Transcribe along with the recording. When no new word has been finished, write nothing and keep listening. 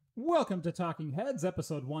Welcome to Talking Heads,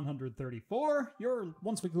 episode 134, your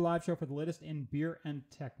once weekly live show for the latest in beer and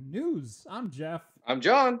tech news. I'm Jeff. I'm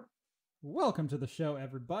John. Welcome to the show,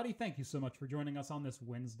 everybody. Thank you so much for joining us on this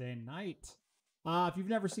Wednesday night. If you've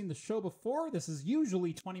never seen the show before, this is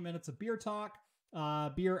usually 20 minutes of beer talk,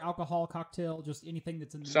 beer, alcohol, cocktail, just anything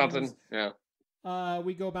that's in the Something, news. yeah.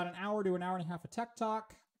 We go about an hour to an hour and a half of tech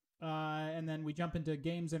talk, and then we jump into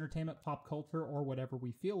games, entertainment, pop culture, or whatever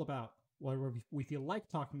we feel about. Whatever we feel like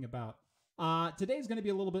talking about. Today's going to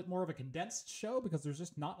be a little bit more of a condensed show because there's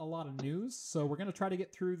just not a lot of news. So we're going to try to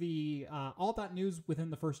get through the all that news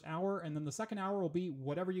within the first hour, and then the second hour will be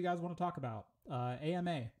whatever you guys want to talk about.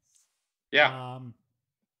 AMA. Yeah.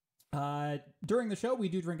 During the show, we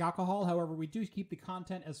do drink alcohol. However, we do keep the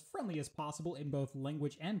content as friendly as possible in both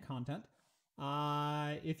language and content.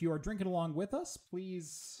 If you are drinking along with us,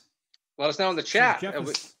 please let us know in the chat.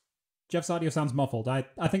 Jeff's audio sounds muffled. I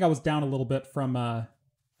think I was down a little bit from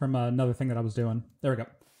another thing that I was doing. There we go.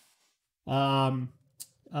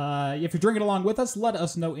 If you're drinking along with us, let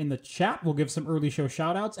us know in the chat. We'll give some early show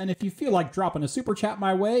shout-outs. And if you feel like dropping a super chat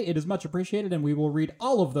my way, it is much appreciated, and we will read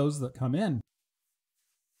all of those that come in.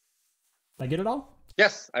 Did I get it all?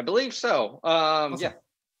 Yes, I believe so. Awesome. Yeah.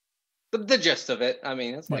 The gist of it, I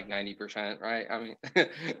mean, it's like 90%, right? I mean,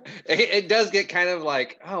 it does get kind of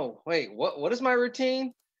like, oh, wait, what is my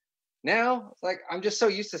routine? Now, it's like, I'm just so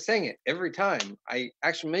used to saying it every time. I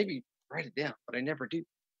actually maybe write it down, but I never do.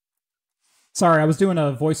 Sorry, I was doing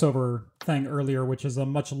a voiceover thing earlier, which is a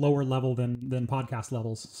much lower level than podcast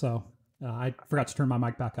levels. So I forgot to turn my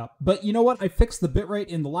mic back up. But you know what? I fixed the bitrate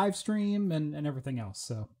in the live stream and everything else.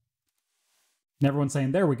 So and everyone's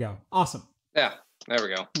saying, there we go. Awesome. Yeah, there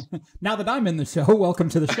we go. Now that I'm in the show, welcome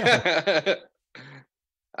to the show.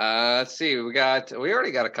 Let's see. We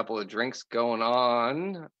already got a couple of drinks going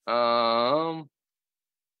on.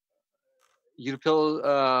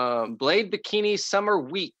 Utapil Blade Bikini Summer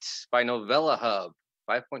Wheat by Novella Hub,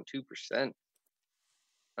 5.2%.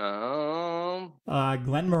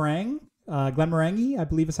 Glenmorangie, I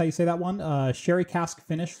believe is how you say that one. Sherry cask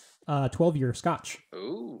finish, 12-year Scotch.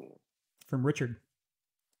 Ooh. From Richard.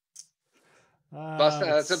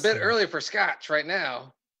 It's a bit early for Scotch right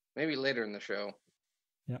now. Maybe later in the show.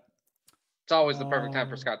 Yep. It's always the perfect time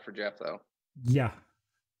for Scotch for Jeff, though. Yeah.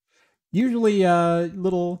 Usually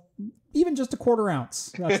little, even just a quarter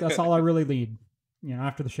ounce. That's all I really need,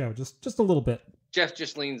 after the show. Just a little bit. Jeff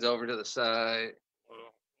just leans over to the side.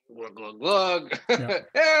 Glug, glug, glug. Yep.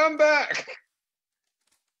 Hey, I'm back.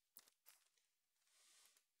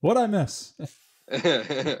 What'd I miss?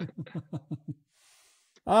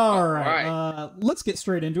 All right. Let's get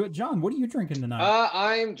straight into it. John, what are you drinking tonight?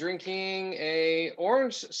 I'm drinking a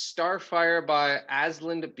Orange Starfire by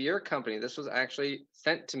Aslan Beer Company. This was actually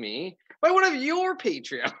sent to me by one of your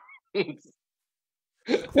Patreons.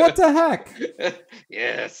 What the heck?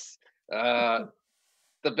 Yes. The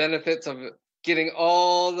benefits of getting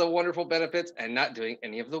all the wonderful benefits and not doing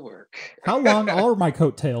any of the work. How long are my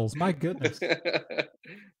coattails? My goodness.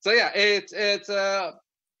 So yeah, it's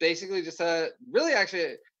basically just really actually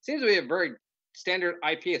it seems to be a very standard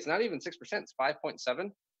IP. It's not even 6%, it's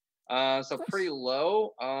 5.7. So pretty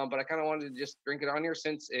low. But I kind of wanted to just drink it on here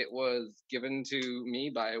since it was given to me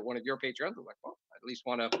by one of your patrons. I was like, well, I at least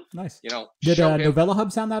want to, nice. Did Novella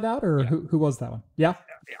Hub sound that out, or yeah. Who was that one? Yeah.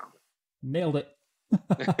 Nailed it.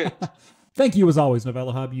 Thank you as always,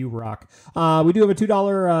 Novella Hub. You rock. We do have a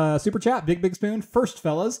 $2 super chat. Big Spoon first,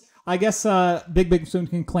 fellas. I guess Big Spoon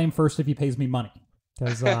can claim first if he pays me money.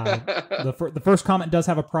 Because the first comment does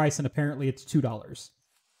have a price, and apparently it's $2.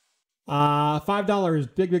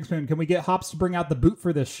 $5. Big Spoon. Can we get Hops to bring out the boot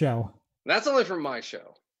for this show? That's only for my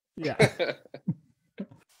show. Yeah.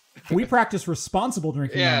 We practice responsible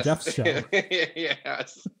drinking on Jeff's show.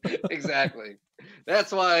 Yes, exactly.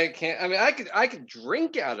 That's why I can't. I mean, I could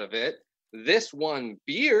drink out of it. This one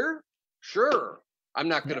beer, sure. I'm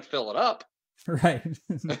not going to fill it up. Right.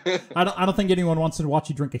 I don't think anyone wants to watch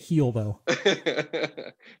you drink a heel, though.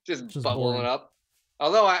 just bubbling boring. Up.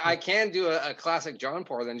 Although I can do a classic John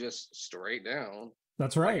pour, then just straight down.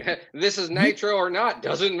 That's right. Like, this is nitro or not,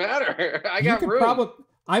 doesn't matter. I got room.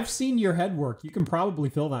 I've seen your head work. You can probably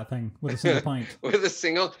fill that thing with a single pint. With a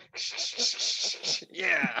single.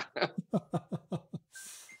 Yeah.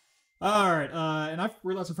 All right, and I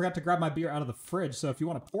realized I forgot to grab my beer out of the fridge, so if you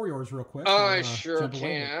want to pour yours real quick. I sure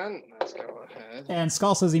can. Let's go ahead. And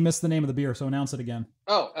Skull says he missed the name of the beer, so announce it again.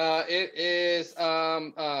 It is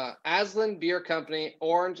Aslan Beer Company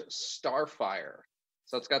Orange Starfire.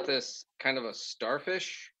 So it's got this kind of a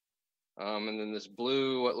starfish, and then this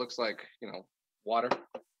blue, what looks like, water.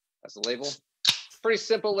 That's the label. Pretty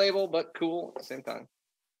simple label, but cool at the same time.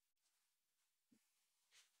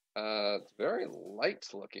 It's very light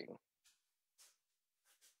looking.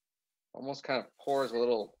 Almost kind of pours a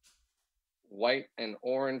little white and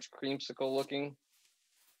orange creamsicle looking.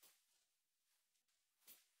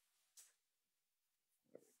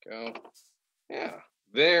 There we go. Yeah,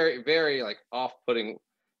 very, very like off-putting,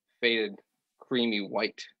 faded, creamy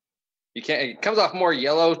white. You can't. It comes off more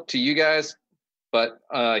yellow to you guys, but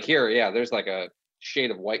here, yeah, there's like a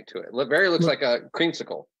shade of white to it. Very looks like a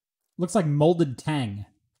creamsicle. Looks like molded Tang.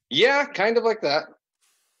 Yeah, kind of like that.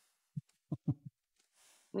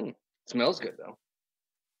 Smells good though.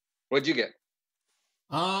 What'd you get?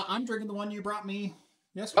 I'm drinking the one you brought me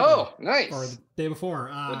yesterday. Oh, nice. Or the day before.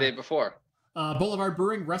 The day before. Boulevard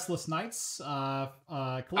Brewing, Restless Nights,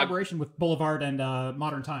 collaboration with Boulevard and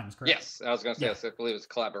Modern Times, correct? Yes, I was going to say, yes, I believe it's a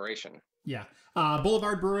collaboration. Yeah.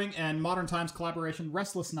 Boulevard Brewing and Modern Times collaboration,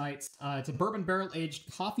 Restless Nights. It's a bourbon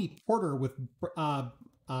barrel-aged coffee porter with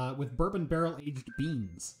bourbon barrel-aged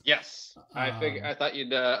beans. Yes, I thought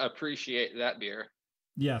you'd appreciate that beer.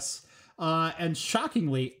 Yes. And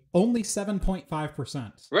shockingly, only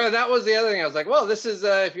 7.5%. Well, that was the other thing. I was like, well, this is,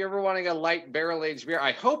 if you're ever wanting a light barrel-aged beer,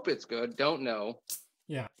 I hope it's good. Don't know.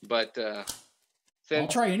 Yeah. But, I'll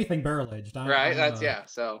try anything barrel-aged. Right, that's, yeah,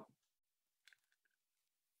 so.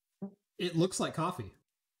 It looks like coffee.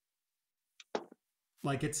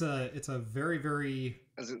 Like, it's a very, very...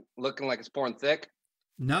 Is it looking like it's pouring thick?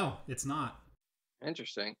 No, it's not.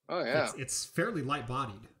 Interesting. Oh, yeah. It's fairly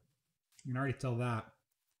light-bodied. You can already tell that.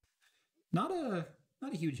 Not a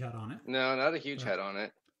huge head on it. No, not a huge head on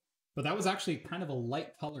it. But that was actually kind of a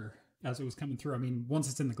light color as it was coming through. I mean, once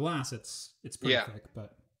it's in the glass, it's pretty thick.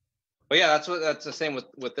 But yeah, that's the same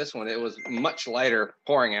with this one. It was much lighter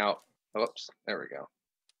pouring out. Oops, there we go.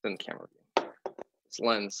 It's in the camera view. It's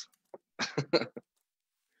lens. I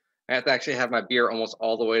have to actually have my beer almost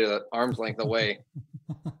all the way to the arm's length away,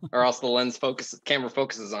 or else the camera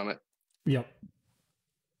focuses on it. Yep.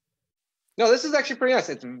 No, this is actually pretty nice.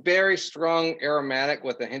 It's very strong aromatic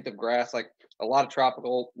with a hint of grass, like a lot of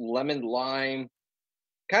tropical lemon, lime.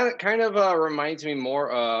 Kind of reminds me more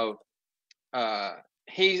of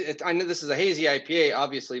haze. I know this is a hazy IPA,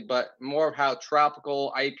 obviously, but more of how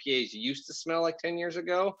tropical IPAs used to smell like 10 years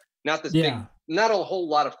ago. Not this big, not a whole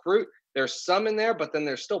lot of fruit. There's some in there, but then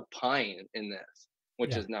there's still pine in this,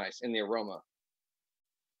 which is nice in the aroma.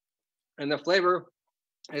 And the flavor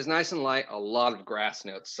is nice and light. A lot of grass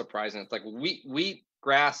notes, surprising. It's like wheat,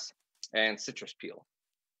 grass, and citrus peel.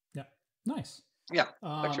 Yeah, nice. Yeah,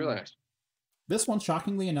 that's really nice. This one,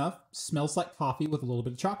 shockingly enough, smells like coffee with a little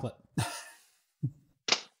bit of chocolate. I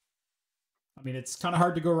mean, it's kind of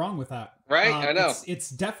hard to go wrong with that. Right, I know. It's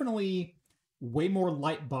definitely way more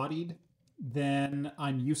light-bodied than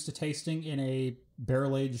I'm used to tasting in a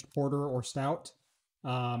barrel-aged porter or stout,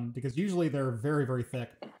 because usually they're very, very thick.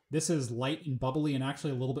 This is light and bubbly and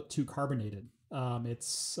actually a little bit too carbonated.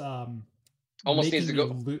 It's almost needs to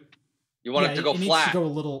go. You want it to go flat. Needs to go a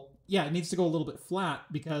little. Yeah, it needs to go a little bit flat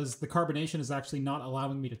because the carbonation is actually not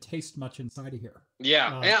allowing me to taste much inside of here.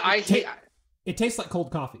 Yeah, it tastes like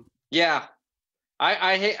cold coffee. Yeah,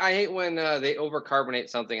 I hate when they overcarbonate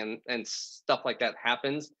something and stuff like that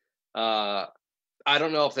happens. I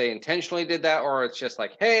don't know if they intentionally did that or it's just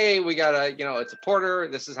like, hey, we gotta, it's a porter.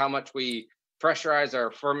 This is how much we pressurize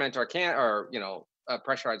or ferment our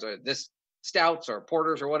pressurize this stouts or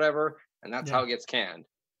porters or whatever, and that's how it gets canned.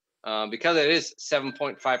 Because it is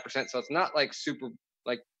 7.5%, so it's not like super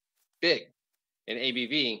like big in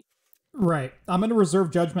ABV. Right. I'm going to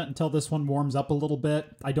reserve judgment until this one warms up a little bit.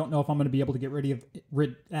 I don't know if I'm going to be able to get rid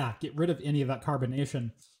of any of that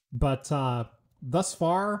carbonation, but thus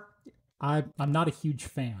far, I'm not a huge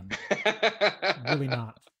fan. Really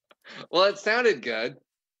not. Well, it sounded good.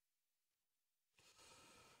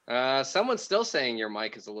 Someone's still saying your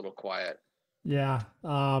mic is a little quiet. Yeah.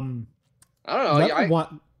 I don't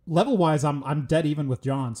know. Level-wise, I'm dead even with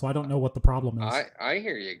John, so I don't know what the problem is. I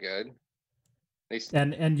hear you good.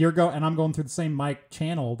 And I'm going through the same mic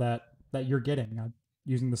channel that you're getting. I'm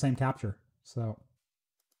using the same capture. So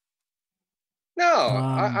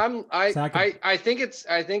no, I think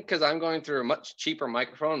because I'm going through a much cheaper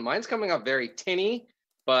microphone. Mine's coming up very tinny,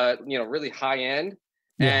 but really high end,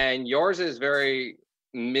 and yours is very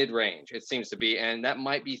mid range. It seems to be, and that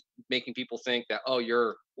might be making people think that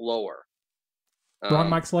you're lower. Wrong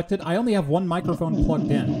mic selected. I only have one microphone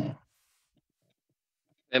plugged in.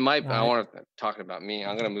 It might. I want to talk about me.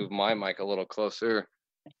 I'm going to move my mic a little closer.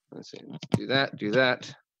 Let's see. Let's do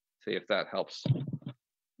that. See if that helps.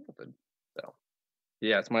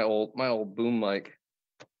 Yeah, it's my old boom mic.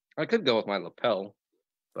 I could go with my lapel,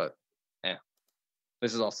 but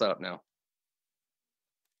this is all set up now.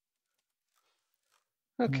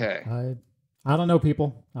 Okay. I don't know,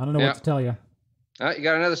 people. I don't know Yeah. what to tell you. You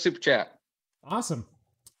got another super chat. Awesome.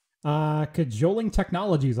 Cajoling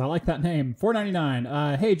Technologies. I like that name.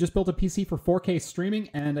 $4.99. Hey, just built a PC for 4K streaming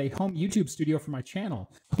and a home YouTube studio for my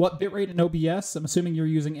channel. What bitrate and OBS? I'm assuming you're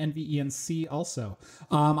using NVENC also.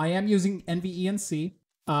 I am using NVENC,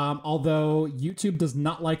 although YouTube does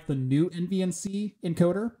not like the new NVENC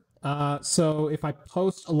encoder. So if I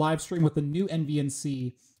post a live stream with the new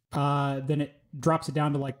NVENC, then it drops it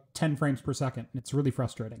down to like 10 frames per second. It's really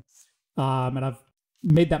frustrating. And I've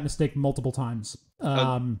made that mistake multiple times.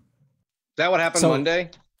 That what happened Monday?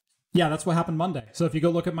 Yeah, that's what happened Monday. So if you go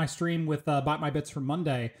look at my stream with Bite My Bits from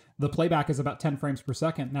Monday, the playback is about 10 frames per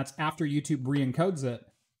second, and that's after YouTube re-encodes it.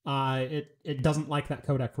 It doesn't like that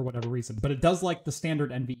codec for whatever reason, but it does like the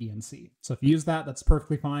standard NVENC. So if you use that, that's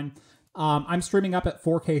perfectly fine. I'm streaming up at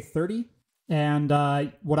 4K 30, and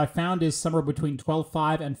what I found is somewhere between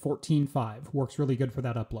 12.5 and 14.5 works really good for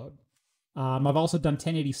that upload. I've also done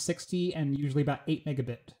 1080 60, and usually about 8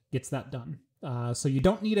 megabit gets that done. So you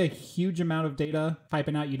don't need a huge amount of data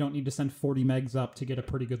typing out. You don't need to send 40 megs up to get a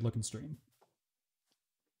pretty good looking stream.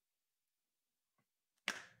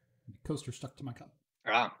 Coaster stuck to my cup.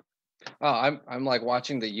 I'm like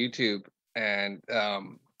watching the YouTube, and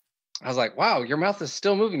I was like, wow, your mouth is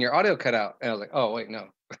still moving. Your audio cut out. And I was like, oh, wait, no.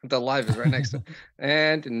 The live is right next to it.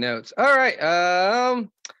 And notes. All right.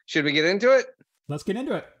 Should we get into it? Let's get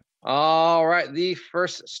into it. All right. The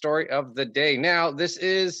first story of the day. Now, this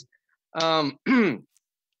is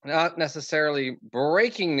not necessarily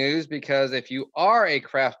breaking news, because if you are a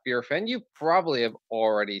craft beer fan, you probably have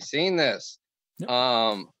already seen this. Yep.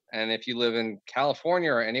 And if you live in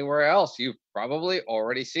California or anywhere else, you've probably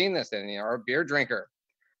already seen this, and you are a beer drinker.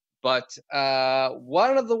 But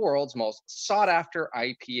one of the world's most sought after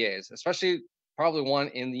IPAs, especially probably one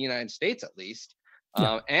in the United States at least,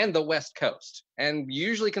 and the West Coast, and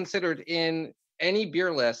usually considered in any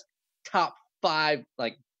beer list top 5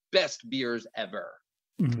 like best beers ever.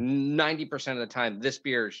 90% of the time, this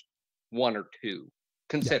beer's 1 or 2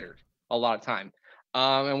 considered a lot of time.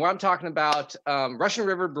 And what I'm talking about, Russian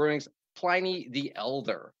River Brewing's Pliny the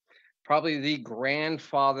Elder, probably the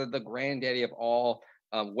grandfather, the granddaddy of all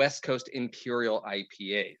West Coast Imperial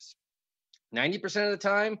IPAs. 90% of the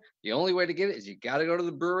time, the only way to get it is you got to go to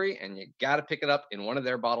the brewery and you got to pick it up in one of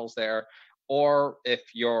their bottles there. Or if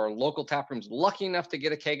your local tap room's lucky enough to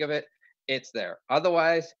get a keg of it, it's there.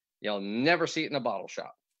 Otherwise, you'll never see it in a bottle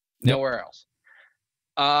shop. Nowhere else.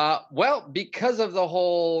 Well, because of the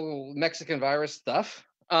whole Mexican virus stuff,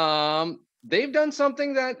 they've done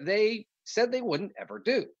something that they said they wouldn't ever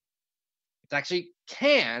do. It's actually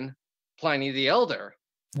can Pliny the Elder.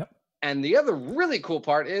 And the other really cool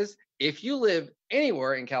part is, if you live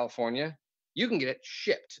anywhere in California, you can get it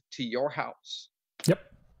shipped to your house.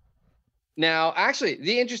 Now, actually,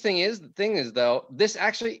 the interesting thing is, though, this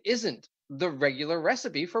actually isn't the regular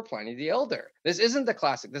recipe for Pliny the Elder. This isn't the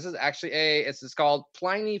classic. This is actually it's called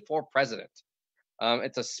Pliny for President.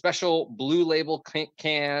 It's a special blue label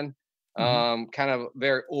can, kind of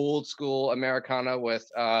very old school Americana with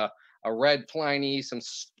a red Pliny, some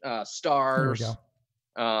stars,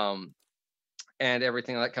 and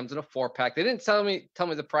everything that comes in a 4-pack. They didn't tell me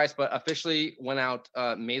the price, but officially went out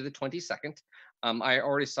May the 22nd. I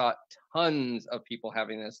already saw tons of people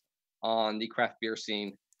having this on the craft beer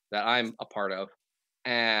scene that I'm a part of.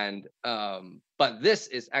 And but this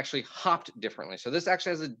is actually hopped differently. So this actually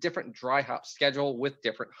has a different dry hop schedule with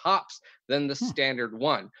different hops than the standard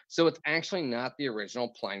one. So it's actually not the original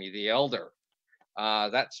Pliny the Elder.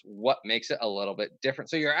 That's what makes it a little bit different.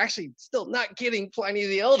 So you're actually still not getting Pliny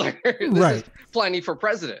the Elder. This is Pliny for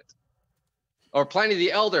President. Or Pliny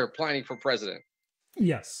the Elder, Pliny for President.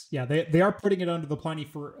 Yes, yeah, they are putting it under the Pliny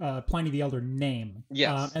the Elder name.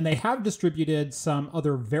 Yes, and they have distributed some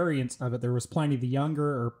other variants of it. There was Pliny the Younger,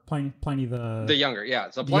 or Pliny the Younger. Yeah,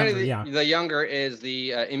 so Pliny the Younger is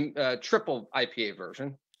the triple IPA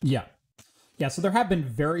version. Yeah. So there have been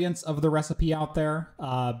variants of the recipe out there,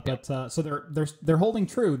 but so they're holding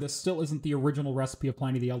true. This still isn't the original recipe of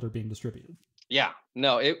Pliny the Elder being distributed. Yeah,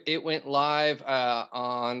 no, it went live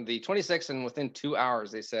on the 26th, and within 2 hours,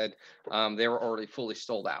 they said they were already fully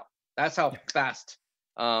sold out. That's how fast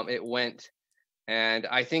it went. And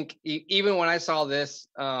I think even when I saw this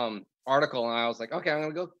article, and I was like, okay, I'm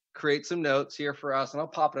going to go create some notes here for us, and I'll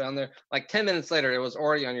pop it on there. Like 10 minutes later, it was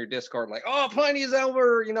already on your Discord, like, oh, Pliny's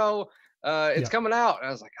Elder, it's coming out. And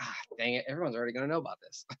I was like, dang it, everyone's already going to know about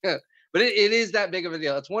this. But it is that big of a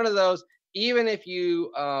deal. It's one of those, even if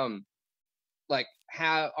you are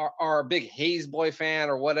a big Haze Boy fan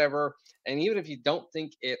or whatever, and even if you don't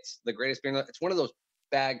think it's the greatest beer, it's one of those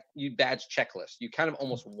badge checklists. You kind of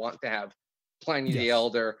almost want to have Pliny the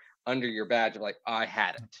Elder under your badge of like, I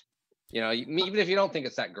had it. You know, even if you don't think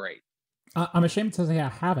it's that great. I'm ashamed to say I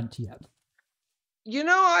haven't yet. You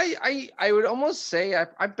know, I would almost say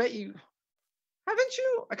I bet you haven't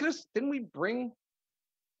you? Didn't we bring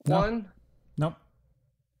one? Nope.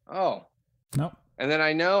 Oh. Nope. And then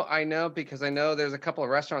I know because I know there's a couple of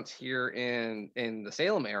restaurants here in the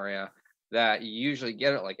Salem area that you usually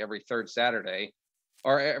get it like every third Saturday,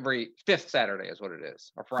 or every fifth Saturday is what it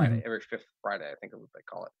is, or Friday, Mm-hmm. every fifth Friday, I think is what they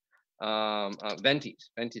call it. Venty's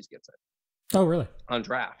gets it. Oh, really? On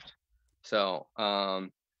draft. So, well,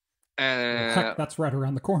 heck, that's right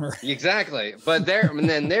around the corner. Exactly. But and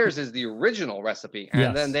then theirs is the original recipe,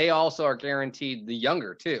 and then they also are guaranteed the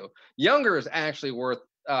younger too. Younger is actually worth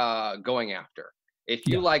going after. If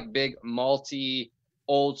you like big malty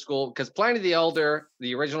old school, because Pliny the Elder,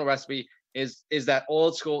 the original recipe is that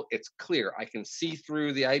old school. It's clear. I can see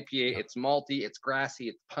through the IPA. It's malty. It's grassy.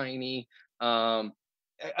 It's piney.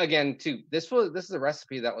 Again, too, this is a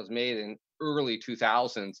recipe that was made in early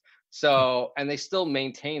 2000s. So, and they still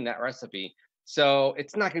maintain that recipe. So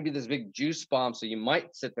it's not going to be this big juice bomb. So you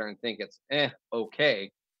might sit there and think it's okay.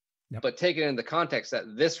 Yep. But take it into context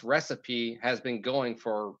that this recipe has been going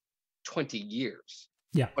for 20 years.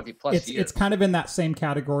 Yeah. 20 plus years. It's kind of in that same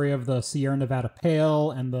category of the Sierra Nevada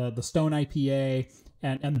Pale and the Stone IPA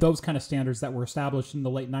and those kind of standards that were established in the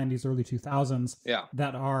late 90s, early 2000s. Yeah.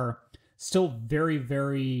 That are still very,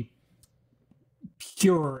 very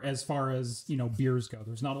pure as far as, you know, beers go.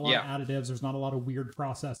 There's not a lot of additives. There's not a lot of weird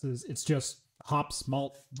processes. It's just hops,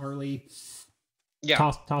 malt, barley. Yeah.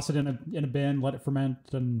 Toss it in a bin, let it ferment,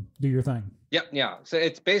 and do your thing. Yep. Yeah. So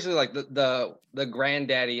it's basically like the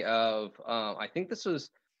granddaddy of I think this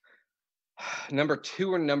was number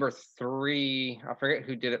 2 or number 3. I forget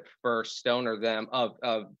who did it first, Stone or them, of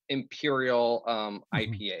Imperial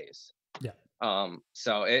IPAs. Yeah.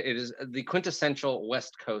 So it is the quintessential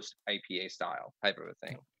West Coast IPA style type of a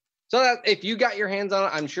thing. So that if you got your hands on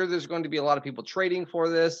it, I'm sure there's going to be a lot of people trading for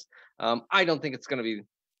this. I don't think it's going to be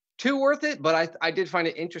too worth it, but I did find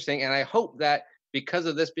it interesting, and I hope that because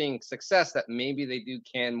of this being success, that maybe they do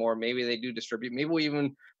can more, maybe they do distribute, maybe we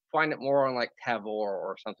even find it more on like Tavour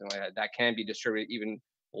or something like that can be distributed even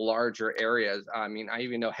larger areas. I mean, I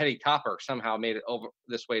even know Hetty Topper somehow made it over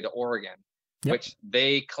this way to Oregon, which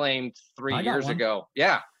they claimed 3 years ago.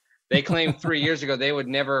 Yeah, they claimed 3 years ago they would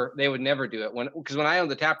never do it because when I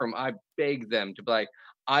owned the tap room, I begged them to be like,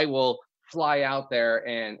 I will fly out there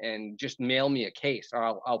and just mail me a case,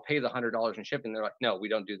 or I'll pay the $100 in shipping. They're like, no, we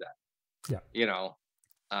don't do that. Yeah. You know.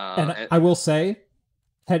 And I will say,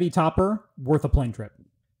 Hetty Topper, worth a plane trip.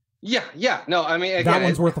 Yeah. No, I mean, again, that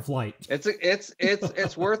one's worth a flight. It's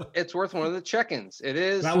worth one of the check-ins. It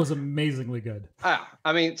is. That was amazingly good.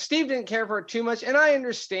 I mean, Steve didn't care for it too much, and I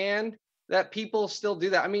understand that people still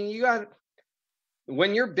do that. I mean,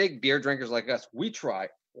 when you're big beer drinkers like us, we try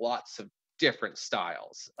lots of different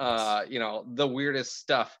styles, you know, the weirdest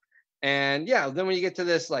stuff. And then when you get to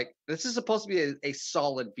this, like, this is supposed to be a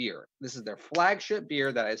solid beer. This is their flagship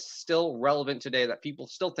beer that is still relevant today, that people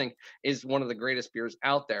still think is one of the greatest beers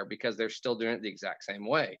out there because they're still doing it the exact same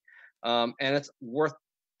way. And it's worth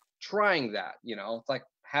trying that, you know. It's like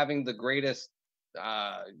having the greatest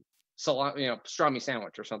salami, you know, pastrami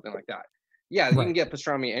sandwich or something like that. Yeah, you can get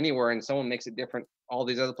pastrami anywhere and someone makes it different all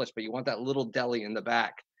these other places, but you want that little deli in the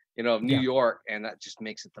back, you know, of New York, and that just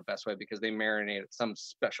makes it the best way because they marinate it some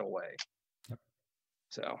special way. Yep.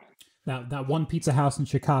 So that one pizza house in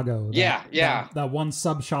Chicago. That one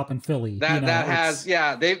sub shop in Philly.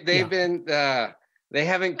 They've been they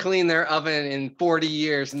haven't cleaned their oven in 40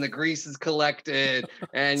 years and the grease is collected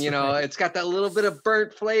and you know it's got that little bit of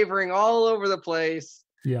burnt flavoring all over the place.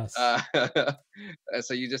 Yes.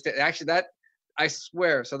 So you just actually that. I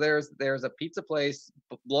swear. So there's a pizza place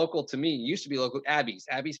local to me. Used to be local, Abby's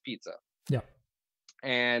Pizza. Yeah.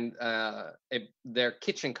 And their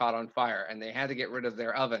kitchen caught on fire, and they had to get rid of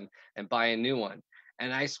their oven and buy a new one.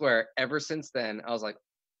 And I swear, ever since then, I was like,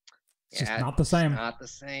 it's just not the same. It's not the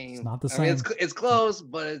same. It's not the same. I mean, it's close,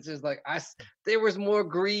 but it's just like there was more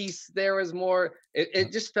grease. There was more.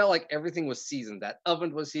 It just felt like everything was seasoned. That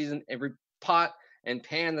oven was seasoned. Every pot and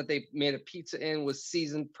pan that they made a pizza in was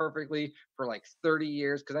seasoned perfectly for like 30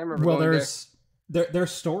 years. Because I remember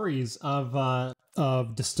there's stories of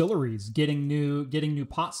distilleries getting new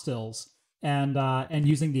pot stills and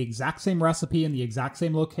using the exact same recipe in the exact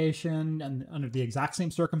same location and under the exact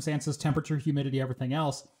same circumstances, temperature, humidity, everything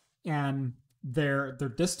else, and their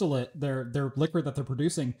distillate, their liquor that they're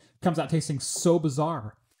producing comes out tasting so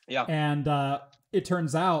bizarre. Yeah. And it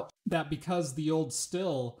turns out that because the old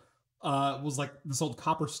still was like this old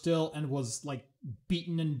copper still and was like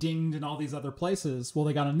beaten and dinged in all these other places. Well,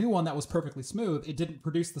 they got a new one that was perfectly smooth. It didn't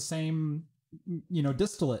produce the same,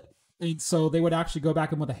 distillate. And so they would actually go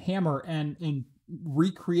back in with a hammer and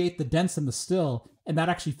recreate the dents in the still, and that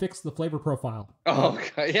actually fixed the flavor profile. Oh,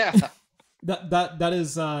 yeah. that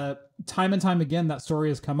is time and time again that story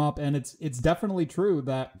has come up, and it's definitely true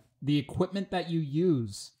that the equipment that you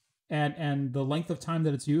use and the length of time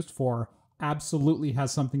that it's used for absolutely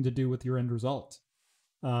has something to do with your end result.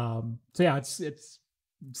 So yeah, it's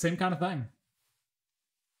same kind of thing.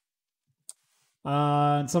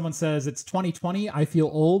 And someone says it's 2020. I feel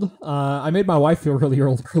old. I made my wife feel really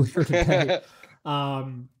old earlier today.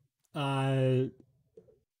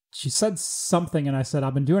 She said something, and I said,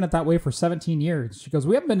 I've been doing it that way for 17 years. She goes,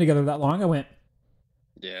 we haven't been together that long. I went,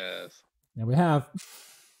 yes. Yeah, we have.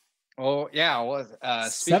 Oh, yeah. Well,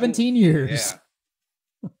 17 years. Yeah.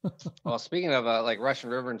 Well, speaking of like Russian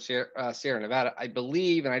River and Sierra Nevada, I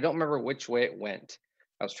believe, and I don't remember which way it went.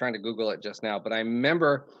 I was trying to Google it just now, but I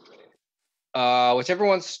remember whichever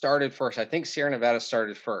one started first. I think Sierra Nevada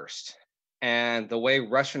started first. And the way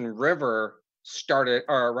Russian River started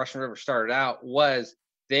out was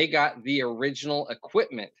they got the original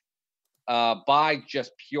equipment by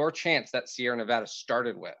just pure chance that Sierra Nevada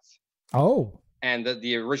started with. Oh. And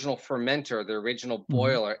the original fermenter, the original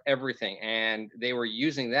boiler, everything. And they were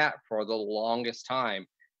using that for the longest time.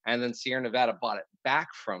 And then Sierra Nevada bought it back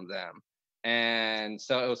from them. And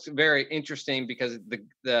so it was very interesting because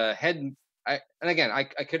the head, and again, I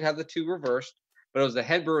could have the two reversed, but it was the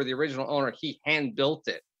head brewer, the original owner. He hand built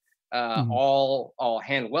it, all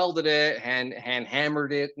hand welded it, hand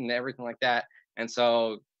hammered it, and everything like that. And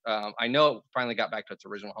so I know it finally got back to its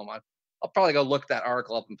original home. I'll probably go look that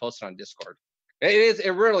article up and post it on Discord. It's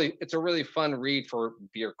a really fun read for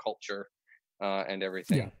beer culture and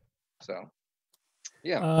everything. Yeah. So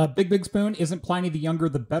yeah. Big Spoon, isn't Pliny the Younger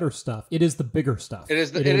the better stuff? It is the bigger stuff. It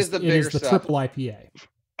is the bigger stuff. It is the triple IPA.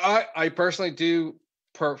 I personally do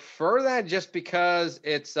prefer that just because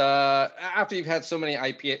it's after you've had so many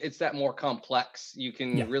IPA, it's that more complex. You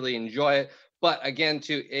can really enjoy it. But again,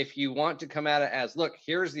 too, if you want to come at it as, look,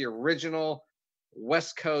 here's the original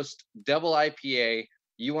West Coast double IPA.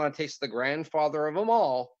 You want to taste the grandfather of them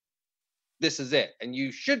all. This is it. And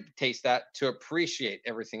you should taste that to appreciate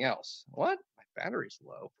everything else. What? My battery's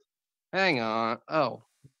low. Hang on. Oh,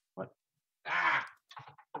 what?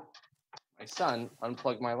 My son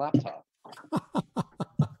unplugged my laptop.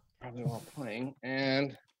 Probably while playing,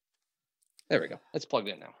 and there we go. It's plugged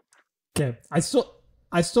in now. Okay. I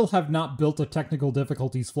still have not built a technical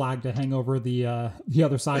difficulties flag to hang over the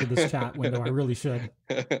other side of this chat window. I really should.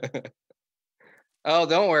 Oh,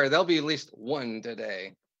 don't worry. There'll be at least one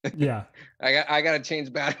today. Yeah. I got to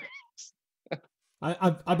change batteries.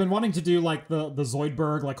 I've been wanting to do like the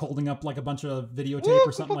Zoidberg, like holding up like a bunch of videotape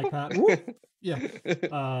or something like that. Woo!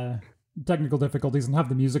 Yeah. Technical difficulties and have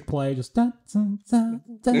the music play. Just dun, dun, dun,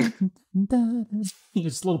 dun, dun, dun.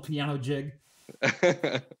 Just a little piano jig.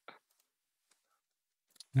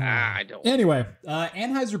 I don't. Anyway,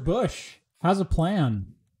 Anheuser-Busch has a plan.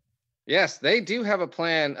 Yes, they do have a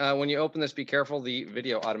plan. When you open this, be careful. The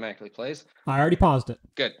video automatically plays. I already paused it.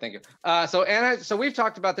 Good, thank you. So we've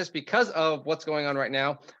talked about this because of what's going on right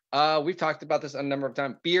now. We've talked about this a number of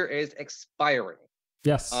times. Beer is expiring.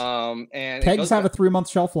 Yes. And kegs have a 3-month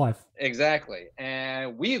shelf life. Exactly,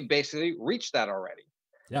 and we've basically reached that already.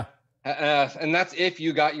 Yeah. And that's if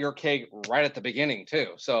you got your keg right at the beginning too.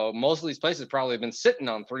 So most of these places probably have been sitting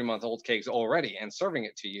on 3-month-old kegs already and serving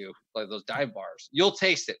it to you, like those dive bars. You'll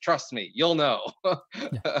taste it, trust me. You'll know.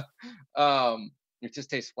 It just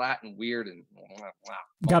tastes flat and weird and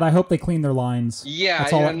God, I hope they clean their lines. Yeah,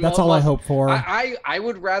 that's all I hope for. I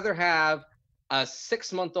would rather have a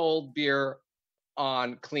 6-month-old beer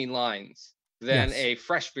on clean lines than a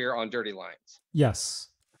fresh beer on dirty lines. Yes.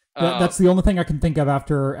 That's the only thing I can think of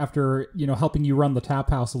after helping you run the tap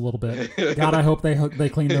house a little bit. God, I hope they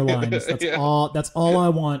clean their lines. That's all I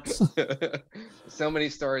want. So many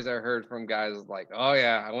stories I heard from guys like, oh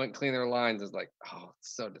yeah, I went clean their lines. It's like, oh,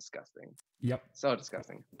 it's so disgusting. Yep. So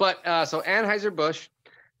disgusting. But so Anheuser-Busch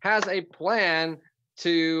has a plan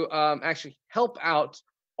to actually help out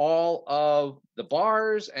all of the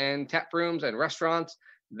bars and tap rooms and restaurants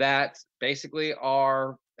that basically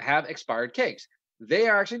have expired kegs. They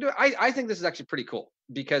are actually doing. I think this is actually pretty cool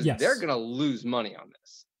because they're going to lose money on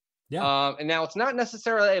this. Yeah. And now it's not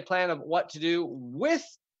necessarily a plan of what to do with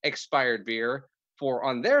expired beer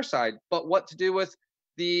on their side, but what to do with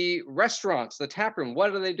the restaurants, the tap room.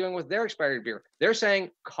 What are they doing with their expired beer? They're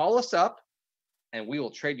saying, call us up and we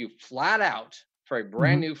will trade you flat out for a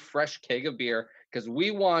brand new fresh keg of beer because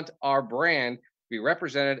we want our brand be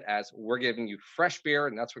represented as we're giving you fresh beer,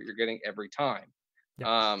 and that's what you're getting every time.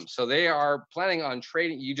 So they are planning on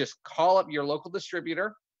trading. You just call up your local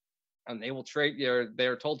distributor, and they will trade.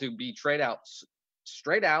 They're told to be trade out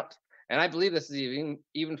straight out. And I believe this is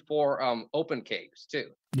even for open kegs too.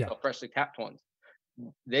 Yeah. So freshly tapped ones.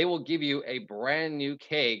 They will give you a brand new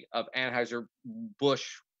keg of Anheuser-Busch,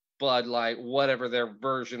 Bud Light, whatever their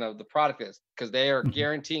version of the product is, because they are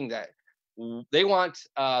guaranteeing that they want,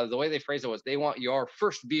 the way they phrase it was, they want your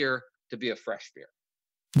first beer to be a fresh beer.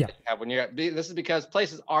 Yeah. When this is because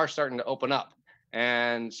places are starting to open up,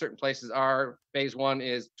 and certain places are, phase one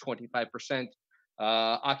is 25%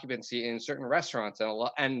 occupancy in certain restaurants,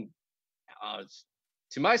 and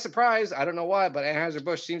to my surprise, I don't know why, but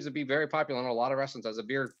Anheuser-Busch seems to be very popular in a lot of restaurants as a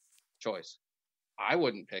beer choice. I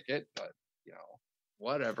wouldn't pick it, but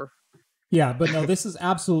whatever. Yeah, but no, this is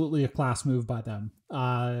absolutely a class move by them.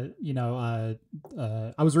 I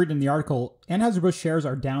was reading the article. Anheuser-Busch shares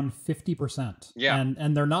are down 50%. Yeah,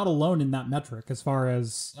 and they're not alone in that metric as far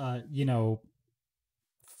as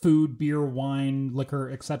food, beer, wine, liquor,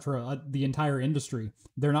 etc. The entire industry.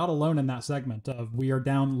 They're not alone in that segment of we are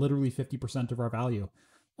down literally 50% of our value.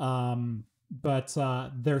 But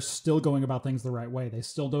they're still going about things the right way. They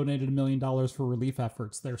still donated $1 million for relief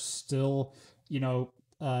efforts. They're still,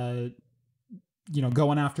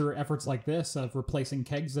 going after efforts like this of replacing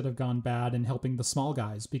kegs that have gone bad and helping the small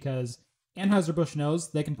guys, because Anheuser-Busch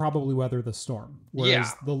knows they can probably weather the storm.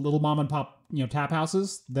 Whereas the little mom and pop, tap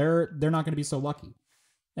houses, they're not going to be so lucky.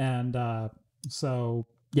 And this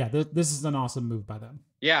is an awesome move by them.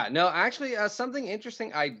 Yeah, no, actually, something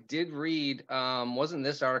interesting I did read, wasn't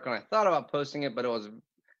this article, and I thought about posting it, but it was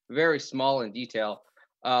very small in detail,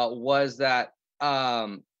 was that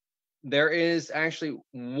there is actually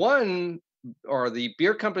the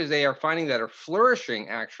beer companies they are finding that are flourishing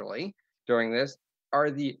actually during this are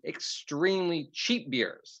the extremely cheap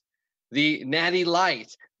beers. The Natty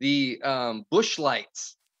Light, the Busch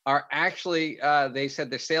Lights are actually, they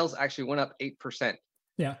said their sales actually went up 8%.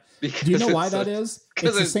 Yeah. Do you know why that is?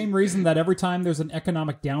 It's the same reason that every time there's an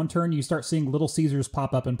economic downturn, you start seeing Little Caesars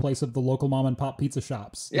pop up in place of the local mom and pop pizza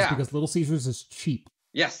shops. It's because Little Caesars is cheap.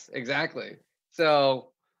 Yes, exactly.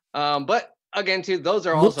 So, but again, too, those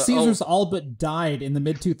are Little also... Caesars all but died in the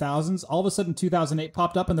mid-2000s. All of a sudden, 2008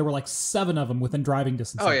 popped up, and there were like 7 of them within driving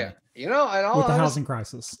distance. Oh, yeah. With the housing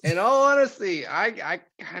crisis. In all honesty, I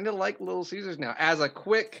kind of like Little Caesars now. As a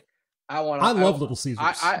quick... I love Little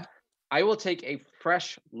Caesars. I will take a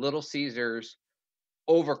fresh Little Caesars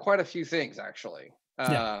over quite a few things, actually.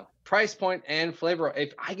 Price point and flavor.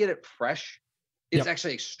 If I get it fresh, it's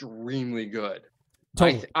actually extremely good.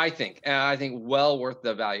 Totally. I think well worth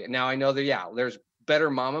the value. Now I know that there's better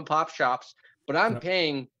mom and pop shops, but I'm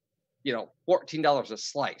paying, $14 a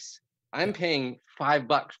slice. I'm paying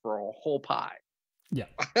 $5 for a whole pie. Yeah,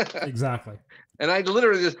 exactly. And I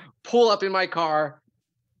literally just pull up in my car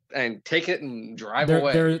and take it and drive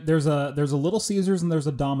away. There's a Little Caesars and there's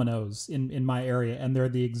a Domino's in my area, and they're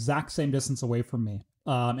the exact same distance away from me.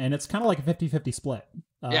 And it's kind of like a 50-50 split.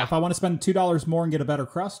 If I want to spend $2 more and get a better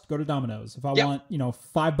crust, go to Domino's. If I want,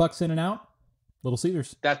 $5 in and out, Little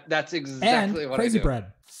Caesars. That's exactly what Crazy I do.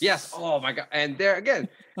 Bread. Yes. Oh my God. And there again,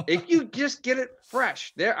 if you just get it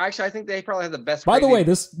fresh, I think they probably have the best. By the way,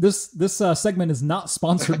 this segment is not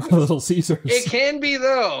sponsored by Little Caesars. It can be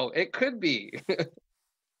though. It could be.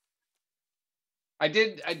 I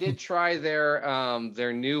did try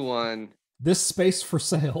their new one. This space for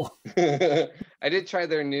sale. I did try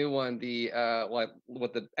their new one,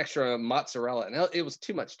 with the extra mozzarella, and it was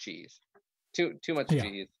too much cheese. Too much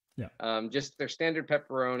cheese. Yeah. Just their standard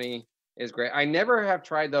pepperoni is great. I never have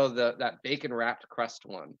tried though that bacon wrapped crust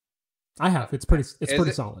one. I have. It's pretty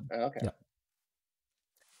solid. Oh, okay. Yeah.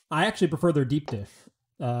 I actually prefer their deep dish.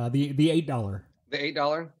 The $8. The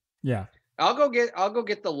 $8? Yeah. I'll go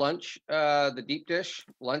get the lunch, the deep dish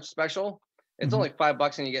lunch special. It's only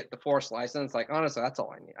 $5 and you get the 4 slices. And it's like, honestly, that's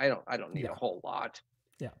all I need. I don't need a whole lot.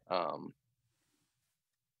 Yeah.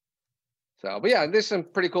 There's some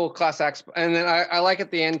pretty cool class acts. And then I like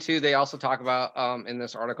at the end too, they also talk about in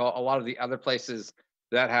this article, a lot of the other places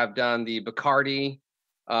that have done the Bacardi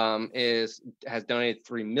has donated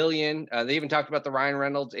 $3 million. They even talked about the Ryan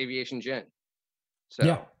Reynolds Aviation Gin. So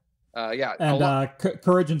yeah. And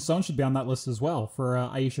Courage and Stone should be on that list as well for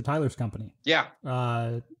Aisha Tyler's company. Yeah.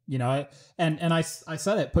 I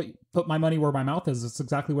said it, put my money where my mouth is. It's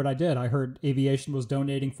exactly what I did. I heard Aviation was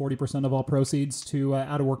donating 40% of all proceeds to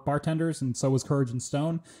out of work bartenders, and so was Courage and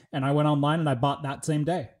Stone. And I went online and I bought that same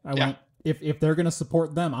day. I went, if they're going to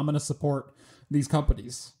support them, I'm going to support these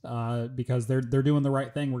companies because they're doing the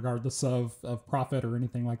right thing regardless of profit or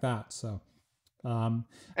anything like that. So I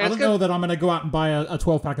it's don't good. know that I'm going to go out and buy a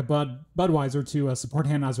 12 pack of Budweiser to support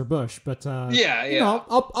Anheuser Busch, but Yeah, you yeah. know,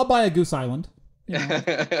 I'll buy a Goose Island. You know,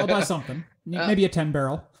 I'll buy something, maybe a 10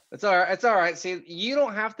 barrel. It's all right. It's all right. See, you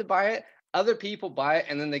don't have to buy it. Other people buy it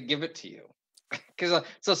and then they give it to you. Because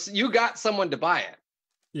so you got someone to buy it.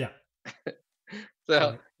 Yeah. So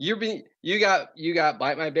Right. you got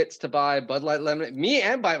Bite My Bits to buy Bud Light Lemonade. Me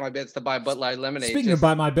and Bite My Bits to buy Bud Light Lemonade. Speaking of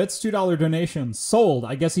Buy My Bits, $2 donations sold.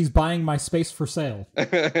 I guess he's buying my space for sale.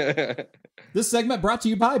 This segment brought to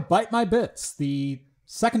you by Bite My Bits, the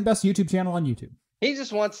second best YouTube channel on YouTube. He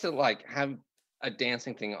just wants to like have a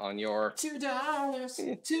dancing thing on your $2.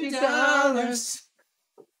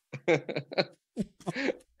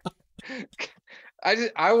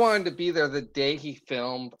 I wanted to be there the day he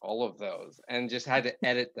filmed all of those and just had to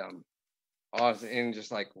edit them. And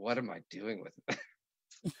just like, what am I doing with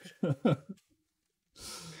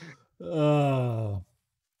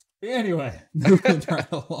it? Anyway, moving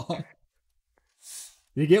right along.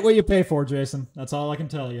 You get what you pay for, Jason. That's all I can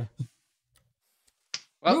tell you.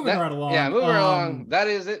 Well, moving right along. Yeah, moving right along. That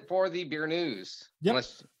is it for the beer news. Yep.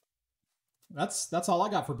 That's all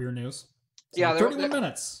I got for beer news. So yeah, 31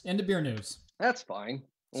 minutes into beer news. That's fine.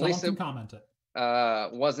 At Someone least can comment it.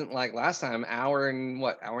 Wasn't like last time, hour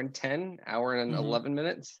and 10, hour and 11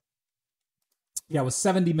 minutes. Yeah, it was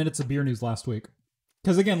 70 minutes of beer news last week.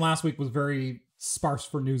 Because again, last week was very sparse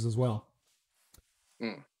for news as well.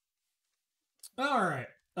 All right.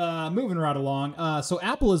 Moving right along. So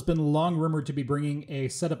Apple has been long rumored to be bringing a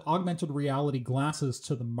set of augmented reality glasses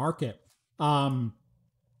to the market.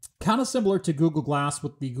 Kind of similar to Google Glass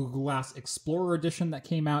with the Google Glass Explorer edition that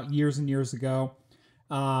came out years and years ago,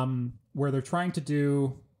 where they're trying to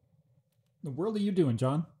do... The world are you doing,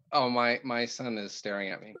 John? Oh, my son is staring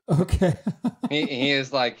at me. Okay. he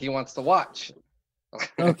is like, he wants to watch.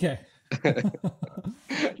 Okay.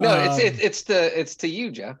 No, it's to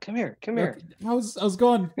you, Jeff. Come here. I was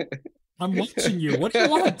going, I'm watching you. What do you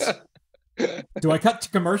want? Do I cut to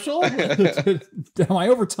commercial? Am I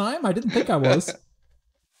over time? I didn't think I was.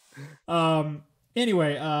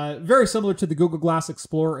 Anyway, very similar to the Google Glass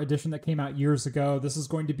Explorer edition that came out years ago. This is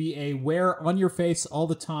going to be a wear on your face all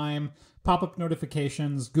the time, pop-up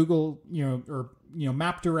notifications, Google,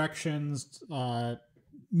 map directions,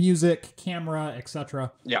 music, camera,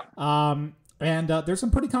 etc. Yeah. And there's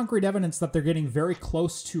some pretty concrete evidence that they're getting very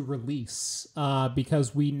close to release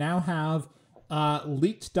because we now have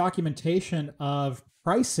leaked documentation of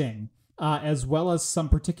pricing as well as some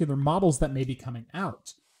particular models that may be coming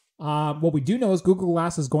out. What we do know is Google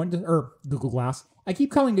Glass is going to, or Google Glass. I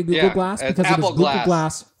keep calling it Google Glass because it is Google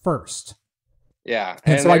Glass first. Yeah.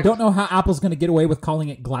 And so I don't know how Apple's going to get away with calling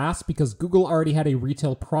it Glass because Google already had a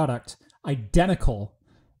retail product identical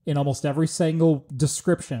in almost every single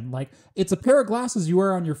description. Like, it's a pair of glasses you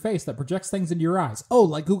wear on your face that projects things into your eyes. Oh,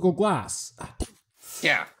 like Google Glass.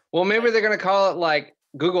 Yeah. Well, maybe they're going to call it like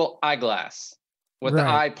Google Eyeglass with the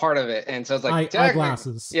eye part of it. And so it's like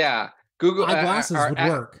eyeglasses. Yeah. Google eyeglasses would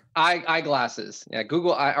work. Eyeglasses. Yeah.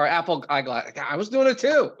 Google or Apple eyeglass. I was doing it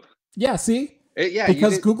too. Yeah. See?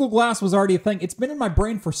 Because Google Glass was already a thing. It's been in my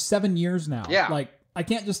brain for 7 years now. Yeah. Like, I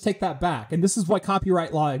can't just take that back. And this is why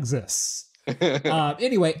copyright law exists.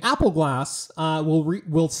 Anyway, Apple Glass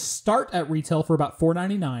will start at retail for about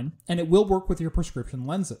 $4.99, and it will work with your prescription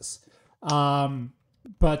lenses.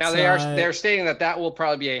 But now they're stating that will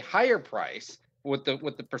probably be a higher price with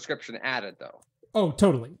the prescription added, though. Oh,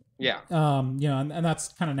 totally. Yeah. And that's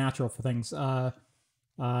kind of natural for things.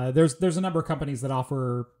 There's a number of companies that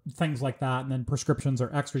offer things like that, and then prescriptions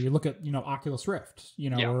are extra. You look at Oculus Rift,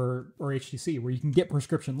 or HTC, where you can get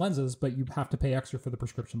prescription lenses, but you have to pay extra for the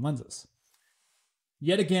prescription lenses.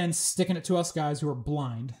 Yet again, sticking it to us guys who are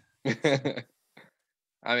blind. I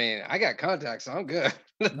mean, I got contacts, so I'm good.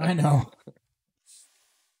 I know.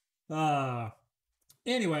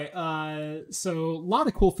 Anyway, so a lot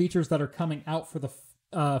of cool features that are coming out for the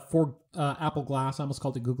Apple Glass. I almost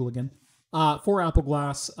called it Google again. For Apple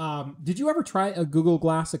Glass. Did you ever try a Google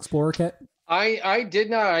Glass Explorer kit? I did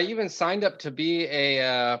not. I even signed up to be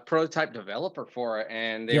a prototype developer for it,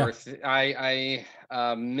 and I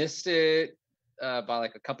missed it by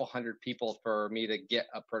like a couple hundred people for me to get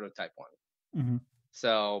a prototype one. Mm-hmm.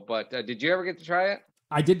 So, but did you ever get to try it?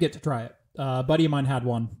 I did get to try it. A buddy of mine had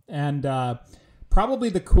one, and probably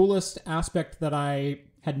the coolest aspect that I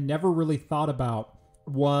had never really thought about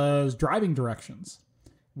was driving directions.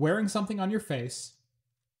 Wearing something on your face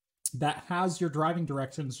that has your driving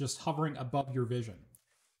directions just hovering above your vision.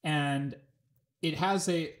 And it has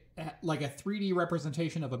a 3D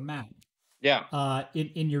representation of a map. Yeah.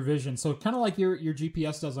 In your vision. So kind of like your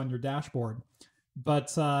GPS does on your dashboard.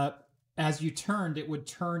 But as you turned, it would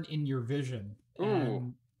turn in your vision.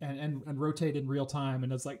 Ooh. and rotate in real time,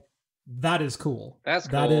 and it's like that is cool. That's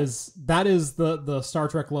cool. That is the Star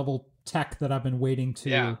Trek level tech that I've been waiting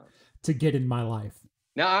to get in my life.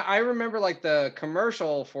 Now I remember like the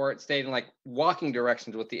commercial for it stayed in like walking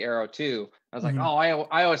directions with the arrow too. I was like, oh,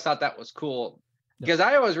 I always thought that was cool because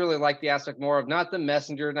I always really liked the aspect more of not the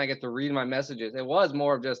messenger and I get to read my messages. It was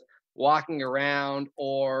more of just walking around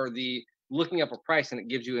or the looking up a price and it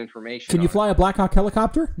gives you information. Can you fly a Black Hawk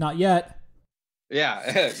helicopter? Not yet.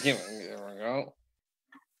 Yeah. There we go.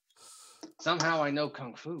 Somehow I know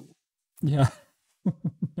Kung Fu. Yeah.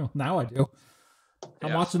 Now I do.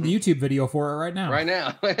 I'm watching the YouTube video for it right now. Right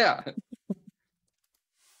now, yeah.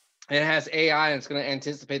 It has AI and it's going to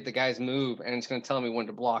anticipate the guy's move and it's going to tell me when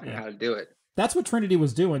to block and how to do it. That's what Trinity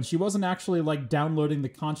was doing. She wasn't actually like downloading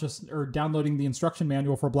the instruction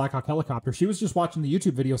manual for Black Hawk helicopter. She was just watching the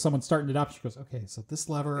YouTube video. Someone starting it up. She goes, "Okay, so this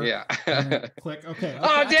lever." Yeah. Click. Okay.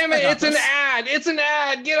 Oh damn it! It's an ad. It's an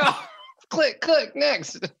ad. Get off. Click.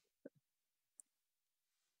 Next.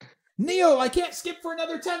 Neo, I can't skip for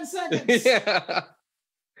another 10 seconds. Yeah.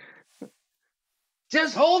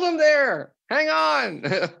 Just hold him there. Hang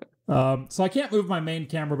on. So I can't move my main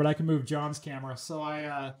camera, but I can move John's camera. So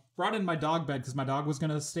I brought in my dog bed because my dog was going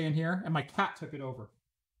to stay in here, and my cat took it over.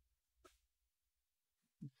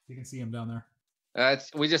 You can see him down there.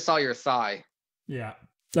 We just saw your thigh. Yeah.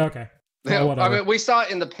 Okay. Yeah, I mean, we saw it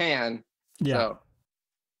in the pan. Yeah. So.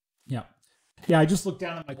 Yeah. Yeah, I just looked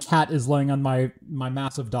down and my cat is laying on my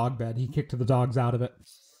massive dog bed. He kicked the dogs out of it.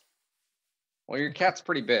 Well, your cat's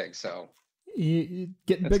pretty big, so. He's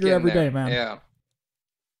getting bigger every day, man. Yeah.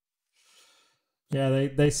 Yeah,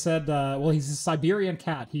 they said, well, he's a Siberian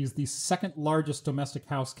cat. He's the second largest domestic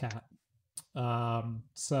house cat.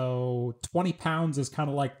 So 20 pounds is kind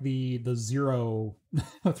of like the zero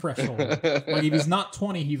threshold. Like if he's not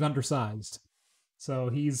 20, he's undersized. So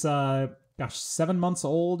he's, 7 months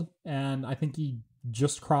old, and I think he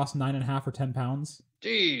just crossed 9.5 or 10 pounds.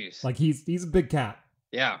 Jeez. Like he's a big cat.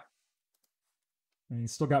 Yeah. And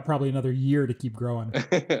he's still got probably another year to keep growing. So,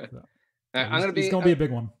 he's gonna be a big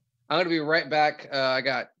one. I'm gonna be right back. I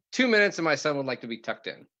got 2 minutes, and my son would like to be tucked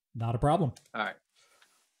in. Not a problem. All right.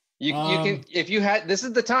 You can, if you had, this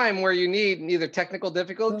is the time where you need either technical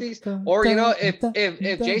difficulties or,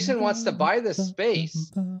 if Jason wants to buy this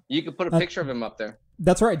space, you could put a picture of him up there.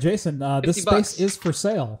 That's right, Jason. This space is for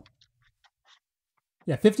sale.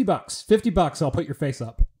 Yeah, $50. $50. I'll put your face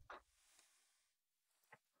up.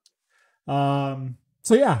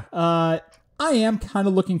 So yeah, I am kind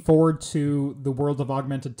of looking forward to the world of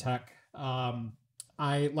augmented tech. Like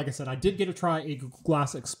I said, I did get to try a Google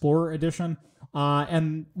Glass Explorer edition.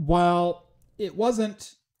 And while it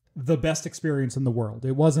wasn't the best experience in the world,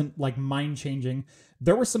 it wasn't like mind-changing,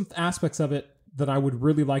 there were some aspects of it that I would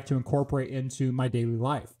really like to incorporate into my daily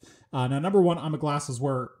life. Now, number one, I'm a glasses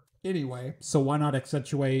wearer anyway, so why not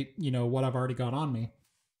accentuate, what I've already got on me?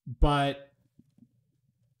 But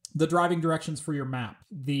the driving directions for your map,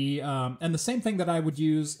 and the same thing that I would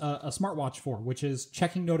use a smartwatch for, which is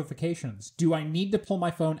checking notifications. Do I need to pull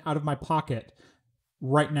my phone out of my pocket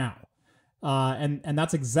right now? And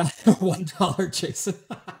that's exactly $1, Jason.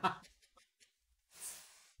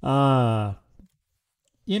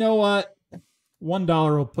 You know what?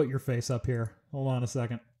 $1 will put your face up here. Hold on a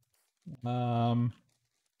second. Right.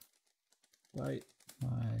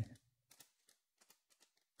 My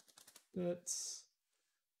bits.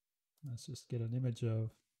 Let's just get an image of.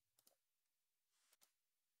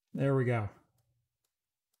 There we go.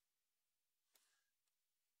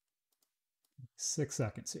 6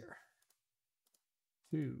 seconds here.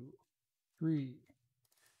 2, 3,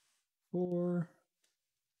 4.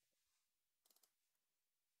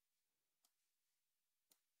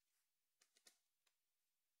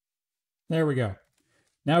 There we go.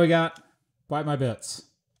 Now we got Bite My Bits.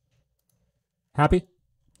 Happy?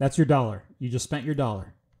 That's your $1. You just spent your $1.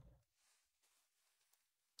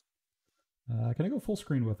 Can I go full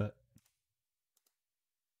screen with it?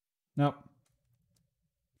 Nope.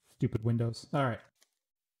 Stupid Windows. All right.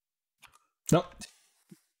 Nope.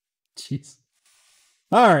 Jeez.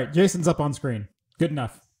 All right. Jason's up on screen. Good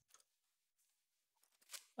enough.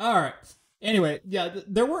 All right. Anyway, yeah,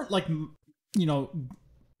 there weren't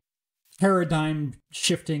paradigm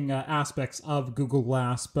shifting aspects of Google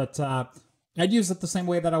Glass, but I'd use it the same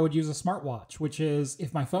way that I would use a smartwatch, which is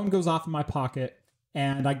if my phone goes off in my pocket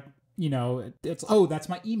and that's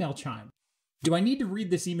my email chime. Do I need to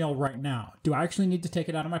read this email right now? Do I actually need to take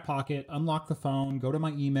it out of my pocket, unlock the phone, go to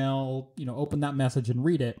my email, open that message and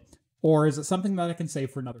read it? Or is it something that I can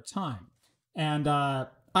save for another time? And I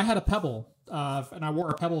had a Pebble, and I wore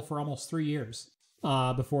a Pebble for almost 3 years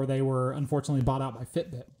before they were unfortunately bought out by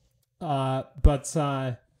Fitbit. Yeah,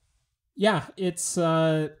 it's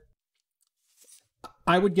I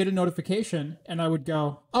would get a notification and I would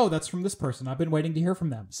go, oh, that's from this person. I've been waiting to hear from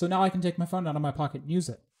them. So now I can take my phone out of my pocket and use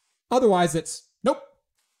it. Otherwise, it's nope.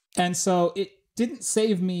 And so it didn't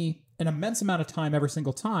save me an immense amount of time every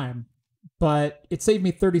single time, but it saved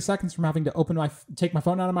me 30 seconds from having to take my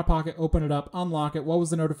phone out of my pocket, open it up, unlock it. What was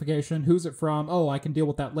the notification? Who's it from? Oh, I can deal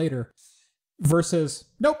with that later. Versus,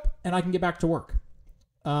 nope, and I can get back to work.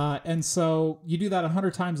 And so you do that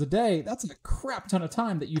 100 times a day. That's a crap ton of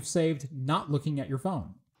time that you've saved not looking at your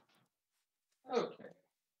phone. Okay.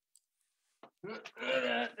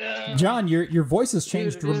 John, your voice has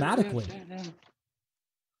changed dramatically.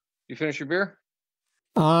 You finish your beer?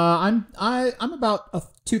 I'm about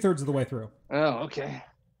 2/3 of the way through. Oh, okay.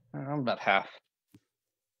 I'm about half.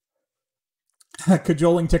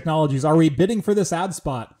 Cajoling Technologies. Are we bidding for this ad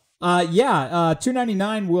spot? Yeah,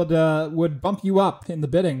 $2.99 would bump you up in the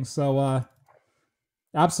bidding. So,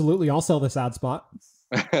 absolutely, I'll sell this ad spot.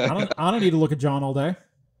 I don't need to look at John all day.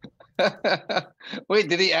 Wait,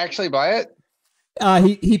 did he actually buy it?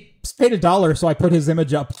 He paid $1, so I put his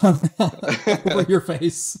image up over your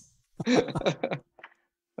face.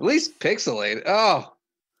 At least pixelated. Oh,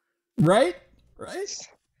 right.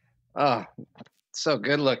 Oh, so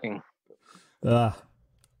good looking. If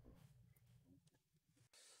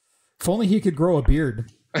only he could grow a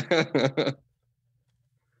beard.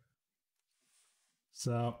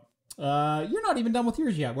 So, you're not even done with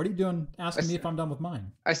yours yet. What are you doing asking me if I'm done with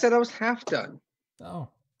mine? I said I was half done. Oh.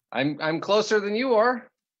 I'm closer than you are.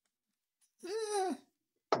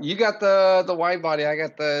 You got the wide body. I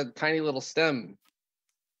got the tiny little stem.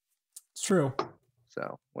 It's true.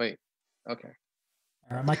 So, wait. Okay.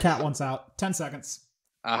 All right, my cat wants out. 10 seconds.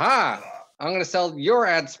 Aha! I'm going to sell your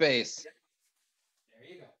ad space. There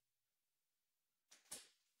you go.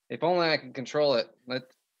 If only I can control it.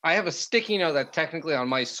 I have a sticky note that technically on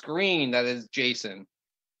my screen that is Jason.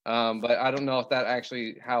 But I don't know if that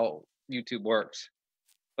actually how YouTube works.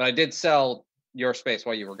 But I did sell your space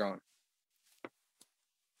while you were gone.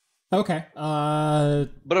 Okay. But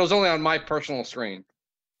it was only on my personal screen.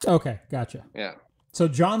 Okay, gotcha. Yeah. So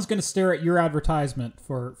John's going to stare at your advertisement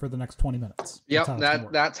for the next 20 minutes. Yep,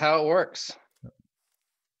 that's how it works.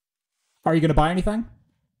 Are you going to buy anything?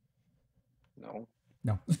 No.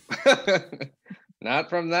 No. Not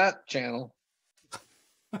from that channel.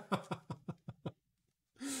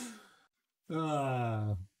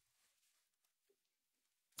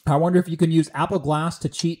 I wonder if you can use Apple Glass to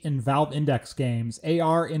cheat in Valve Index games,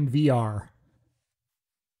 AR and VR.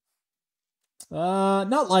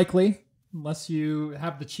 Not likely, unless you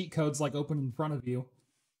have the cheat codes like open in front of you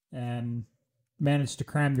and manage to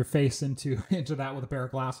cram your face into that with a pair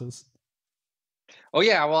of glasses. Oh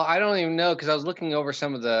yeah, well I don't even know because I was looking over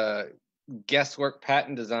some of the guesswork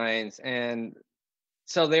patent designs, and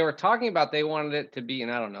so they were talking about they wanted it to be,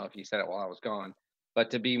 and I don't know if you said it while I was gone,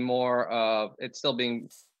 but to be more of it's still being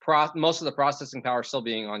most of the processing power still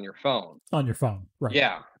being on your phone. On your phone, right?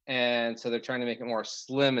 Yeah, and so they're trying to make it more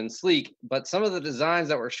slim and sleek. But some of the designs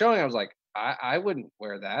that were showing, I was like, I wouldn't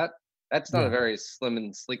wear that. That's not a very slim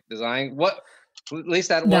and sleek design. What? At least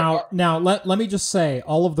that. Now, let me just say,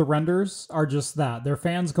 all of the renders are just that. They're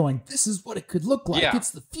fans going, "This is what it could look like. Yeah. It's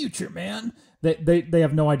the future, man." They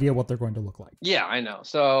have no idea what they're going to look like. Yeah, I know.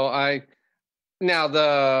 So now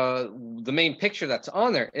the main picture that's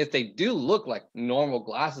on there, if they do look like normal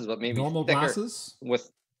glasses, but maybe normal glasses with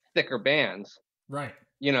thicker bands, right?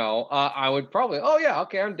 You know, I would probably,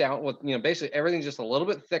 I'm down with, basically everything's just a little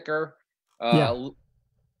bit thicker. So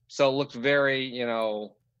it looks very,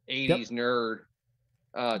 80s nerd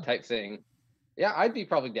type thing. Yeah, I'd be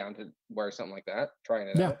probably down to wear something like that, trying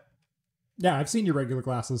it out. Yeah, I've seen your regular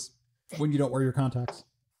glasses when you don't wear your contacts.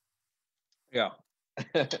 Yeah.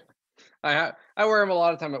 I wear them a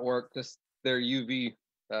lot of time at work. Just they're UV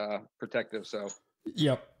protective, so.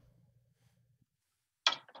 Yep.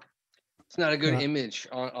 It's not a good image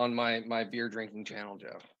on my beer drinking channel,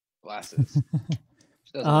 Jeff. Glasses.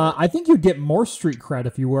 I think you'd get more street cred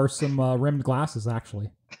if you wear some rimmed glasses,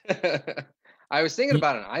 actually. I was thinking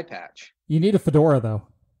about an eye patch. You need a fedora, though.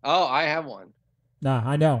 Oh, I have one. Nah,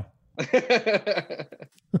 I know.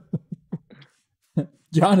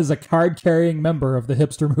 John is a card-carrying member of the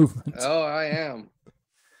hipster movement. Oh, I am.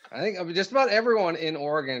 I think just about everyone in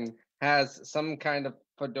Oregon has some kind of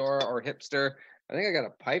fedora or hipster. I think I got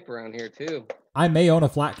a pipe around here, too. I may own a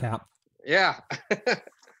flat cap. Yeah.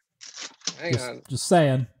 Hang on. Just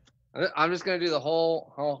saying. I'm just going to do the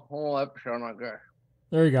whole episode like that.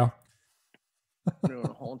 There you go. Doing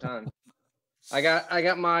the whole time. I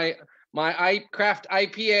got my craft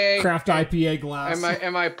IPA. Craft IPA glass.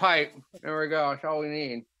 And my pipe. There we go. That's all we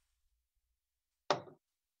need.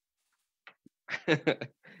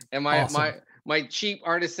 And Awesome. my cheap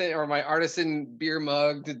artisan or my artisan beer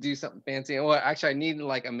mug to do something fancy. Well, actually, I need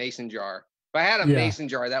like a mason jar. If I had a Yeah. mason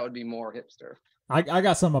jar, that would be more hipster. I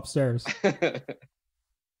got some upstairs.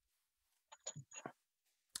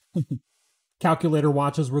 Calculator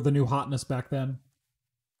watches were the new hotness back then.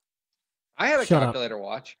 I had a Shut up. calculator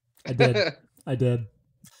watch. I did. I did.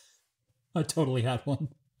 I totally had one.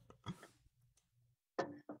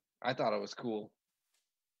 I thought it was cool.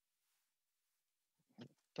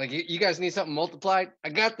 Like, you guys need something multiplied? I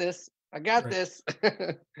got this. I got Right. this.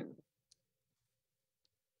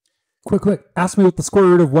 Quick. Ask me what the square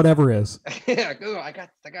root of whatever is. Yeah, go. I got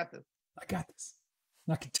this. I got this.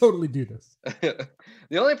 I can totally do this.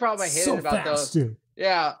 The only problem I hated So about fast, those, too.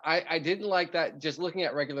 yeah, I didn't like that. Just looking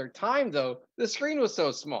at regular time, though, the screen was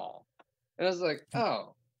so small, and I was like,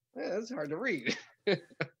 oh, yeah, that's hard to read.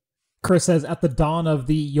 Chris says, at the dawn of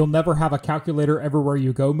the "you'll never have a calculator everywhere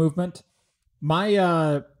you go" movement,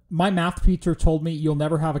 my math teacher told me you'll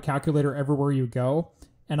never have a calculator everywhere you go,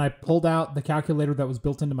 and I pulled out the calculator that was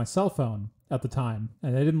built into my cell phone at the time,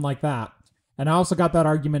 and I didn't like that. And I also got that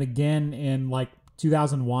argument again in like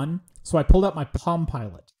 2001, so I pulled out my Palm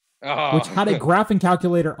Pilot, Oh. which had a graphing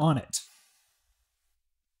calculator on it.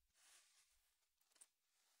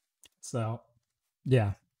 So,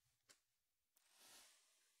 yeah.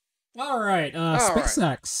 All right,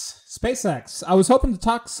 SpaceX. SpaceX. I was hoping to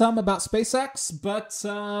talk some about SpaceX, but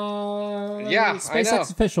Yeah, I SpaceX know.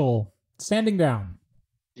 official standing down.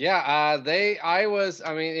 Yeah, I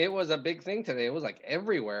mean, it was a big thing today. It was like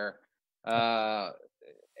everywhere. And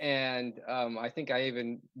I think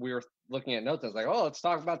we were looking at notes. I was like, oh, let's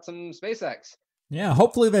talk about some SpaceX. Yeah,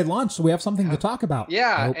 hopefully they launched, so we have something to talk about.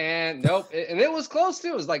 Yeah, Nope. and nope. And it was close too.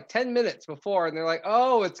 It was like 10 minutes before, and they're like,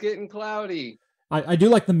 oh, it's getting cloudy. I do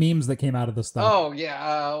like the memes that came out of this, though. Oh,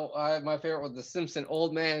 yeah. My favorite was the Simpson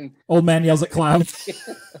old man. Old man yells at cloud.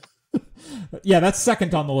 Yeah, that's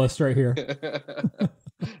second on the list right here.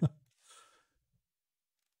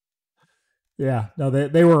 Yeah, no,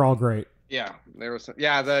 they were all great. Yeah, there was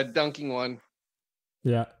the dunking one.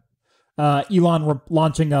 Yeah. Elon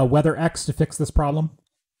launching Weather X to fix this problem.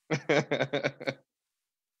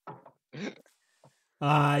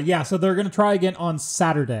 Yeah, so they're going to try again on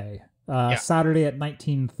Saturday. Saturday at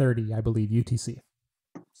 19:30, I believe, UTC.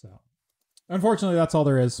 So, unfortunately, that's all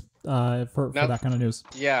there is for that kind of news.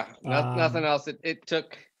 Yeah, nothing else. It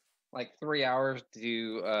took like 3 hours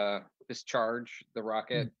to discharge the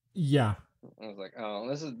rocket. Yeah. I was like, oh,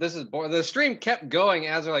 this is boring. The stream kept going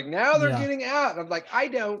as they're like, now they're getting out. I'm like, I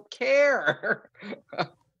don't care.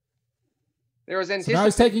 There was So now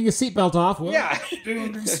he's taking his seatbelt off. Well, yeah,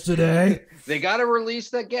 doing this today. They got to release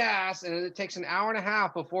the gas, and it takes an hour and a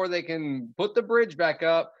half before they can put the bridge back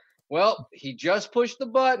up. Well, he just pushed the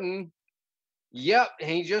button. Yep, and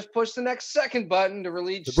he just pushed the next second button to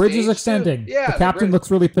release. The bridge is extending. Yeah, the captain looks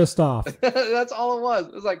really pissed off. That's all it was.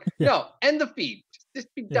 It was like, no, end the feed. Just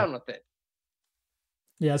be done with it.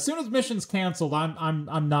 Yeah, as soon as mission's canceled,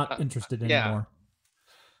 I'm not interested anymore.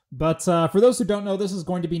 But for those who don't know, this is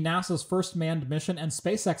going to be NASA's first manned mission and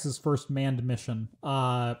SpaceX's first manned mission.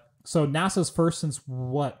 So NASA's first since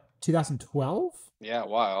what, 2012? Yeah,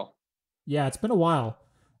 wow. Yeah, it's been a while.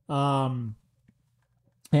 And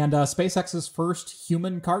SpaceX's first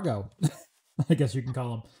human cargo, I guess you can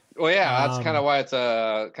call them. Well, yeah, that's kind of why it's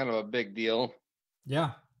a kind of a big deal.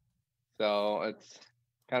 Yeah. So it's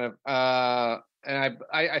kind of and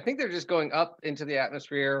I think they're just going up into the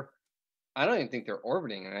atmosphere. I don't even think they're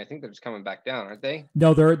orbiting, and I think they're just coming back down, aren't they?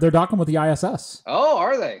 No, they're docking with the ISS. Oh,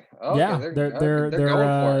 are they? Okay, yeah, they're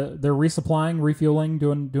resupplying, refueling,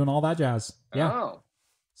 doing all that jazz. Yeah. Oh.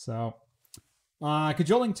 So,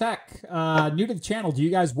 cajoling tech, new to the channel. Do you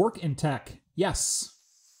guys work in tech? Yes.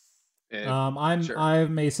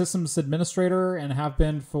 I'm a systems administrator and have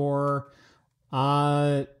been for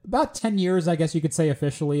about 10 years, I guess you could say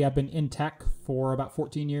officially. I've been in tech for about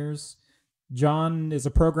 14 years. John is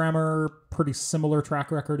a programmer, pretty similar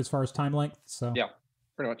track record as far as time length. So yeah,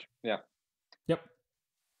 pretty much. Yeah. Yep.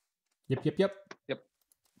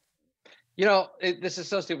 You know, this is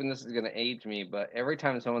so stupid. And this is going to age me, but every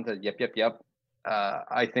time someone says yep,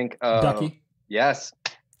 I think Ducky. Yes.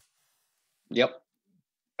 Yep.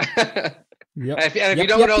 Yep. If you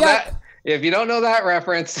don't know that, if you don't know that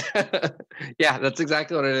reference, yeah, that's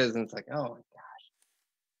exactly what it is. And it's like, oh my gosh.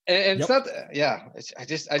 And it's not. Yeah, I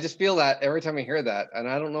just feel that every time I hear that, and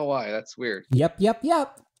I don't know why. That's weird. Yep.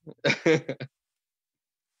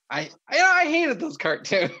 I hated those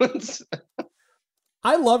cartoons.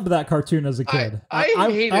 I loved that cartoon as a kid.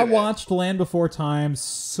 I watched Land Before Time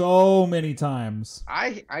so many times.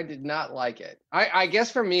 I did not like it. I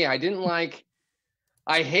guess for me, I didn't like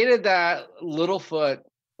I hated that Littlefoot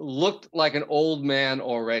looked like an old man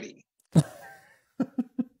already.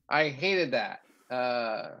 I hated that.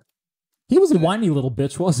 He was a whiny little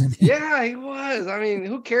bitch, wasn't he? Yeah, he was. I mean,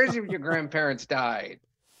 who cares if your grandparents died?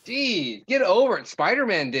 Geez, get over it.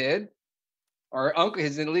 Spider-Man did. Or uncle,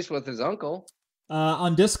 at least with his uncle.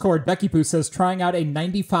 On Discord, Becky Poo says, trying out a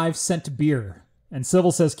 95-cent beer. And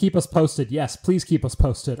Civil says, keep us posted. Yes, please keep us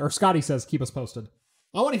posted. Or Scotty says, keep us posted.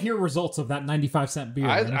 I want to hear results of that 95-cent beer.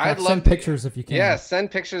 I'd love send pictures if you can. Yeah,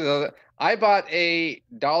 send pictures of it. I bought a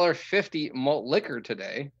 $1.50 malt liquor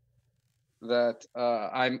today that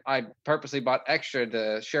I purposely bought extra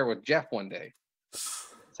to share with Jeff one day.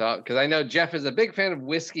 So, because I know Jeff is a big fan of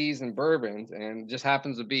whiskeys and bourbons, and just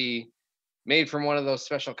happens to be made from one of those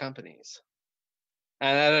special companies.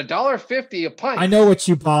 And at $1.50 a pint. I know what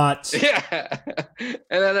you bought. Yeah.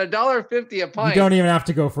 And at $1.50 a pint. You don't even have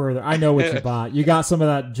to go further. I know what you bought. You got some of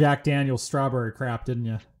that Jack Daniel's strawberry crap, didn't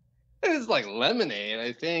you? It's like lemonade,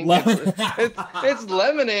 I think. It's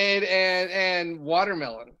lemonade and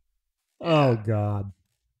watermelon. Oh, God.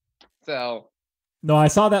 So. No, I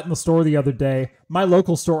saw that in the store the other day. My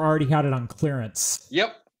local store already had it on clearance.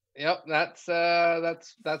 Yep. That's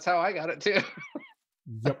how I got it too.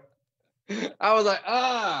 Yep. I was like,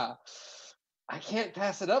 I can't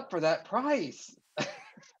pass it up for that price.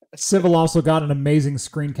 Civil also got an amazing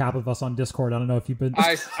screen cap of us on Discord. I don't know if you've been.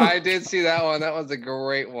 I did see that one. That was a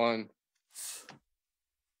great one.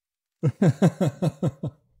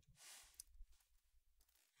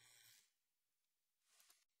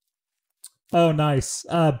 Oh, nice.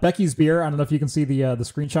 Becky's beer. I don't know if you can see the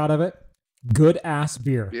screenshot of it. Good ass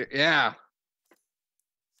beer. Yeah.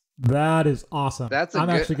 That is awesome. I'm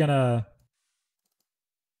actually gonna.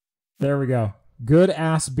 There we go. Good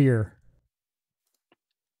ass beer.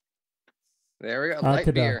 There we go.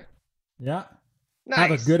 Light beer. Yeah. Nice.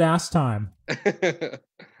 Have a good ass time.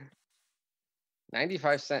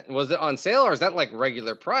 95 cents. Was it on sale or is that like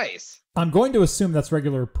regular price? I'm going to assume that's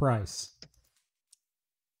regular price.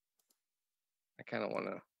 I kind of want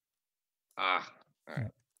to. All right.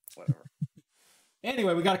 Whatever.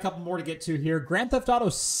 Anyway, we got a couple more to get to here. Grand Theft Auto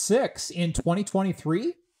 6 in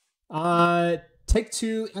 2023.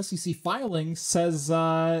 Take-Two SEC filing says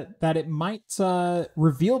that it might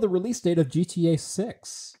reveal the release date of GTA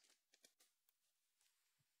 6.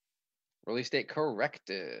 Release date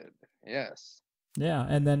corrected. Yes. Yeah,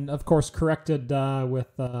 and then, of course, corrected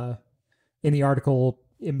with in the article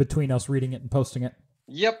in between us reading it and posting it.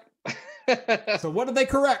 Yep. So what did they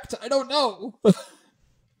correct? I don't know.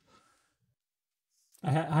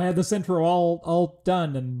 I had this intro all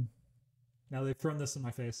done, and now they've thrown this in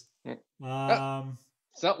my face.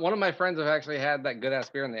 So one of my friends have actually had that good ass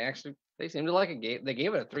beer, and they seem to like it. They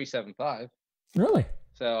gave it a 3.75. Really?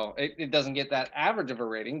 So it doesn't get that average of a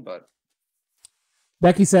rating, but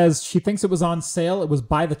Becky says she thinks it was on sale. It was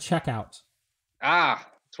by the checkout.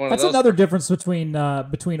 It's one of That's those. another difference between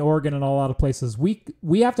Oregon and a lot of places. We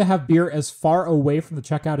have to have beer as far away from the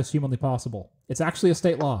checkout as humanly possible. It's actually a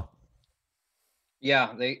state law.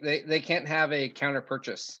 Yeah, they can't have a counter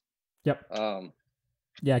purchase. Yep.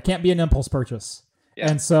 Yeah, it can't be an impulse purchase.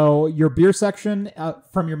 Yeah. And so your beer section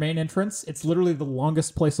from your main entrance, it's literally the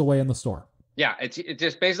longest place away in the store. Yeah, it's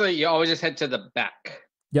just basically you always just head to the back.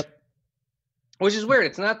 Yep. Which is weird.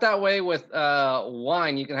 It's not that way with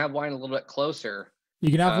wine. You can have wine a little bit closer.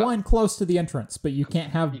 You can have wine close to the entrance, but you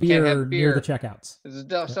can't have beer near the checkouts. This is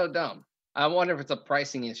so dumb. I wonder if it's a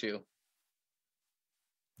pricing issue.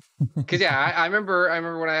 Because I remember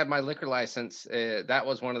when I had my liquor license, that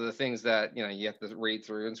was one of the things that you have to read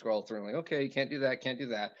through and scroll through and like, okay, you can't do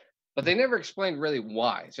that, but they never explained really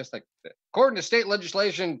why. It's just like, according to state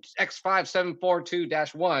legislation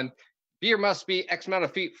X5742-1, beer must be X amount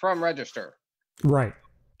of feet from register. Right.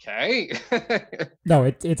 Okay. No,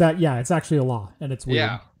 it's actually a law, and it's weird.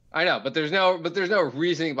 Yeah, I know, but there's no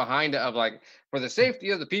reasoning behind it of like, for the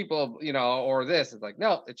safety of the people, or this. It's like,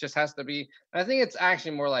 no, it just has to be. I think it's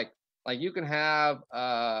actually more like you can have,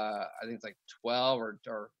 I think it's like 12 or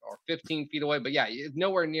 15 feet away, but yeah, it's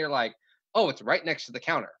nowhere near like, oh, it's right next to the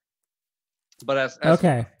counter. But as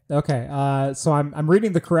okay. So I'm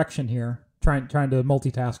reading the correction here, trying to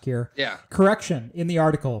multitask here. Yeah. Correction in the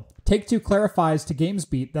article. Take-Two clarifies to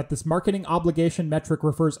GamesBeat that this marketing obligation metric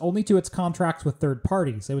refers only to its contracts with third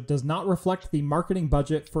parties. It does not reflect the marketing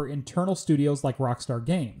budget for internal studios like Rockstar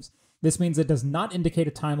Games. This means it does not indicate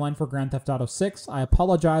a timeline for Grand Theft Auto 6. I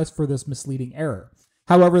apologize for this misleading error.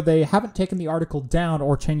 However, they haven't taken the article down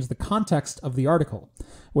or changed the context of the article,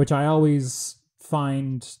 which I always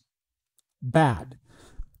find bad.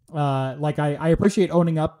 I appreciate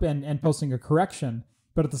owning up and posting a correction,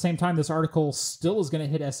 But at the same time, this article still is going to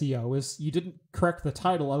hit SEO. Is you didn't correct the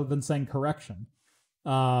title other than saying correction.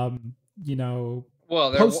 You know,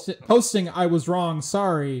 Well, posting I was wrong,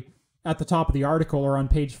 sorry, at the top of the article or on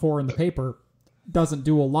page 4 in the paper doesn't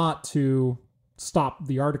do a lot to stop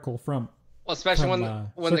the article from. Well, especially when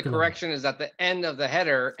the correction is at the end of the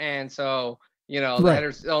header, and so the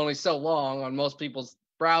header's only so long on most people's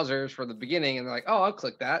browsers for the beginning, and they're like, "Oh, I'll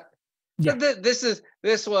click that." Yeah. This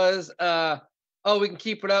was we can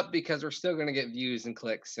keep it up because we're still going to get views and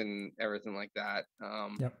clicks and everything like that.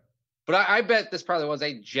 Yep. But I bet this probably was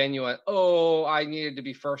a genuine, I needed to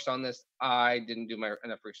be first on this. I didn't do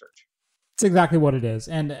enough research. It's exactly what it is.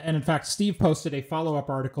 And in fact, Steve posted a follow-up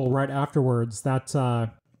article right afterwards that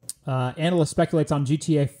analyst speculates on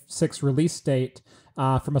GTA 6 release date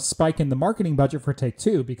from a spike in the marketing budget for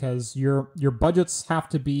Take-Two, because your budgets have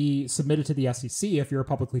to be submitted to the SEC if you're a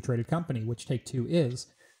publicly traded company, which Take-Two is.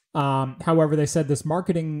 However, they said this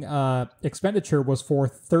marketing expenditure was for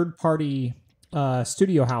third-party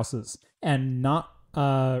studio houses and not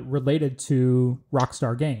related to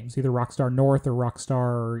Rockstar Games, either Rockstar North or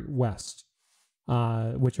Rockstar West,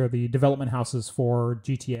 which are the development houses for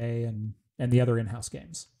GTA and the other in-house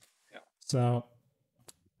games. Yeah. So,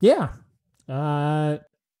 yeah.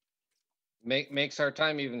 Makes our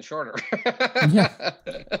time even shorter. Yeah.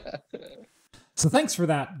 So thanks for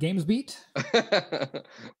that, GamesBeat.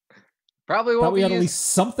 Probably won't. Thought we had at least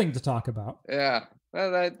something to talk about. Yeah,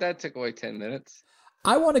 well, that took away 10 minutes.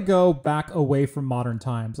 I want to go back away from modern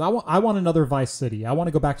times. I want another Vice City. I want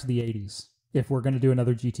to go back to the 80s if we're going to do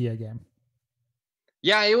another GTA game.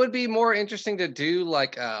 Yeah, it would be more interesting to do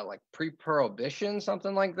like pre-Prohibition,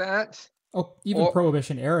 something like that. Oh, even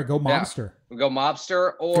Prohibition era. Go Mobster. Yeah, go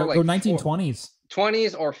Mobster, or go 1920s.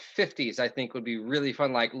 20s or 50s, I think would be really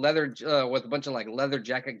fun. Like leather with a bunch of like leather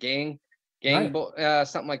jacket gang, right.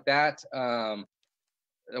 Something like that.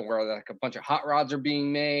 Where like a bunch of hot rods are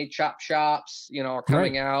being made, chop shops, are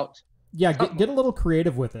coming out. Yeah, get a little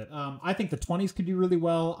creative with it. I think the 20s could do really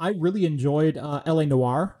well. I really enjoyed LA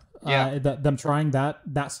Noire. Them trying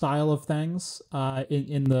that style of things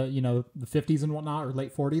in the the 50s and whatnot, or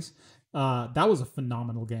late 40s. That was a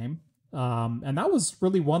phenomenal game. And that was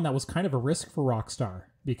really one that was kind of a risk for Rockstar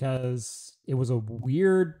because it was a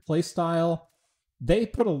weird play style. They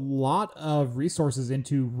put a lot of resources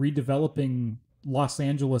into redeveloping Los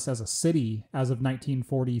Angeles as a city as of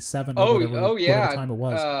 1947 or whatever time it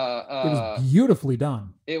was. It was beautifully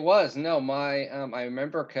done. It was. No, I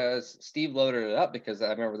remember because Steve loaded it up, because I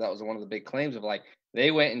remember that was one of the big claims of like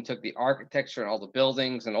they went and took the architecture and all the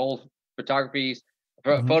buildings and old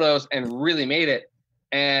photos and really made it.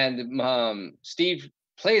 And Steve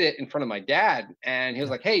played it in front of my dad, and he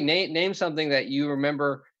was like, "Hey, name something that you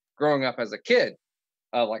remember growing up as a kid,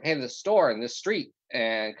 like, hey, this store and this street."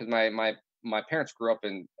 And because my parents grew up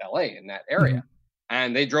in LA in that area,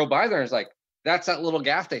 and they drove by there, and it's like, "That's that little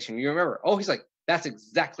gas station. You remember?" Oh, he's like, "That's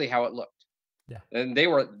exactly how it looked." Yeah, and they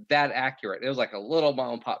were that accurate. It was like a little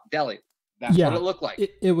mom and pop deli. That's what it looked like.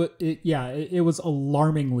 It was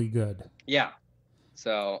alarmingly good. Yeah.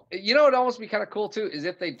 So, it'd almost be kind of cool too, is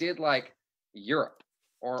if they did like Europe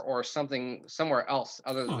or something somewhere else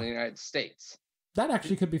other than the United States. That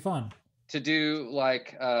actually could be fun. To do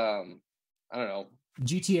like, I don't know.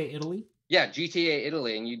 GTA Italy? Yeah, GTA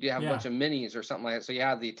Italy. And you do have a bunch of minis or something like that. So you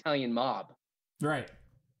have the Italian mob. Right.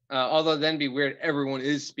 Although then it'd be weird. Everyone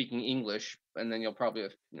is speaking English, and then you'll probably,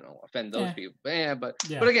 offend those people. But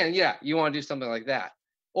again, you want to do something like that.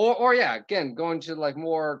 Or again, going to like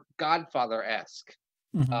more Godfather-esque.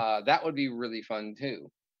 That would be really fun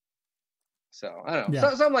too. So I don't know,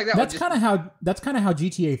 something like that. That's kind of how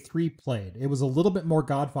GTA 3 played. It was a little bit more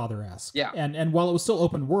Godfather-esque. Yeah. And while it was still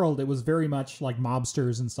open world, it was very much like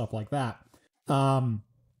mobsters and stuff like that. And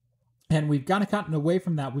we've kind of gotten away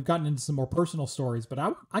from that. We've gotten into some more personal stories, but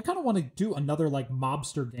I kind of want to do another like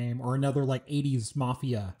mobster game or another like 80s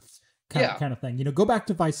mafia kind of thing. Go back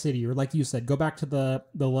to Vice City, or like you said, go back to the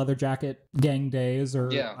leather jacket gang days.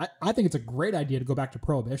 Or I think it's a great idea to go back to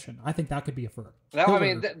Prohibition. I think that could be that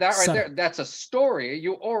right there, that's a story.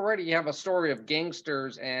 You already have a story of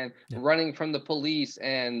gangsters and running from the police,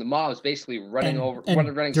 and the mobs basically running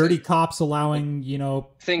dirty cops allowing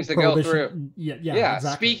things to go through.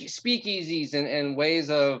 Exactly. Speakeasies and ways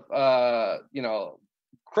of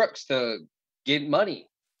crooks to get money.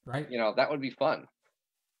 Right. That would be fun.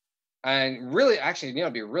 And really, actually,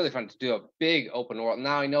 it'd be really fun to do a big open world.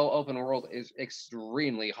 Now I know open world is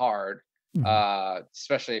extremely hard,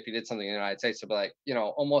 especially if you did something in the United States. But like,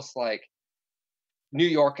 almost like New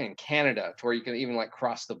York and Canada, to where you can even like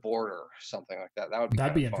cross the border or something like that.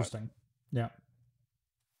 That'd be interesting. Yeah.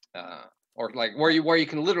 or like where you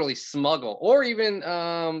can literally smuggle, or even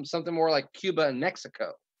something more like Cuba and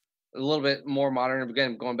Mexico, a little bit more modern.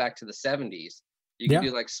 Again, going back to the 70s, you can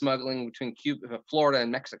do like smuggling between Cuba, Florida,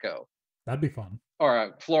 and Mexico. That'd be fun.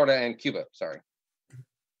 Or Florida and Cuba. Sorry.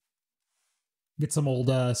 Get some old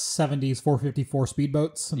 70s 454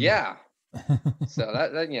 speedboats. Yeah. So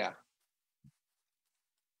that yeah.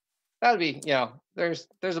 That'd be, there's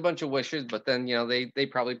a bunch of wishes, but then, they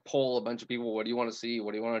probably poll a bunch of people. What do you want to see?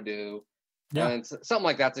 What do you want to do? Yeah. And something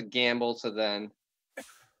like that's a gamble. So then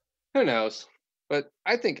who knows? But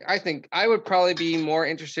I think I would probably be more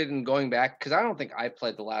interested in going back, because I don't think I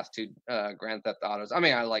played the last two Grand Theft Autos. I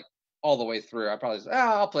mean, I like all the way through. I probably said,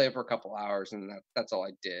 I'll play it for a couple hours, and that's all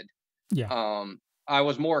I did. Yeah. I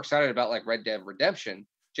was more excited about like Red Dead Redemption,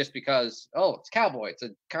 just because it's cowboy. It's a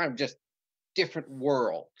kind of just different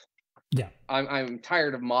world. Yeah. I'm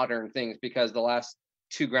tired of modern things, because the last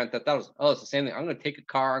two Grand Theft Autos, it's the same thing. I'm going to take a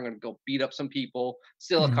car, I'm going to go beat up some people,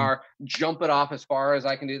 steal a car, jump it off as far as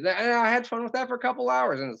I can do that. And I had fun with that for a couple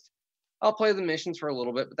hours, and I'll play the missions for a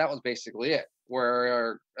little bit, but that was basically it.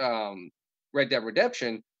 Where Red Dead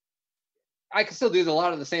Redemption, I can still do a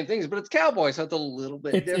lot of the same things, but it's cowboy, so it's a little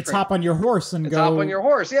bit different. It's hop on your horse and go. Hop on your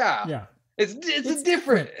horse, yeah. Yeah. It's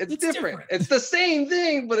different. It's different. It's the same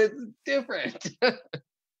thing, but it's different.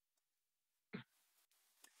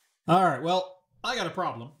 All right. Well, I got a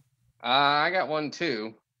problem. I got one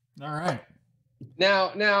too. All right.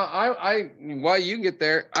 Now, I while you get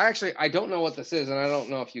there, I don't know what this is, and I don't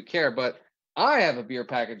know if you care, but I have a beer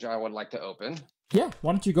package I would like to open. Yeah,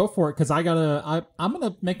 why don't you go for it? Because I'm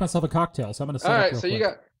gonna make myself a cocktail, so I'm gonna set all right. up So real you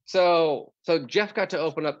quick. got so Jeff got to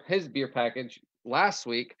open up his beer package last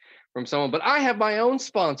week from someone, but I have my own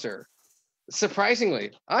sponsor.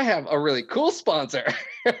 Surprisingly, I have a really cool sponsor.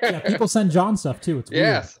 Yeah, people send John stuff too. It's weird.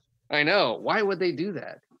 Yes, I know. Why would they do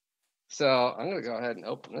that? So I'm gonna go ahead and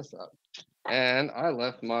open this up. And I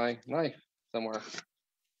left my knife somewhere.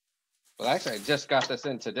 But actually, I just got this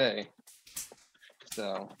in today.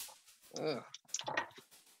 So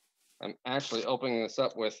I'm actually opening this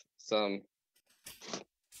up with some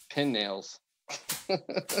pin nails. I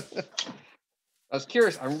was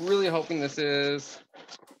curious. I'm really hoping this is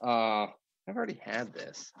I've already had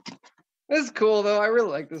this. This is cool though. I really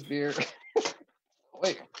like this beer.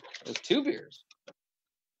 Wait, there's two beers.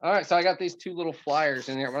 All right, so I got these two little flyers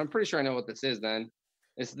in here, but I'm pretty sure I know what this is then.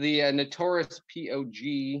 It's the Notorious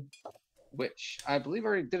POG, which I believe I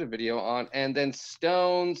already did a video on, and then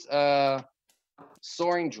Stone's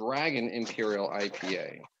Soaring Dragon Imperial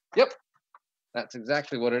IPA. Yep, that's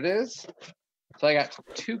exactly what it is. So I got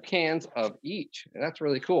 2 cans of each, and that's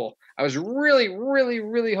really cool. I was really, really,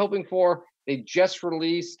 really hoping for, they just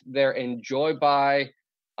released their Enjoy By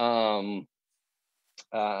a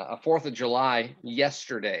 4th of July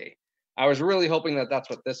yesterday. I was really hoping that that's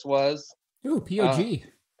what this was. Ooh, POG.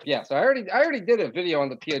 Yeah, so I already did a video on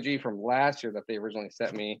the POG from last year that they originally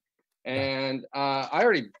sent me, and I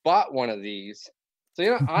already bought one of these.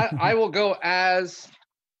 So I will go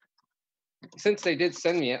since they did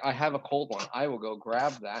send me it, I have a cold one. I will go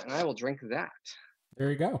grab that and I will drink that. There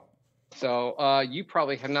you go. So you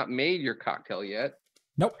probably have not made your cocktail yet.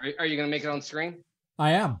 Nope. Are you gonna make it on screen?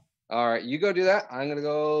 I am. All right, you go do that. I'm gonna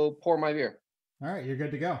go pour my beer. All right, you're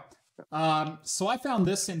good to go. So I found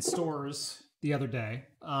this in stores the other day.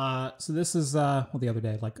 So this is the other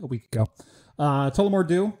day, like a week ago. Tullamore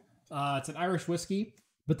Dew. It's an Irish whiskey,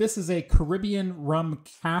 but this is a Caribbean rum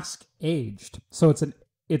cask aged. So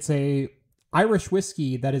it's a Irish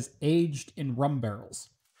whiskey that is aged in rum barrels.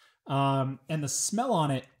 And the smell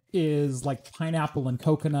on it is like pineapple and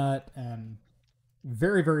coconut and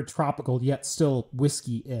very, very tropical, yet still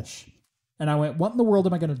whiskey-ish. And I went, what in the world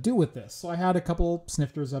am I going to do with this? So I had a couple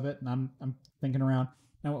snifters of it, and I'm thinking around.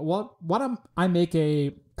 Now, why don't I make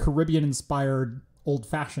a Caribbean-inspired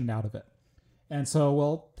old-fashioned out of it? And so,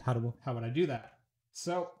 well, how would I do that?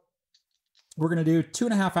 So we're going to do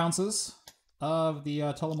 2.5 ounces of the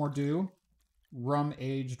Tullamore Dew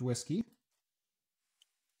rum-aged whiskey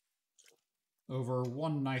over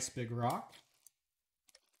one nice big rock.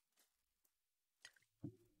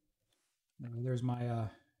 There's my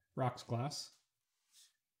rocks glass.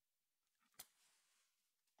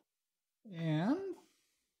 And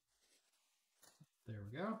there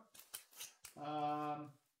we go.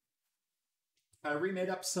 I remade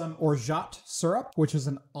up some orgeat syrup, which is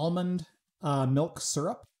an almond milk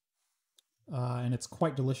syrup. And it's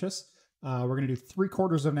quite delicious. We're going to do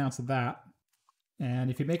 3/4 of an ounce of that.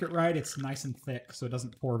 And if you make it right, it's nice and thick, so it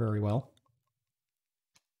doesn't pour very well.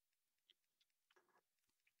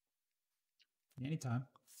 Anytime.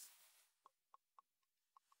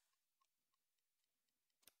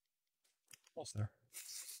 Almost there.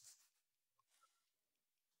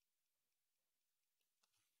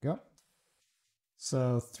 Go.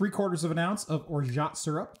 So 3/4 of an ounce of orgeat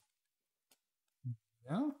syrup.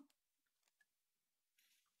 Yeah.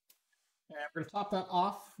 And we're going to top that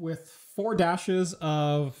off with 4 dashes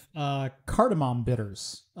of cardamom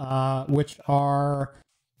bitters, which are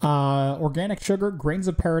organic sugar, grains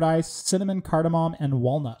of paradise, cinnamon, cardamom, and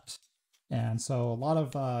walnut. And so a lot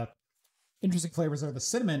of interesting flavors there. The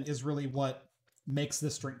cinnamon is really what makes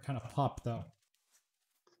this drink kind of pop, though.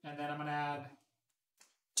 And then I'm going to add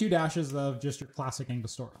 2 dashes of just your classic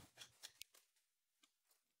Angostura.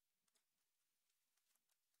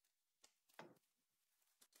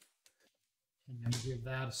 And then give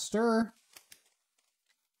that a stir.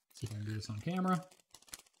 See if I can do this on camera.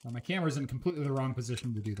 Now, my camera's in completely the wrong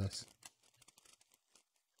position to do this.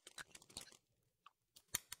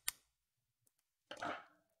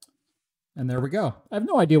 And there we go. I have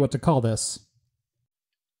no idea what to call this.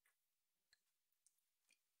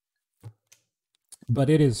 But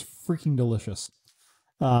it is freaking delicious.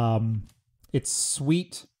 It's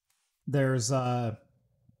sweet. There's like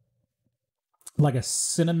a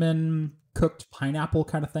cinnamon cooked pineapple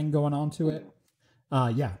kind of thing going on to it.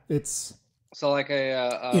 Yeah, it's So like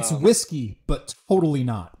a it's whiskey, but totally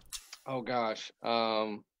not. oh gosh.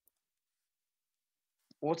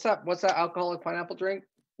 What's that alcoholic pineapple drink?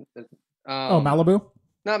 Malibu?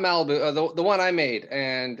 Not Malibu, the one I made,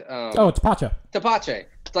 and It's Pacha. Tepache.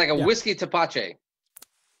 It's like a whiskey Tepache.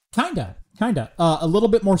 Kinda. A little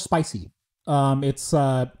bit more spicy. It's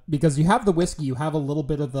because you have the whiskey, you have a little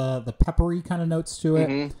bit of the peppery kind of notes to it.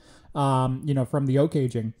 Mm-hmm. From the oak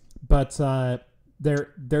aging. But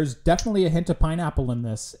there's definitely a hint of pineapple in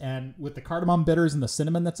this, and with the cardamom bitters and the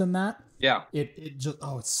cinnamon that's in that, Yeah. it just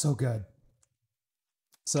it's so good.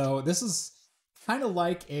 So this is kind of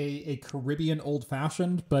like a Caribbean old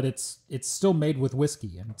fashioned, but it's still made with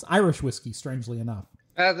whiskey, and it's Irish whiskey, strangely enough.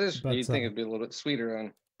 You'd think it'd be a little bit sweeter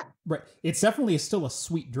on. Right. It's definitely still a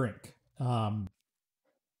sweet drink.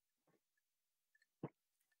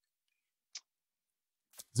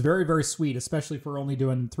 It's very, very sweet, especially for only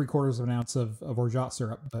doing 3/4 of an ounce of orgeat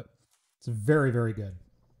syrup, but it's very, very good.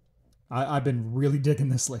 I've been really digging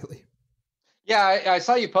this lately. Yeah, I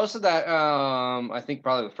saw you posted that. I think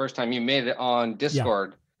probably the first time you made it on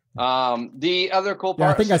Discord. Yeah. The other cool part.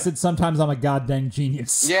 Yeah, I think I said sometimes I'm a goddamn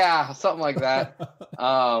genius. Yeah, something like that.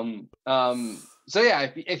 So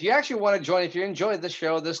yeah, if you actually want to join, if you enjoy this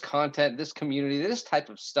show, this content, this community, this type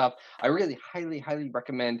of stuff, I really highly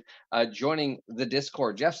recommend joining the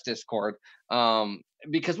Discord, Jeff's Discord,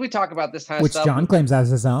 because we talk about this kind of stuff. Which John claims as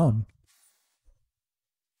his own.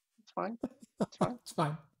 It's fine. It's fine. It's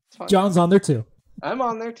fine. It's fine. John's on there too. I'm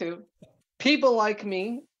on there too. People like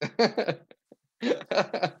me.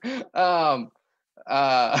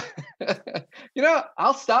 I'll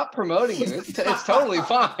stop promoting you. It's totally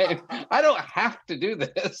fine. I don't have to do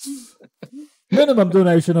this. Minimum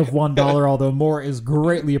donation of $1, although more is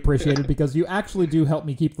greatly appreciated because you actually do help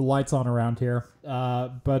me keep the lights on around here.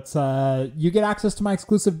 But you get access to my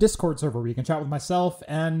exclusive Discord server where you can chat with myself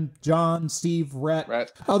and John, Steve,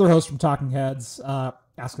 Rhett. Other hosts from Talking Heads.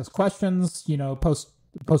 Ask us questions, post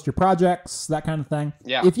your projects, that kind of thing.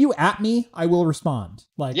 Yeah. If you at me, I will respond.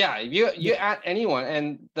 If you at anyone,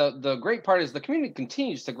 and the great part is the community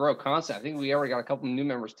continues to grow constantly. I think we already got a couple of new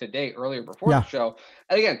members today, earlier before the show.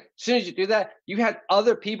 And again, as soon as you do that, you had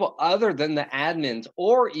other people other than the admins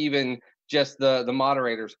or even just the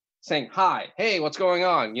moderators saying, hi, hey, what's going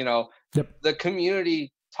on? The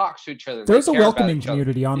community talks to each other. There's a welcoming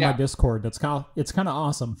community on my Discord. It's kind of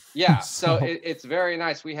awesome. Yeah, so it's very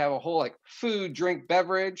nice. We have a whole food, drink,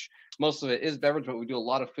 beverage. Most of it is beverage, but we do a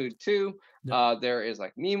lot of food too. Yep. There is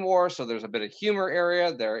meme war, so there's a bit of humor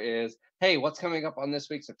area. There is, hey, what's coming up on this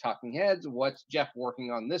week's of Talking Heads? What's Jeff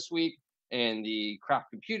working on this week in the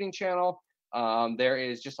Craft Computing channel? There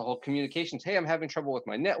is just a whole communications. Hey, I'm having trouble with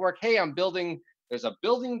my network. Hey, I'm building. There's a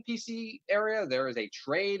building PC area. There is a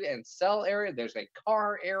trade and sell area. There's a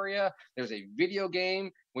car area. There's a video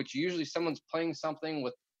game, which usually someone's playing something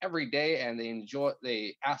with every day, and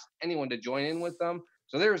they ask anyone to join in with them.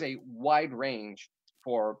 So there's a wide range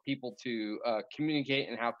for people to communicate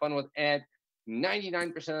and have fun with. And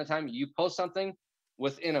 99% of the time, you post something,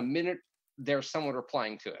 within a minute, there's someone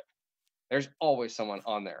replying to it. There's always someone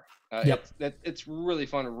on there. It's really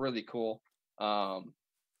fun and really cool.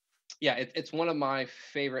 It's one of my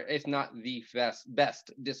favorite, if not the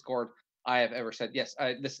best Discord I have ever said. Yes,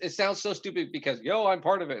 it sounds so stupid because I'm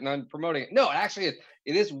part of it and I'm promoting it. No, actually,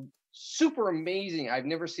 it is super amazing. I've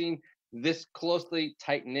never seen this closely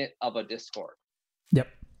tight knit of a Discord. Yep.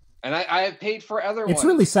 And I have paid for other ones. It's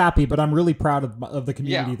really sappy, but I'm really proud of the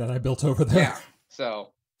community that I built over there. Yeah.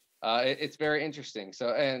 So, It's very interesting. So,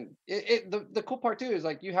 and the cool part too is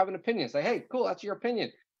like you have an opinion. It's like, hey, cool, that's your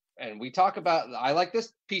opinion. And we talk about, I like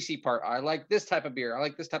this PC part. I like this type of beer. I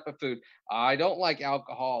like this type of food. I don't like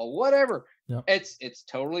alcohol, whatever. Yep. It's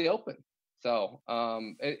totally open. So,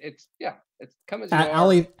 it's come as you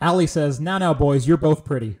are. Ali says, "Now, boys, you're both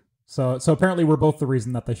pretty." So apparently we're both the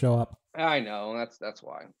reason that they show up. I know that's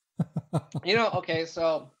why. Okay,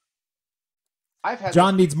 so I've had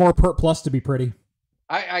John needs more Pert Plus to be pretty.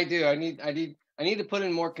 I do. I need to put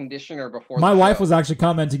in more conditioner before. My wife was actually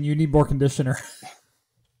commenting, "You need more conditioner."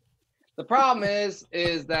 The problem is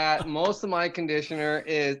that most of my conditioner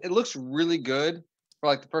it looks really good for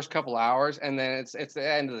like the first couple hours, and then it's the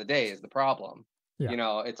end of the day is the problem.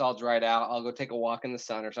 Yeah. It's all dried out. I'll go take a walk in the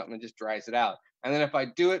sun or something and just dries it out. And then if I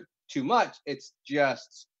do it too much, it's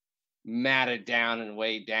just matted down and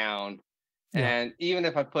weighed down. Yeah. And even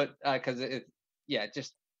if I put because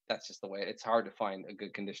that's just the way it's hard to find a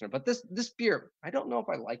good conditioner. But this beer, I don't know if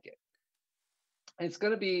I like it. It's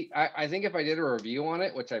going to be, I think if I did a review on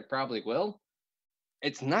it, which I probably will,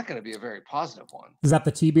 it's not going to be a very positive one. Is that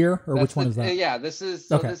the tea beer or which one is that? Yeah, this is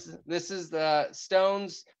the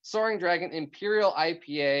Stone's Soaring Dragon Imperial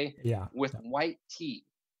IPA with white tea.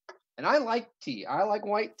 And I like tea. I like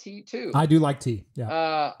white tea too. I do like tea. Yeah.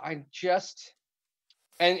 I just,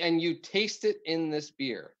 and you taste it in this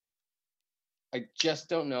beer. I just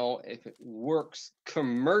don't know if it works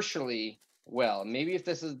commercially well. Maybe if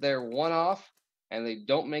this is their one-off and they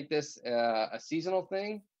don't make this a seasonal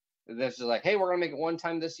thing, this is like, hey, we're gonna make it one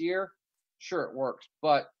time this year. Sure, it works,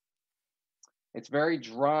 but it's very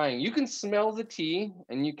drying. You can smell the tea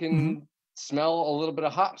and you can smell a little bit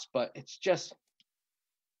of hops, but it's just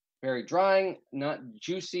very drying, not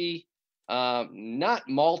juicy, not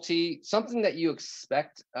malty, something that you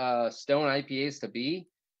expect Stone IPAs to be.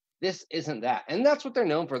 This isn't that. And that's what they're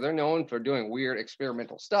known for. They're known for doing weird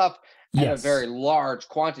experimental stuff at a very large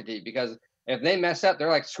quantity, because if they mess up, they're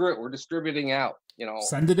like, screw it, we're distributing out,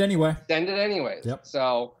 Send it anyway. Send it anyways. Yep.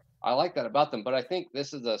 So I like that about them, but I think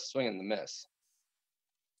this is a swing and the miss.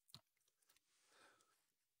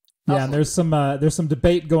 Yeah, and there's some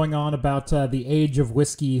debate going on about the age of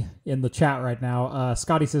whiskey in the chat right now.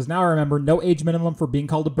 Scotty says, now I remember, no age minimum for being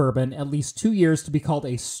called a bourbon, at least 2 years to be called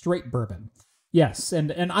a straight bourbon. Yes,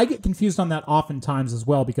 and I get confused on that oftentimes as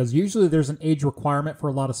well, because usually there's an age requirement for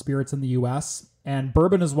a lot of spirits in the U.S., and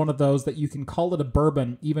bourbon is one of those that you can call it a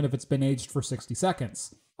bourbon even if it's been aged for 60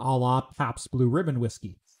 seconds, a la Pabst Blue Ribbon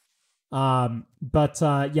whiskey. But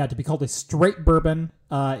to be called a straight bourbon,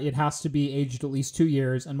 it has to be aged at least 2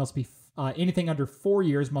 years and must be anything under 4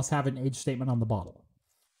 years must have an age statement on the bottle.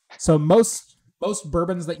 So most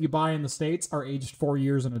bourbons that you buy in the States are aged 4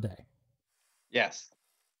 years and a day. Yes.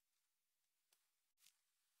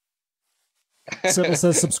 Sybil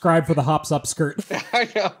says, subscribe for the hops up skirt. I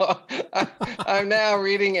know. I'm now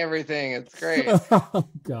reading everything. It's great. Oh,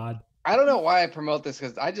 God. I don't know why I promote this,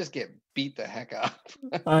 because I just get beat the heck up.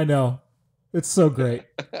 I know. It's so great.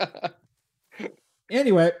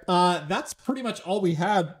 Anyway, that's pretty much all we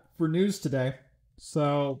had for news today.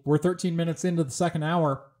 So we're 13 minutes into the second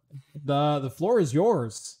hour. The floor is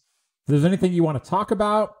yours. If there's anything you want to talk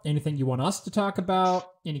about, anything you want us to talk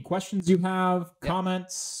about, any questions you have,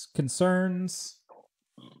 comments, concerns,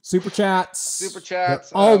 super chats, they're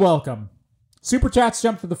all welcome. Super chats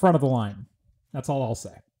jump to the front of the line. That's all I'll say.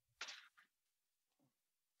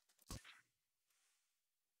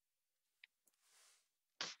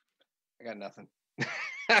 I got nothing.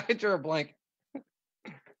 I drew a blank.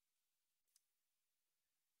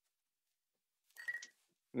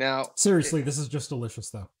 Now, seriously, this is just delicious,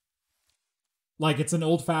 though. Like, it's an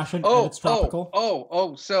old fashioned and it's tropical.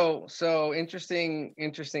 So interesting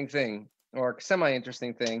thing, or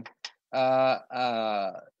semi-interesting thing.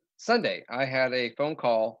 Sunday, I had a phone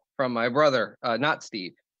call from my brother, not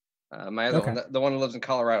Steve, my other one, the one who lives in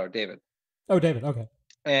Colorado, David. Oh, David. Okay.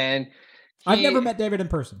 And I've never met David in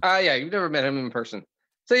person. Yeah, you've never met him in person.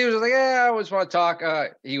 So he was like, yeah, I always want to talk.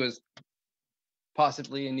 He was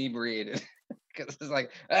possibly inebriated. Because it's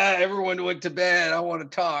like, everyone went to bed, I want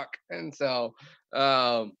to talk. And so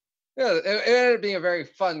it ended up being a very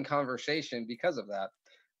fun conversation because of that.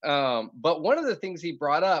 But one of the things he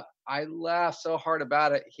brought up, I laughed so hard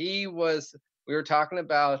about it. We were talking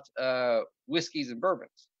about whiskeys and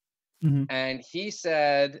bourbons. And he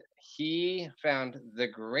said he found the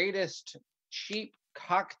greatest cheap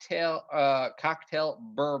cocktail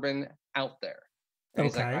bourbon out there. And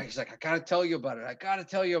he's like, I gotta tell you about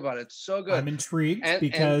it. It's so good. I'm intrigued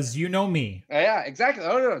because you know me. Yeah, exactly.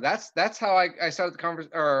 Oh no, that's how I started the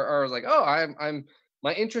conversation. Or I was like, I'm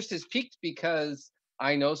my interest is piqued because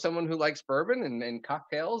I know someone who likes bourbon and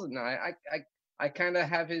cocktails, and I I kind of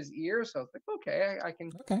have his ear, so I was like, okay, I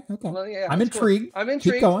can. Okay. Well, yeah, I'm that's cool. intrigued. I'm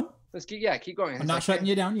intrigued. Keep going. Let's keep going. I'm not shutting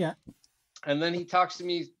you down yet. And then he talks to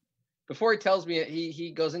me before he tells me it,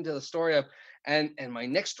 he goes into the story of and my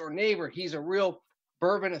next door neighbor, he's a real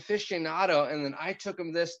bourbon aficionado. And then I took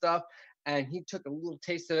him this stuff and he took a little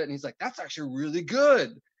taste of it and he's like, that's actually really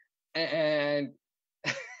good. And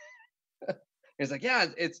he's like, yeah,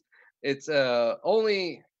 it's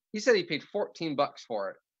only, he said he paid $14 for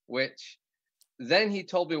it, which then he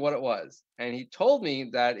told me what it was. And he told me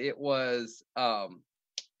that it was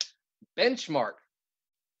Benchmark.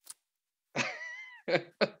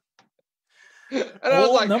 And I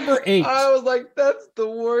was like, number 8. I was like, that's the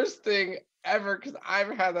worst thing ever because I've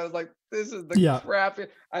had that. I was like, this is the crap.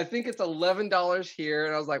 I think it's $11 here,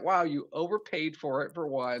 and I was like, wow, you overpaid for it for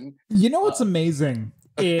one. You know what's amazing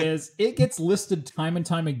is it gets listed time and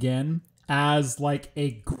time again as like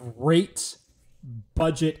a great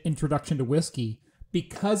budget introduction to whiskey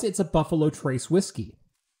because it's a Buffalo Trace whiskey.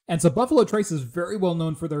 And so Buffalo Trace is very well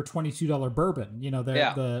known for their $22 bourbon, you know,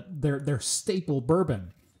 their staple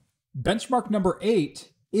bourbon. Benchmark number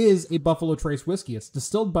 8 is a Buffalo Trace whiskey. It's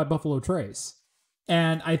distilled by Buffalo Trace.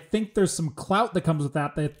 And I think there's some clout that comes with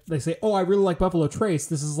that. They say, oh, I really like Buffalo Trace.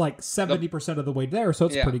 This is like 70% of the way there, so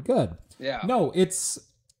it's pretty good. Yeah. No, it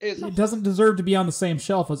doesn't deserve to be on the same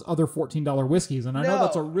shelf as other $14 whiskeys, and I know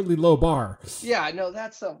that's a really low bar. Yeah, no,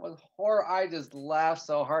 that's a horror. I just laughed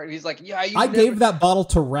so hard. He's like, yeah, gave that bottle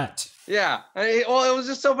to Rhett. Yeah. Well, it was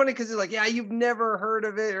just so funny because he's like, yeah, you've never heard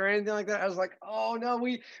of it or anything like that. I was like, oh, no,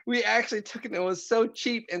 we actually took it. And it was so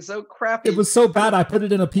cheap and so crappy. It was so bad, I put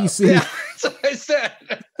it in a PC. Yeah, that's what I said.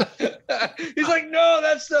 He's like, no,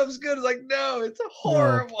 that stuff's good. I was like, no, it's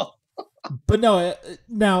horrible. But no,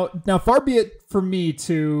 now far be it for me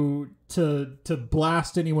to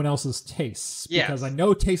blast anyone else's tastes because I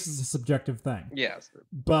know taste is a subjective thing. Yes.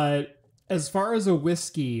 But as far as a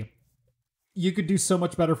whiskey, you could do so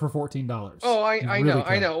much better for $14. Oh, I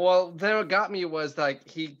know. Well, then what got me was like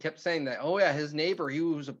he kept saying that. Oh yeah, his neighbor, he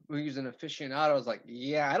was an aficionado. I was like,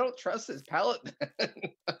 yeah, I don't trust his palate.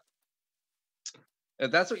 If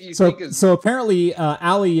that's what you think is. So apparently,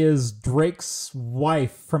 Allie is Drake's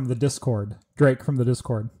wife from the Discord. Drake from the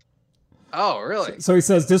Discord. Oh, really? So he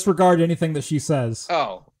says, disregard anything that she says.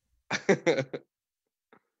 Oh.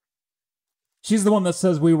 She's the one that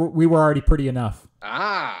says we were already pretty enough.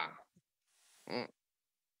 Ah.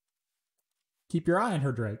 Keep your eye on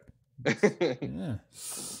her, Drake. Yeah.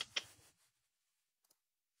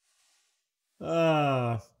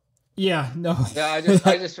 Yeah. No. Yeah. I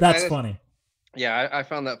just. That's funny. Yeah, I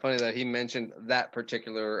found that funny that he mentioned that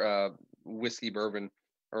particular whiskey bourbon.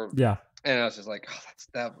 And I was just like,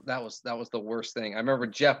 oh, that was the worst thing. I remember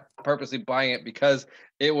Jeff purposely buying it because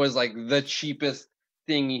it was like the cheapest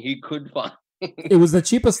thing he could find. It was the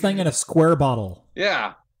cheapest thing in a square bottle.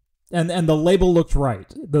 Yeah. And the label looked right.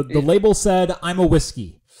 The label said, I'm a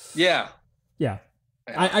whiskey. Yeah. Yeah.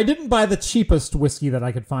 I didn't buy the cheapest whiskey that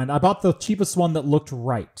I could find. I bought the cheapest one that looked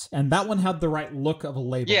right. And that one had the right look of a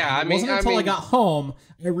label. Yeah, it wasn't until I got home,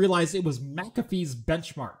 I realized it was McAfee's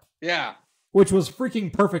Benchmark. Yeah. Which was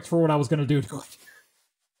freaking perfect for what I was going to do to it.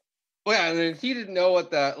 Well, yeah, and then he didn't know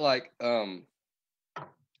what that,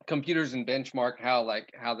 computers and benchmark, how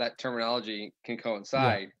that terminology can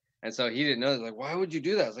coincide. Yeah. And so he didn't know. Like, why would you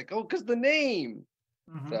do that? I was like, oh, because the name.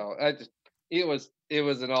 Mm-hmm. So it was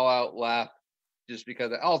an all-out laugh. Just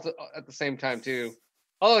because also at the same time too,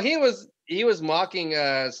 although he was mocking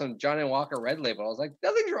some Johnny Walker Red Label. I was like,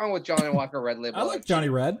 nothing's wrong with Johnny Walker Red Label. I like Johnny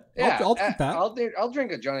Red. Yeah, I'll drink that. I'll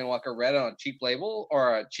drink a Johnny Walker Red on a cheap label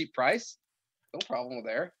or a cheap price. No problem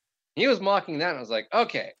there. He was mocking that, and I was like,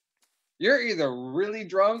 okay, you're either really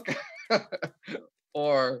drunk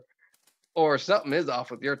or something is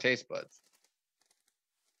off with your taste buds.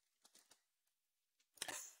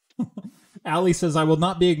 Allie says, I will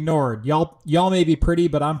not be ignored. Y'all may be pretty,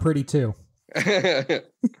 but I'm pretty too. I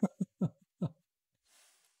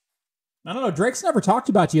don't know. Drake's never talked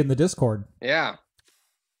about you in the Discord. Yeah.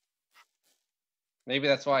 Maybe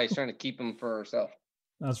that's why he's trying to keep him for herself.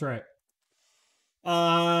 That's right.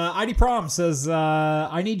 ID Prom says,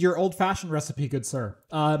 I need your old-fashioned recipe, good sir.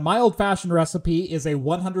 My old-fashioned recipe is a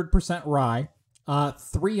 100% rye,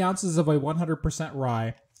 3 ounces of a 100%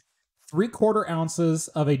 rye, 3/4 ounces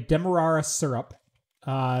of a Demerara syrup.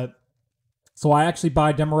 So I actually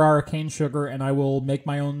buy Demerara cane sugar, and I will make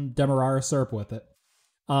my own Demerara syrup with it.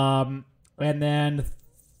 And then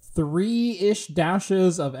 3-ish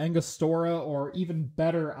dashes of Angostura, or even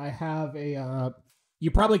better, I have a...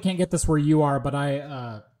 you probably can't get this where you are, but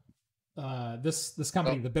this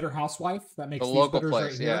company, the Bitter Housewife, that makes the these local bitters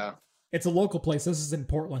place, right here. yeah. It's a local place. This is in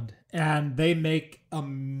Portland, and they make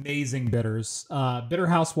amazing bitters. Bitter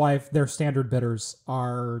Housewife, their standard bitters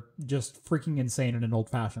are just freaking insane in an old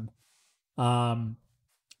fashioned. But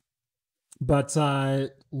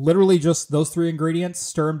literally just those three ingredients,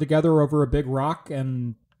 stir them together over a big rock,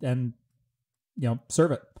 and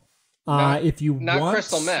serve it. If you not want,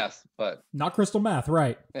 crystal meth, but not crystal meth,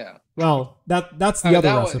 right? Yeah. Well, that's the other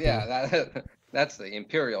recipe. That's the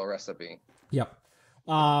imperial recipe. Yep.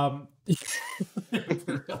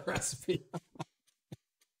 Imperial recipe.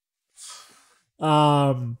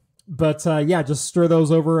 But just stir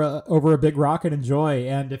those over a big rock and enjoy.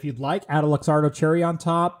 And if you'd like, add a Luxardo cherry on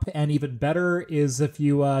top. And even better is if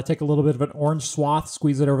you take a little bit of an orange swath,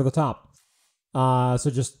 squeeze it over the top. So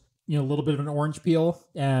just a little bit of an orange peel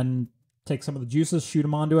and take some of the juices, shoot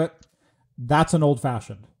them onto it. That's an old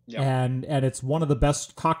fashioned. Yep. And it's one of the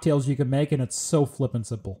best cocktails you can make, and it's so flippin'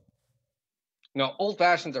 simple. No, old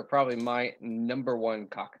fashions are probably my number one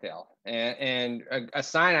cocktail, and a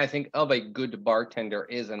sign I think of a good bartender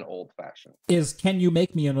is an old fashioned. Can you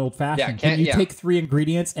make me an old fashioned? Can you take three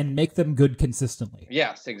ingredients and make them good consistently?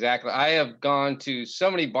 Yes, exactly. I have gone to so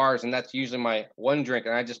many bars, and that's usually my one drink,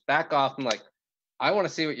 and I just back off and like, I want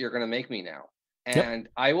to see what you're going to make me now. And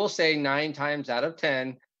I will say 9 times out of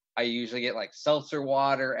 10, I usually get like seltzer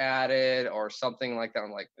water added or something like that.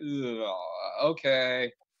 I'm like,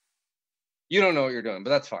 okay. You don't know what you're doing, but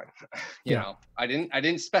that's fine. You know, I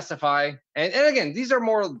didn't specify. And again, these are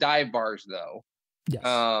more dive bars though. Yes.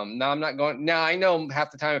 Now I'm not going. Now I know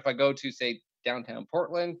half the time if I go to say downtown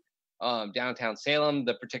Portland, downtown Salem,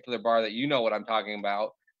 the particular bar that you know what I'm talking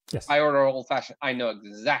about. Yes. I order old fashioned. I know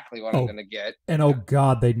exactly what I'm going to get. And oh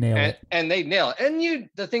God, they nail it. And they nail it. And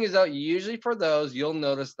the thing is though, usually for those, you'll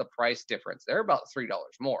notice the price difference. They're about $3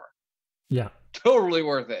 more. Yeah. Totally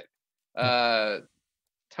worth it.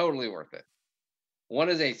 Totally worth it. One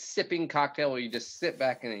is a sipping cocktail where you just sit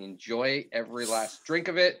back and enjoy every last drink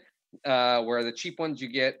of it. Where the cheap ones you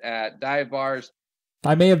get at dive bars.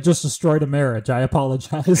 I may have just destroyed a marriage. I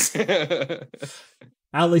apologize.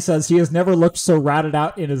 Ali says he has never looked so ratted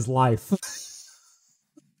out in his life.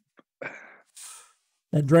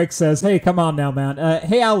 And Drake says, "Hey, come on now, man.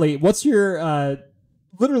 Hey, Ali, what's your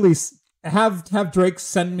literally have Drake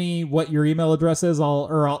send me what your email address is.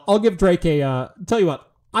 I'll give Drake a tell you what.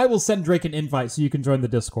 I will send Drake an invite so you can join the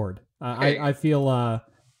Discord. Okay. I feel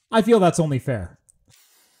that's only fair.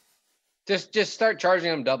 Just start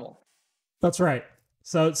charging him double. That's right.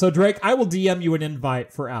 So Drake, I will DM you an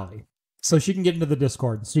invite for Ali so she can get into the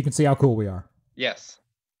Discord so you can see how cool we are. Yes.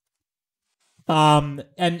 And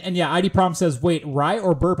yeah, ID Prom says, wait, rye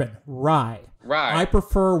or bourbon? Rye. I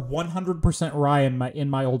prefer 100% rye in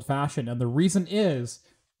my old fashioned, and the reason is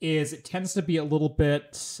it tends to be a little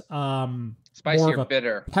bit spicier, more of a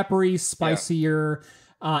bitter, peppery, spicier,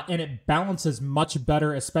 and it balances much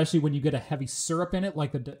better, especially when you get a heavy syrup in it,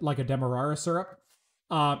 like a Demerara syrup.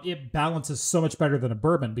 It balances so much better than a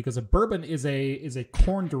bourbon because a bourbon is a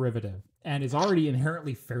corn derivative and is already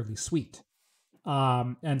inherently fairly sweet.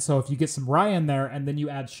 And so if you get some rye in there and then you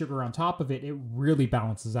add sugar on top of it, it really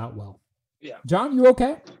balances out well. Yeah. John, you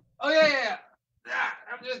okay? Oh yeah.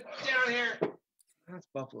 I'm just down here. That's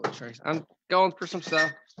Buffalo Trace. I'm going for some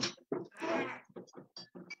stuff.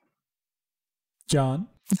 John?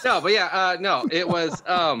 No, but yeah, no, it was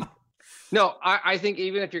no, I think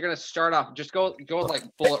even if you're gonna start off, just go with like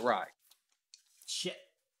Bullet Rye. Shit.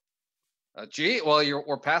 Gee, well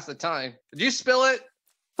we're past the time. Did you spill it?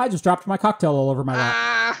 I just dropped my cocktail all over my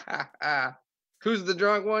lap. Who's the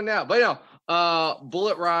drunk one now? But no,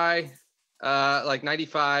 Bullet Rye, like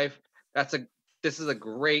 95. This is a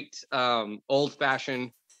great old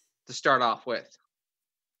fashioned to start off with.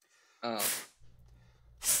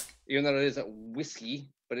 Even though it isn't whiskey,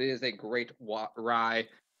 but it is a great rye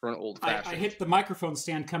for an old fashioned. I hit the microphone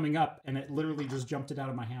stand coming up, and it literally just jumped it out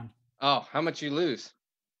of my hand. Oh, how much you lose?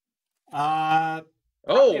 Wow,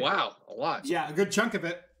 a lot. Yeah, a good chunk of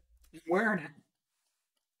it.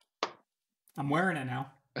 I'm wearing it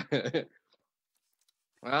now.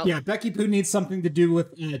 Well, yeah, Becky Poo needs something to do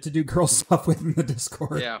with to do girl stuff with in the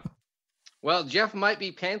Discord. Yeah. Well, Jeff might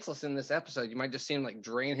be pantsless in this episode. You might just see him like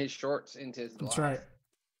drain his shorts into his glass. That's right.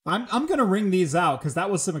 I'm gonna ring these out because that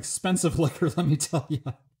was some expensive liquor. Let me tell you.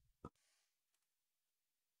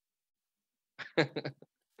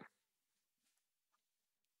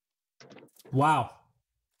 Wow.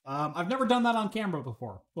 I've never done that on camera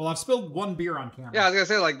before. Well, I've spilled one beer on camera. Yeah, I was gonna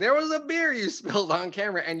say, like, there was a beer you spilled on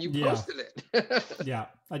camera and you posted it. Yeah,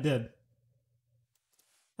 I did.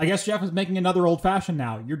 I guess Jeff is making another old fashioned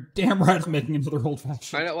now. You're damn right I'm making another old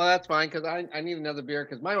fashioned. I know. Well, that's fine because I need another beer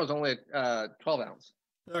because mine was only 12 ounce.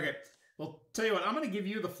 Okay. Well, tell you what, I'm going to give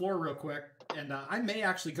you the floor real quick, and I may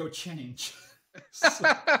actually go change. So,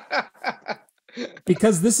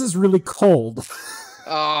 because this is really cold.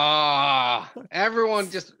 Everyone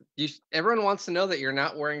wants to know that you're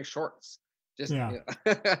not wearing shorts. Just Yeah.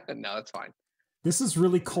 No, it's fine. This is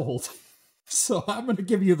really cold. So I'm going to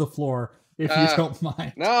give you the floor if you don't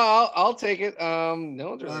mind. No, I'll take it. No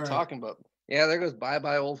one's really talking about. Yeah, there goes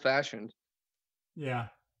bye old fashioned. Yeah.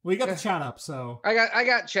 We got the chat up, so I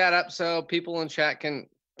got chat up so people in chat can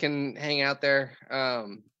hang out there. I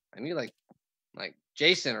need like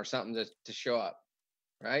Jason or something to show up,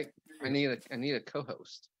 right? I need a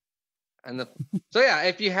co-host. And so yeah,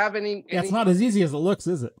 if you have any yeah, it's not as easy as it looks,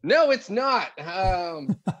 is it? No, it's not.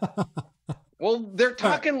 Well, they're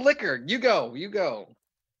talking liquor. You go.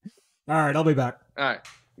 All right, I'll be back. All right.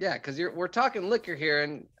 Yeah, because we're talking liquor here,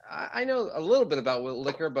 and I know a little bit about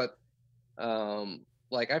liquor, but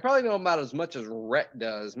like I probably know about as much as Rhett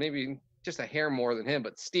does, maybe just a hair more than him,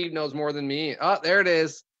 but Steve knows more than me. Oh, there it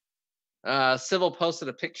is. Civil posted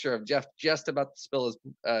a picture of Jeff just about to spill his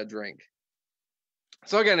drink.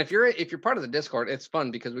 So again, if you're part of the Discord, it's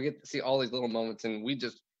fun because we get to see all these little moments, and we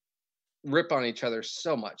just rip on each other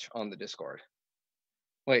so much on the Discord.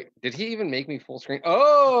 Wait, did he even make me full screen?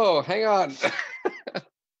 Oh, hang on.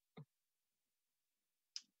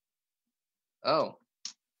 Oh,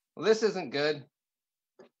 well, this isn't good.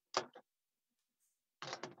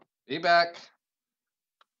 Be back.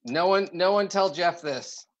 No one tell Jeff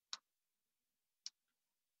this.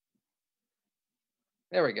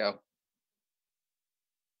 There we go.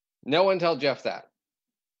 No one tell Jeff that.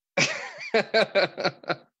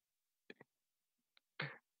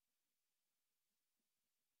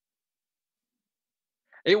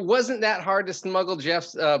 It wasn't that hard to smuggle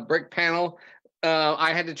Jeff's brick panel.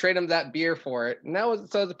 I had to trade him that beer for it. And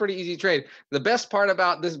so it's a pretty easy trade. The best part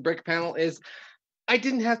about this brick panel is I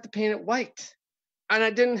didn't have to paint it white. And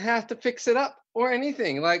I didn't have to fix it up or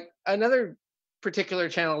anything. Like another particular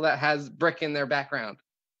channel that has brick in their background.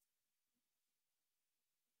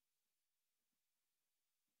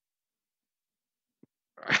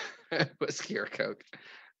 Whiskey or Coke.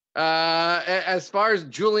 As far as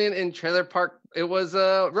Julian in Trailer Park, it was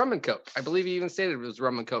rum and Coke. I believe he even stated it was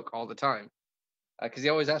rum and Coke all the time, because he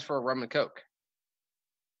always asked for a rum and Coke.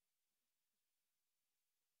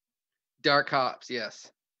 Dark Hops, yes.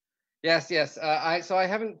 So I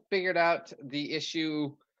haven't figured out the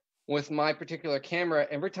issue with my particular camera.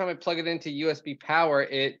 Every time I plug it into USB power,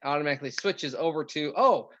 it automatically switches over to,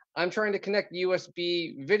 oh, I'm trying to connect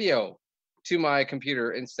USB video to my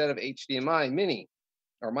computer instead of HDMI mini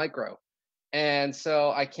or micro. And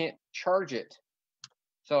so I can't charge it.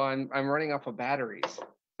 So I'm running off of batteries.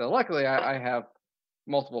 So luckily I have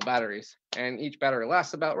multiple batteries, and each battery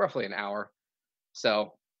lasts about roughly an hour.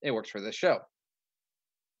 So it works for this show.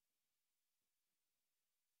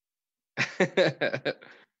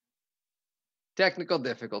 Technical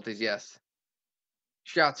difficulties, yes.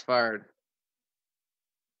 Shots fired.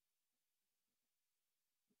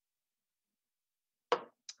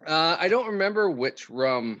 I don't remember which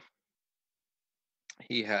rum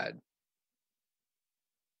he had.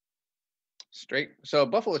 Straight. So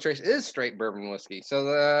Buffalo Trace is straight bourbon whiskey.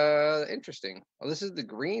 So interesting. Oh, this is the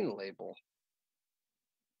green label.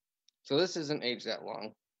 So this isn't aged that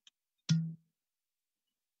long.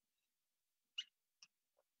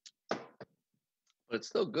 But it's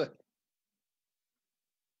still good.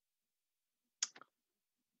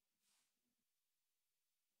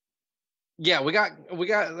 Yeah, we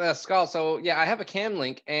got Skull. So yeah, I have a cam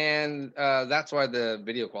link, and that's why the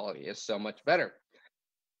video quality is so much better.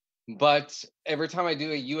 But every time I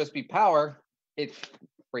do a USB power, it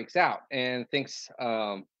freaks out and thinks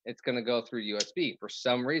it's going to go through USB for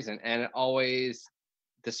some reason, and it always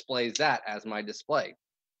displays that as my display.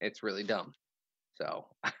 It's really dumb. So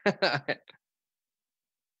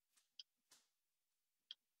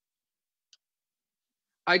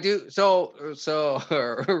I do. So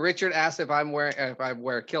Richard asked if I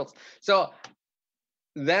wear kilts. So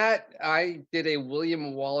that I did a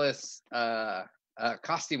William Wallace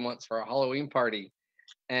costume once for a Halloween party,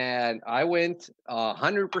 and I went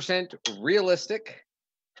 100% realistic,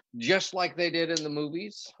 just like they did in the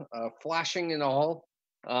movies, flashing and all.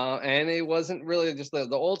 And it wasn't really just the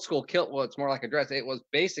old school kilt. Well, it's more like a dress. It was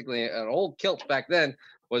basically an old kilt back then.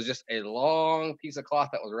 Was just a long piece of cloth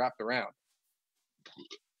that was wrapped around.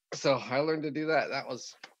 So I learned to do that. That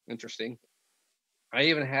was interesting. I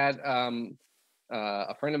even had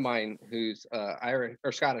a friend of mine who's Irish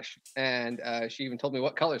or Scottish, and she even told me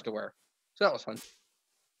what colors to wear. So that was fun.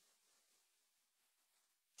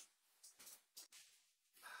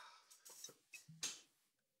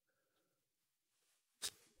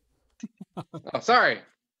 Oh, sorry.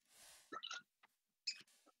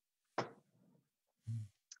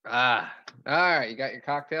 All right. You got your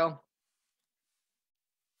cocktail.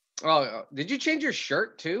 Oh, did you change your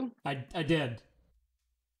shirt too? I did.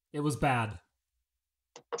 It was bad.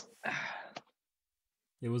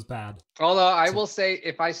 It was bad. Although I will say,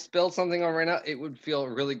 if I spilled something on right now, it would feel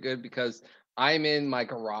really good because I'm in my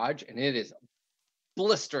garage and it is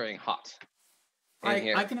blistering hot.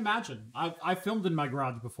 I can imagine. I filmed in my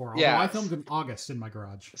garage before. Although Yeah. I filmed in August in my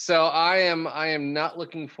garage. So I am not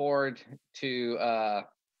looking forward to.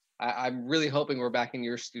 I'm really hoping we're back in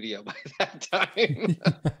your studio by that time.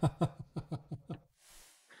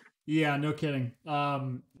 Yeah, no kidding.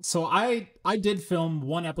 So I did film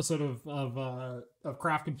one episode of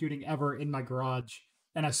Craft Computing ever in my garage,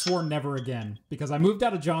 and I swore never again because I moved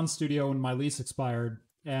out of John's studio when my lease expired,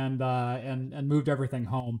 and moved everything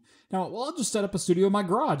home. Now, well, I'll just set up a studio in my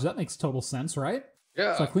garage. That makes total sense, right?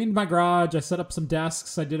 Yeah. So I cleaned my garage. I set up some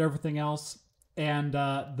desks. I did everything else. And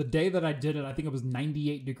the day that I did it, I think it was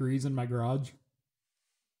 98 degrees in my garage.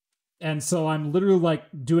 And so I'm literally like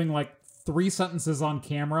doing like 3 sentences on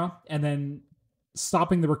camera and then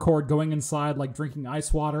stopping the record, going inside, like drinking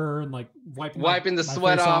ice water and like wiping the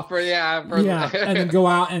sweat off. Yeah, and then go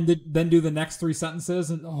out and then do the next 3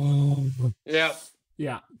 sentences. And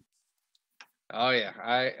yeah. Oh yeah,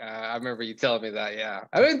 I remember you telling me that. Yeah,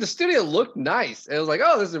 I mean the studio looked nice. It was like,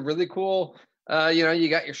 oh, this is really cool. You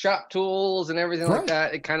got your shop tools and everything like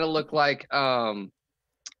that. It kind of looked like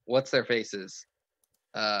what's their faces?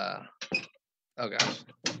 Oh gosh.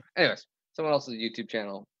 Anyways, someone else's YouTube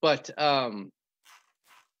channel. But yeah.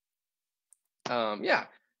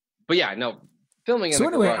 But yeah, no. Filming in so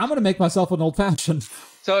anyway, I'm gonna make myself an old fashioned.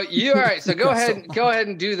 So all right, so go ahead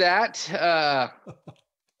and do that.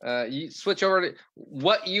 You switch over to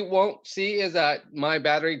what you won't see is that my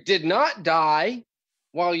battery did not die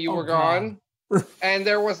while you were gone. And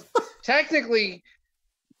there was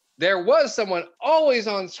someone always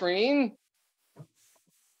on screen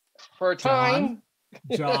for a time.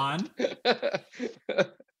 John.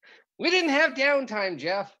 We didn't have downtime,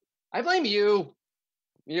 Jeff. I blame you.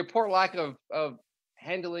 Your poor lack of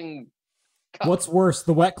handling. What's worse,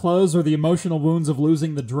 the wet clothes or the emotional wounds of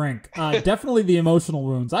losing the drink? Definitely the emotional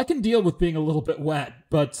wounds. I can deal with being a little bit wet,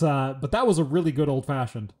 but that was a really good old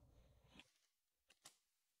fashioned.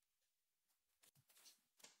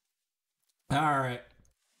 All right.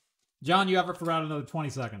 John, you have it for around another 20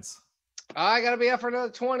 seconds. I gotta be up for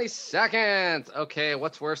another 20 seconds. Okay,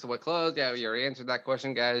 what's worse, the wet clothes? Yeah, you already answered that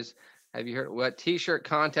question, guys. Have you heard what t-shirt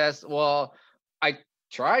contest? Well, I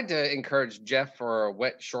tried to encourage Jeff for a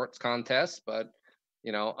wet shorts contest, but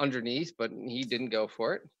underneath, but he didn't go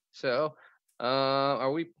for it. So,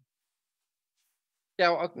 are we?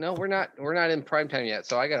 Yeah, no, we're not in prime time yet,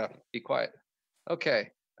 so I gotta be quiet.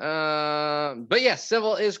 Okay. But yes,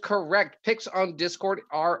 Civil is correct. Picks on Discord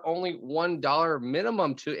are only $1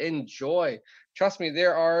 minimum to enjoy. Trust me,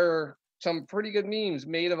 there are some pretty good memes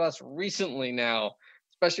made of us recently now,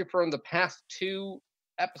 especially from the past 2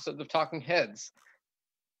 episodes of Talking Heads.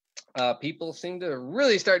 People seem to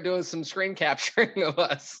really start doing some screen capturing of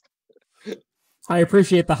us. I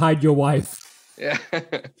appreciate the hide your wife. Yeah.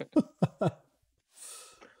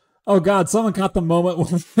 Oh God, someone caught the moment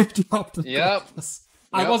when I dropped the Yep. glass.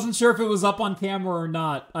 I wasn't sure if it was up on camera or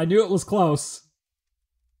not. I knew it was close.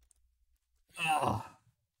 Oh,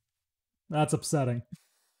 that's upsetting.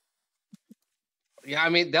 Yeah, I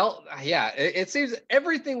mean, it seems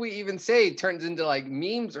everything we even say turns into like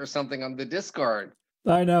memes or something on the Discord.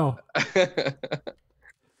 I know.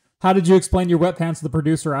 How did you explain your wet pants to the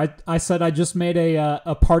producer? I said I just made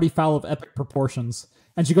a party foul of epic proportions.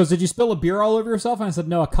 And she goes, did you spill a beer all over yourself? And I said,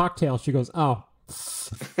 no, a cocktail. She goes, oh.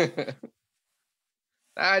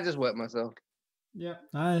 I just wet myself. Yeah.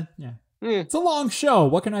 Yeah. It's a long show.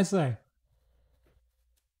 What can I say?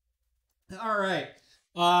 All right.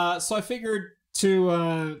 So I figured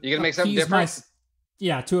to you gonna make something different?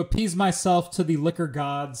 To appease myself to the liquor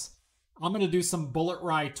gods, I'm gonna do some Bullet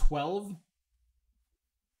Rye 12.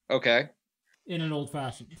 Okay. In an old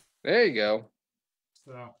fashioned. There you go.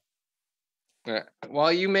 So.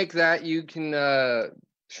 While you make that, you can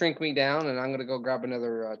shrink me down, and I'm gonna go grab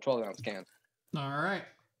another 12-ounce can. All right.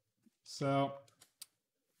 So.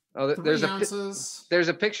 Oh, there's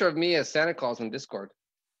a picture of me as Santa Claus on Discord.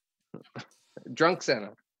 Drunk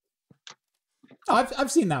Santa. Oh,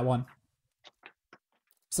 I've seen that one.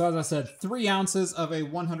 So as I said, 3 ounces of a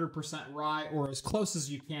 100% rye, or as close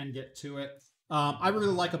as you can get to it. I really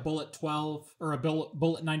like a Bullet 12 or a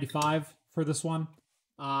Bullet 95 for this one.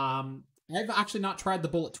 I've actually not tried the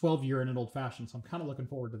Bullet 12 year in an old fashioned, so I'm kind of looking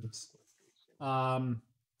forward to this.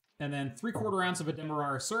 And then 3/4 ounce of a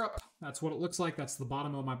Demerara syrup, That's what it looks like. That's the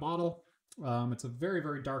bottom of my bottle. It's a very,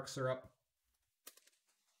 very dark syrup.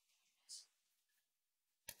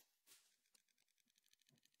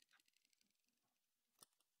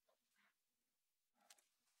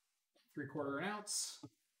 Three-quarter an ounce.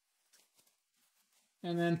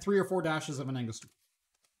 And then 3 or 4 dashes of an Angostura.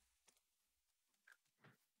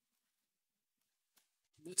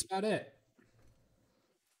 That's about it.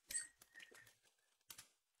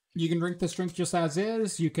 You can drink this drink just as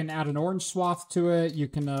is. You can add an orange swath to it. You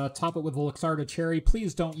can top it with a Luxardo cherry.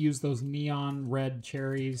 Please don't use those neon red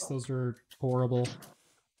cherries. Those are horrible.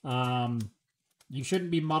 You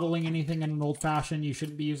shouldn't be muddling anything in an old-fashioned. You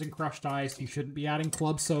shouldn't be using crushed ice. You shouldn't be adding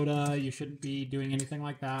club soda. You shouldn't be doing anything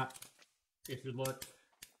like that. It should look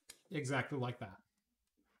exactly like that.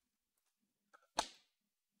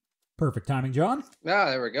 Perfect timing, John. Ah,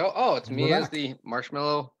 there we go. Oh, it's me as the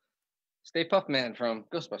Marshmallow Stay Puft Man from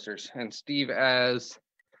Ghostbusters, and Steve as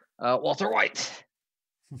Walter White.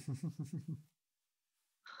 All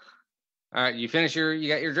right, you got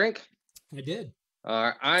your drink? I did.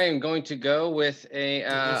 I am going to go with a.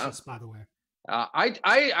 Delicious, by the way.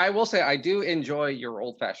 I will say I do enjoy your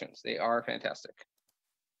old fashions. They are fantastic.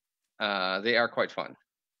 They are quite fun,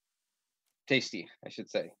 tasty, I should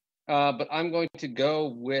say. But I'm going to go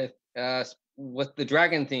with the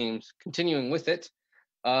dragon themes, continuing with it.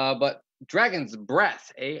 But Dragon's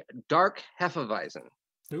Breath, a dark Hefeweizen.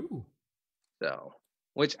 Ooh. So,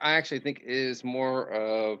 which I actually think is more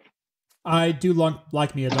of. I do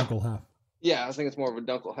like me a Dunkelhoff. Yeah, I think it's more of a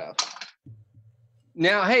Dunkelhoff.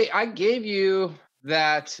 Now, hey, I gave you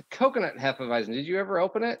that coconut Hefeweizen. Did you ever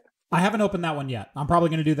open it? I haven't opened that one yet. I'm probably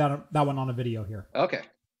going to do that one on a video here. Okay.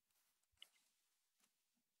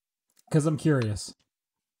 Because I'm curious.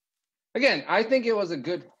 Again, I think it was a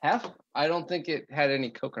good hef. I don't think it had any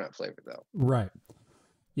coconut flavor, though. Right.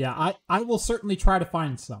 Yeah, I will certainly try to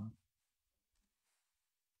find some.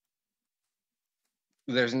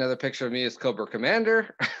 There's another picture of me as Cobra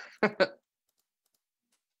Commander.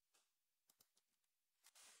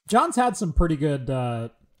 John's had some pretty good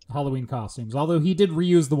Halloween costumes, although he did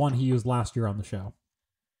reuse the one he used last year on the show.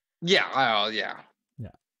 Yeah, yeah.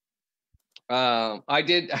 I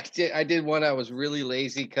did one. I was really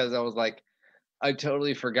lazy because I was like, I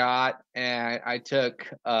totally forgot, and I took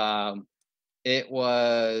it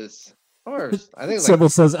was. Or I think Sybil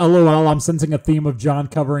says, "LOL." I'm sensing a theme of John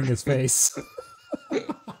covering his face.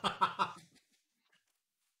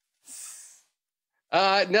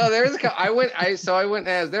 No, there's I went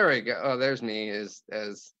as there we go. Oh, there's me as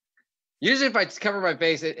usually if I cover my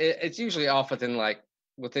face, it's usually off within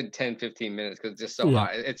 10-15 minutes because it's just so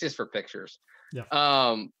hot. It's just for pictures. Yeah.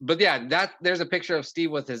 But yeah, there's a picture of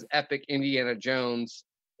Steve with his epic Indiana Jones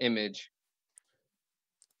image.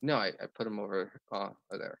 No, I put him over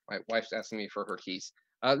there. My wife's asking me for her keys.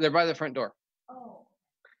 They're by the front door. Oh.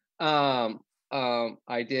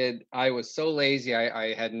 I was so lazy.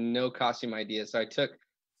 I had no costume ideas. So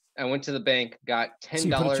I went to the bank, got $10. So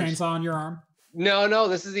you put a chainsaw on your arm? No,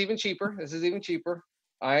 this is even cheaper.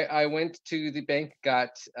 I went to the bank, got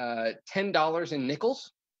 $10 in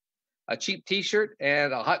nickels, a cheap t-shirt,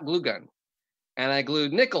 and a hot glue gun. And I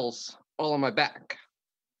glued nickels all on my back.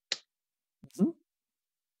 Mm-hmm.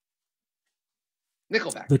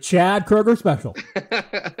 Nickelback. The Chad Kroger special.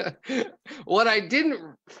 What I didn't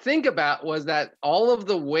think about was that all of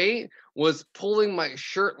the weight was pulling my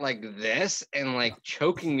shirt like this and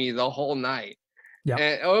choking me the whole night. Yeah.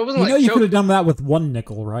 And it wasn't you could have done that with one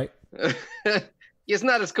nickel, right? It's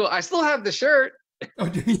not as cool. I still have the shirt. Oh,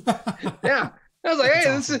 do you? Yeah. I was like,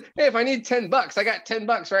 hey, if I need $10, I got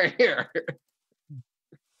 $10 right here.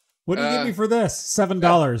 What do you give me for this?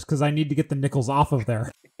 $7, because I need to get the nickels off of there.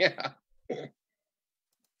 Yeah.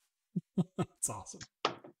 That's awesome.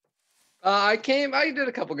 I did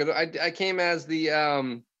a couple good. I came as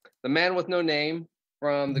the man with no name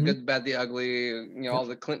from The Good, the Bad, the Ugly. All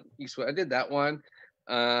the Clint Eastwood. I did that one.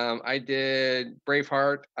 I did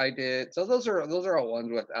Braveheart. So those are all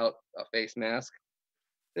ones without a face mask.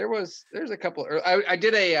 There's a couple. I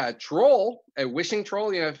did a troll, a wishing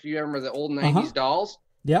troll. If you remember the old 90s dolls.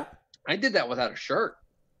 Yeah. I did that without a shirt.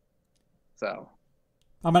 So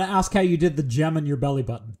I'm gonna ask how you did the gem in your belly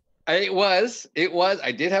button. It was.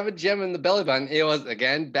 I did have a gem in the belly button. It was,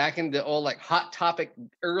 again, back in the old Hot Topic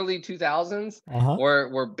early 2000s,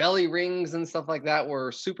 where belly rings and stuff like that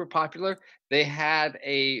were super popular. They had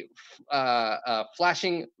a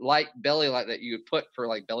flashing light belly light that you would put for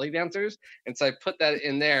belly dancers, and so I put that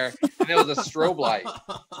in there, and it was a strobe light.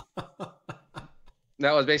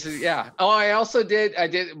 That was basically, yeah. Oh, I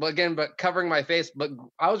did, but covering my face. But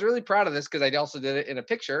I was really proud of this because I also did it in a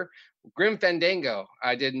picture. Grim Fandango.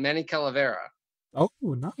 I did Manny Calavera. Oh,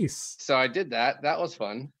 nice. So I did that. That was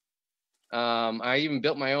fun. I even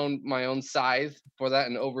built my own scythe for that,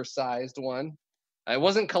 an oversized one. It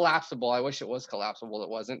wasn't collapsible. I wish it was collapsible. It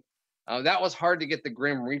wasn't. That was hard to get the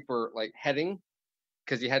Grim Reaper like heading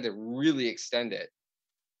because you had to really extend it.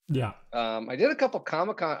 Yeah. I did a couple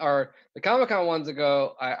Comic-Con or the Comic-Con ones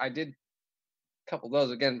ago. I did a couple of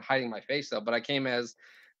those, again hiding my face though, but I came as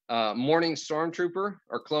morning stormtrooper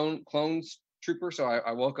or clones trooper. So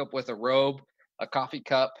I woke up with a robe, a coffee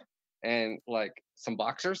cup, and like some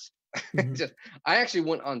boxers. Mhm. I actually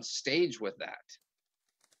went on stage with that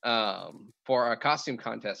for a costume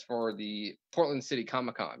contest for the Portland City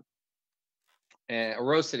Comic Con and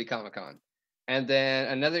Rose City Comic Con. And then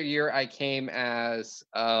another year I came as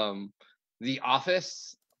the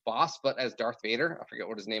Office boss, but as Darth Vader. I forget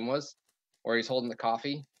what his name was, where he's holding the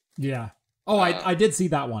coffee. Yeah. Oh, I did see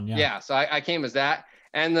that one. Yeah. Yeah. So I came as that.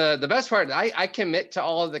 And the best part, I commit to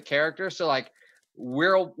all of the characters. So like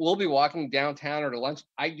we'll be walking downtown or to lunch.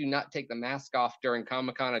 I do not take the mask off during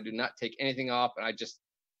Comic-Con. I do not take anything off, and I just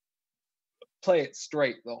play it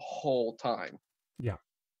straight the whole time. Yeah.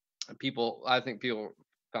 And I think people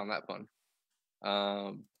found that fun.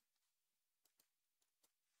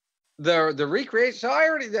 The recreation. So I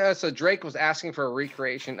already so Drake was asking for a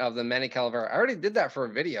recreation of the Manny Calavera. I already did that for a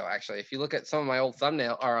video actually. If you look at some of my old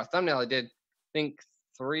thumbnail or a thumbnail I did, I think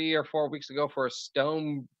 3 or 4 weeks ago for a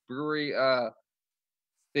Stone Brewery.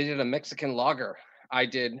 They did a Mexican lager. I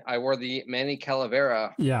wore the Manny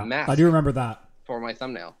Calavera mask. I do remember that for my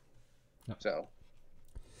thumbnail. Yep. So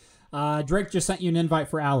Drake just sent you an invite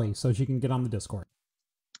for Allie so she can get on the Discord.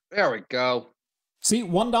 There we go. See,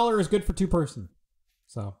 $1 is good for 2 person.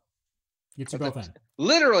 So get you both in.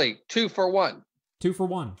 Literally 2 for 1. 2 for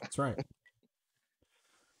 1. That's right.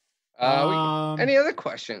 Any other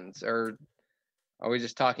questions, or are we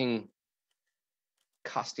just talking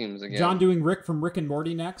costumes again? John doing Rick from Rick and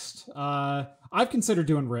Morty next. I've considered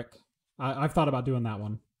doing Rick. I've thought about doing that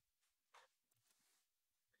one.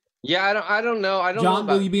 Yeah, I don't know. I don't John, know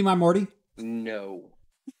about... will you be my Morty? No.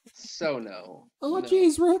 So no. Oh,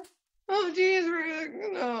 jeez, no. Rick. Oh, jeez, Rick.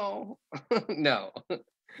 No. No.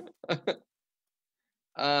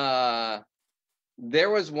 There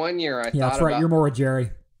was one year I thought that's right. You're more a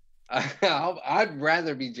Jerry. I'd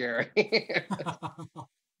rather be Jerry.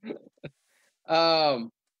 I'd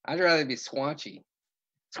rather be Squanchy.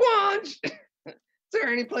 Squanch! Is there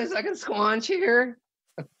any place I can squanch here?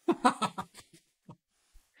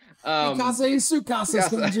 Mikase Sukasa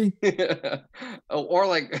Squanchy. Or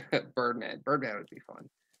like Birdman. Birdman would be fun.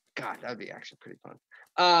 God, that'd be actually pretty fun.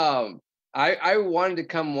 I wanted to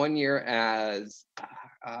come one year as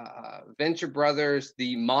Venture Brothers,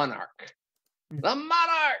 the Monarch. The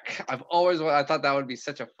Monarch! I thought that would be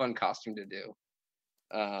such a fun costume to do.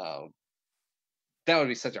 That would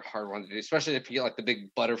be such a hard one to do, especially if you get like the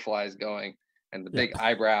big butterflies going and the big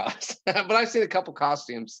eyebrows. But I've seen a couple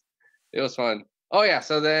costumes. It was fun. Oh yeah,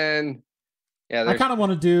 so then I kind of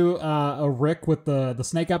want to do a Rick with the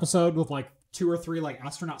snake episode with like 2 or 3 like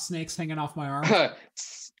astronaut snakes hanging off my arm.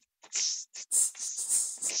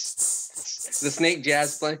 The snake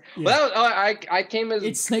jazz playing. Yeah. Well, I came as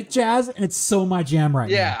it's snake jazz, and it's so my jam right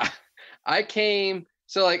now. Yeah, I came.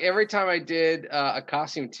 So like every time I did a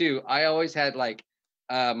costume too, I always had like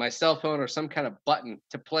my cell phone or some kind of button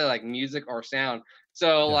to play like music or sound.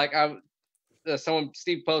 So like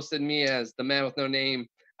Steve posted me as the man with no name.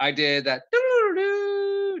 I did that.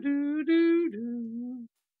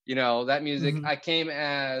 You know that music. Mm-hmm. I came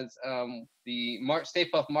as the Stay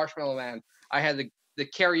Puft Marshmallow Man. I had the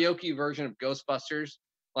karaoke version of Ghostbusters,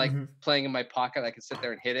 like playing in my pocket. I could sit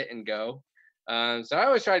there and hit it and go. So I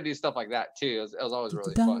always try to do stuff like that too. It was always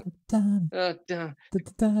really fun.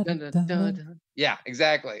 Yeah,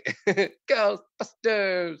 exactly.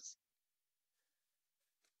 Ghostbusters.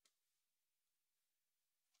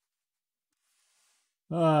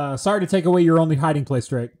 Sorry to take away your only hiding place,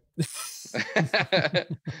 Drake.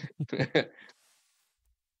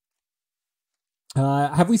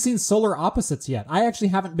 Have we seen Solar Opposites yet? I actually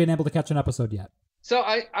haven't been able to catch an episode yet. So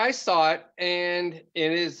I saw it, and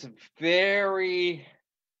it is very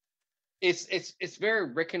it's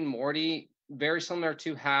very Rick and Morty, very similar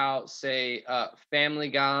to how say Family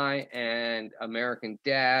Guy and American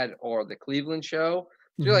Dad or the Cleveland Show.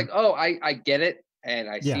 So you're like, oh, I get it, and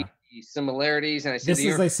I see the similarities, and I see this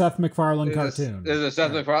is a Seth MacFarlane cartoon. This is a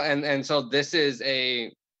Seth MacFarlane, and so this is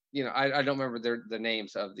a I don't remember the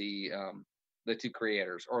names of the 2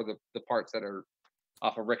 creators or the parts that are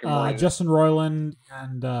off of Rick and Morty. Justin Roiland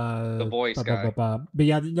and the voice guy. But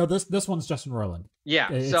yeah, no, this one's Justin Roiland. Yeah,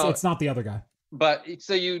 so it's not the other guy. But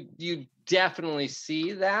so you definitely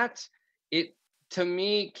see that it to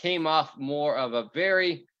me came off more of a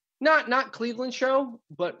very not Cleveland show,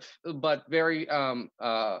 but very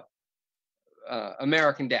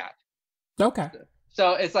American Dad. Okay.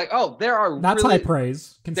 So it's like, oh, there are That's really, high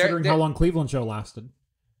praise considering how long Cleveland show lasted.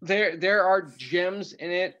 There are gems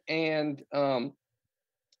in it, and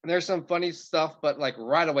there's some funny stuff, but like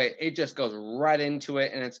right away it just goes right into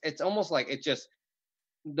it, and it's almost like it just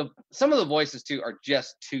some of the voices too are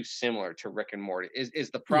just too similar to Rick and Morty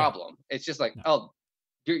is the problem. Yeah. It's just like, oh,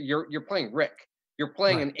 you're playing Rick. You're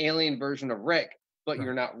playing an alien version of Rick, but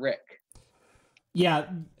you're not Rick. Yeah.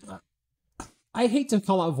 I hate to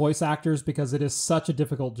call out voice actors because it is such a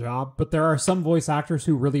difficult job, but there are some voice actors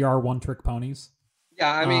who really are one-trick ponies.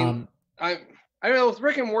 Yeah, I mean, I don't know, with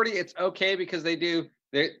Rick and Morty, it's okay because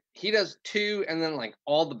he does two and then like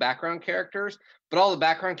all the background characters, but all the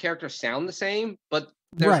background characters sound the same, but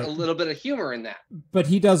there's a little bit of humor in that. But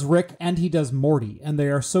he does Rick and he does Morty, and they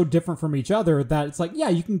are so different from each other that it's like, yeah,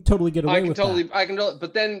 you can totally get away with that. I can totally,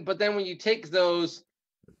 but then when you take those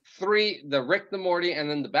three, the Rick, the Morty, and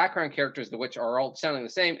then the background characters, which are all sounding the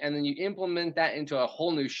same, and then you implement that into a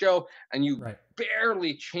whole new show, and you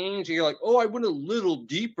barely change, and you're like, oh, I went a little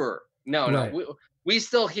deeper. No, we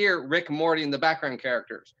still hear Rick and Morty in the background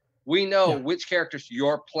characters. We know which characters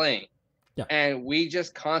you're playing, and we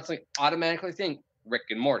just constantly automatically think Rick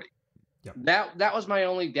and Morty. That was my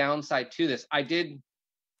only downside to this.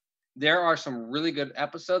 There are some really good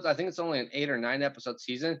episodes. I think it's only an 8 or 9 episode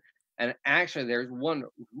season. And actually, there's one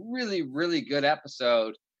really, really good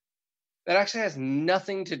episode that actually has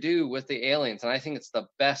nothing to do with the aliens, and I think it's the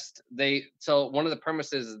best. So one of the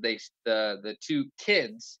premises is the two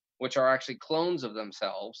kids, which are actually clones of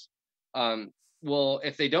themselves, will,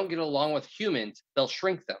 if they don't get along with humans, they'll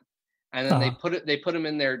shrink them, and then they put them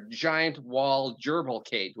in their giant wall gerbil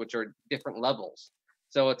cage, which are different levels.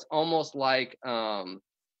 So it's almost like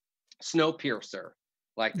Snowpiercer.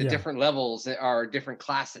 Like the different levels are different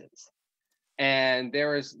classes, and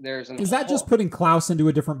there's is that just putting Klaus into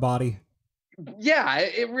a different body? Yeah,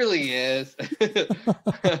 it really is.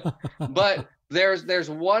 But there's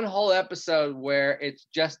one whole episode where it's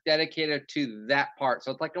just dedicated to that part,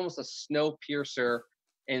 so it's like almost a Snowpiercer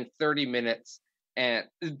in 30 minutes, and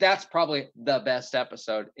that's probably the best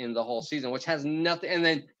episode in the whole season, which has nothing. And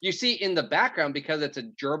then you see in the background, because it's a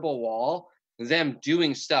gerbil wall, them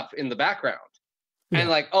doing stuff in the background. And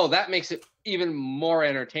like, oh, that makes it even more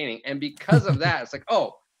entertaining. And because of that, it's like,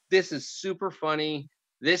 oh, this is super funny.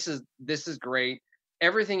 This is great.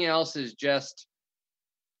 Everything else is just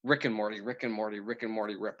Rick and Morty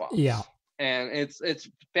ripoffs. Yeah. And it's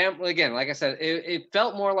family again. Like I said, it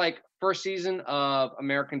felt more like first season of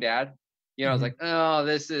American Dad. You know, I was like, oh,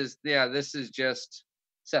 this is just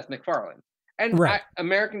Seth MacFarlane. And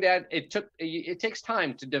American Dad, it takes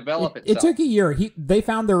time to develop itself. It took a year. They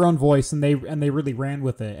found their own voice, and they really ran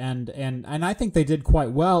with it. And I think they did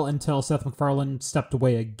quite well until Seth MacFarlane stepped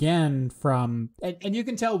away again from. And you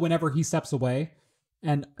can tell whenever he steps away,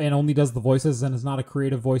 and only does the voices and is not a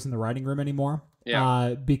creative voice in the writing room anymore.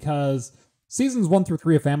 Yeah. Because seasons 1 through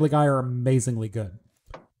 3 of Family Guy are amazingly good,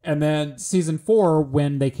 and then season 4,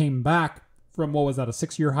 when they came back from, what was that, a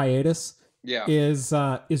 6-year hiatus? Yeah, is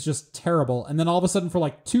just terrible. And then all of a sudden, for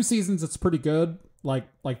like 2 seasons, it's pretty good. Like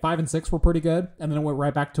 5 and 6 were pretty good, and then it went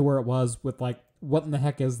right back to where it was with like, what in the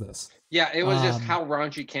heck is this? Yeah, it was just how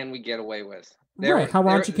raunchy can we get away with? How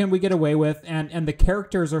raunchy can we get away with? And the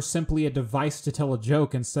characters are simply a device to tell a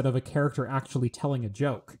joke instead of a character actually telling a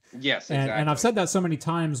joke. Yes, exactly. And I've said that so many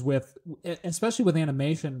times especially with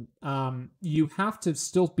animation, you have to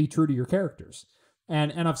still be true to your characters.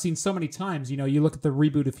 And I've seen so many times, you look at the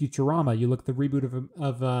reboot of Futurama, you look at the reboot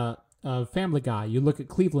of Family Guy, you look at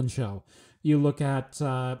Cleveland Show, you look at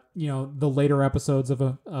the later episodes of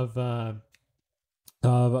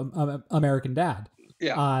American Dad.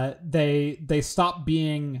 Yeah. They stop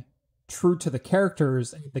being true to the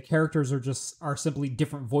characters. The characters are simply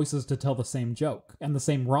different voices to tell the same joke and the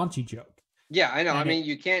same raunchy joke. Yeah, I know. I mean,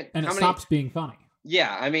 you can't. And it stops being funny.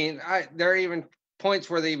 Yeah, I mean, there are even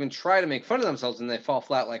points where they even try to make fun of themselves and they fall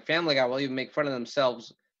flat. Like Family Guy will even make fun of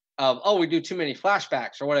themselves of, oh, we do too many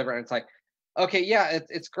flashbacks or whatever. And it's like, okay, yeah,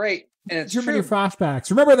 it's great. And it's too many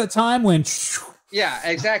flashbacks. Remember the time when... Yeah,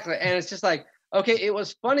 exactly. And it's just like, okay, it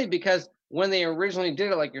was funny because when they originally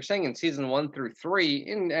did it, like you're saying, in season 1 through 3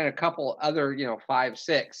 and a couple other, 5,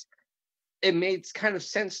 6, it made kind of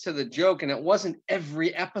sense to the joke. And it wasn't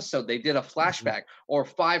every episode they did a flashback or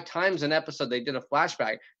 5 times an episode they did a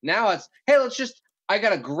flashback. Now it's, hey, I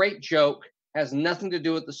got a great joke, has nothing to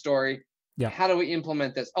do with the story. Yeah. How do we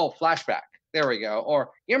implement this? Oh, flashback. There we go.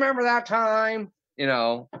 Or you remember that time,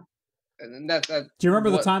 and that's Do you remember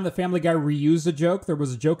the time that Family Guy reused a joke? There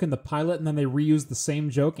was a joke in the pilot, and then they reused the same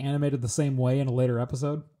joke, animated the same way in a later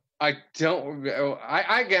episode. I don't.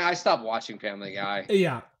 I stopped watching Family Guy.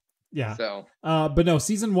 Yeah. So, but no,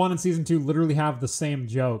 season 1 and season 2 literally have the same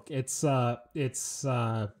joke. It's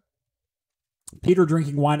Peter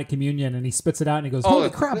drinking wine at communion, and he spits it out, and he goes, "Holy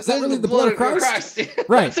crap! Is that really the blood of Christ?"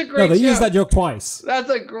 Right? That's a great they joke. use that joke twice. That's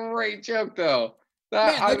a great joke, though.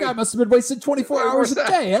 That guy must have been wasted 24 hours a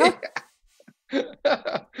day.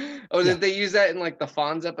 Did they use that in like the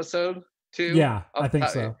Fonz episode too? Yeah, I think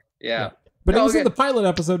so. Yeah. But it was in the pilot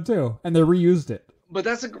episode too, and they reused it. But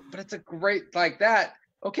it's a great like that.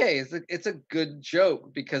 Okay, it's a good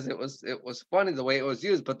joke because it was funny the way it was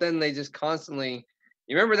used. But then they just constantly.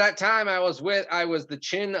 You remember that time I was the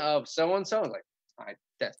chin of so and so. Like,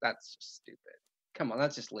 that's just stupid. Come on,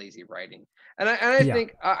 that's just lazy writing. And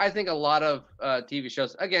I think a lot of TV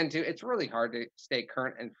shows again too. It's really hard to stay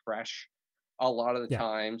current and fresh a lot of the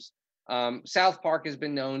times. South Park has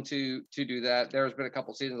been known to do that. There's been a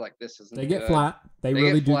couple seasons like this. They get flat. They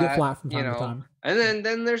really do get flat from time to time. And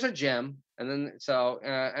then there's a gem. And then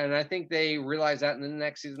and I think they realize that in the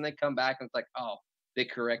next season they come back and it's like, oh, they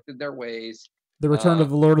corrected their ways. The Return of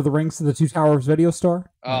the Lord of the Rings to the Two Towers video store.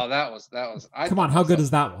 Oh, that was. Come on, how good is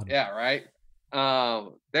that one? Yeah, right.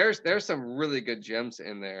 There's some really good gems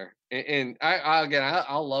in there, and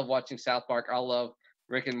I'll love watching South Park. I'll love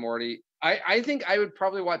Rick and Morty. I think I would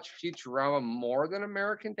probably watch Futurama more than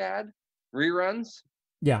American Dad reruns.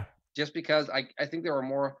 Yeah, just because I think there were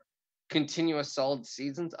more continuous solid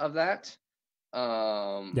seasons of that.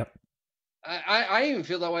 Yep. I even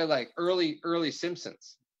feel that way like early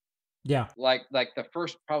Simpsons. Yeah. Like the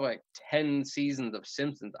first probably like 10 seasons of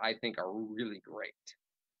Simpsons I think are really great.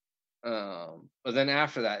 But then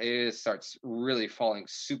after that it starts really falling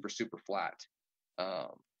super flat.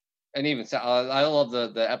 And even I love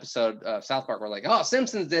the episode of South Park where like, oh,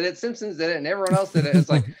 Simpsons did it, and everyone else did it. It's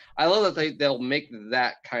like I love that they'll make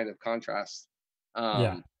that kind of contrast. So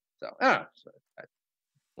I don't know.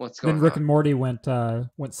 What's going on? Then Rick and Morty went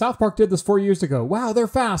South Park did this 4 years ago. Wow, they're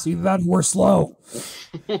fast. Either that or we're slow.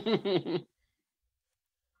 And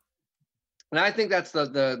I think that's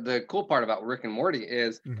the cool part about Rick and Morty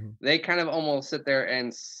is they kind of almost sit there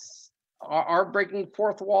and are breaking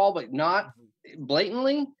fourth wall, but not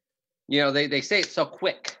blatantly. You know, they say it so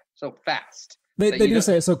quick, so fast. They do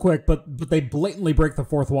say it so quick, but they blatantly break the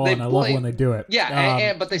fourth wall, and I love when they do it.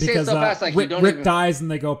 Yeah, but they say it so fast, like Rick dies, and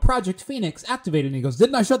they go, Project Phoenix activated, and he goes,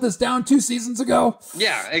 "Didn't I shut this down 2 seasons ago?"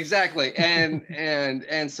 Yeah, exactly.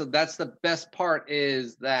 And so that's the best part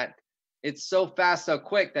is that it's so fast, so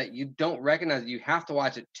quick that you don't recognize it. You have to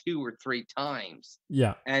watch it 2 or 3 times.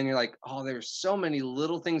 Yeah, and you're like, oh, there's so many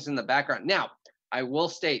little things in the background. Now, I will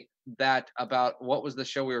state that about what was the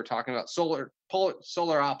show we were talking about, solar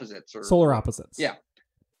opposites or Solar Opposites. Yeah,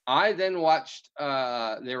 I then watched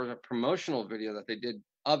there was a promotional video that they did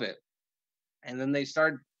of it, and then they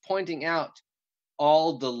started pointing out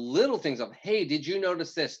all the little things of, hey, did you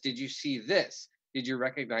notice this? Did you see this? Did you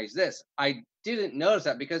recognize this? I didn't notice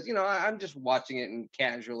that because I'm just watching it and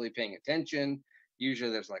casually paying attention.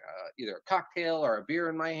 Usually there's like either a cocktail or a beer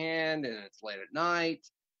in my hand and it's late at night,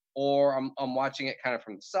 or I'm watching it kind of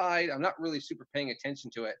from the side. I'm not really super paying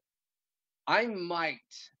attention to it. I might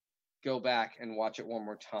go back and watch it one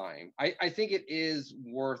more time. I think it is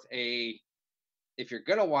worth if you're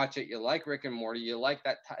going to watch it, you like Rick and Morty, you like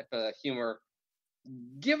that type of humor,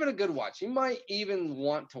 give it a good watch. You might even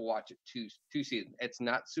want to watch it two seasons. It's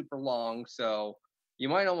not super long, so you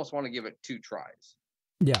might almost want to give it 2 tries.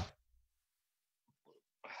 Yeah.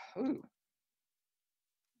 Ooh.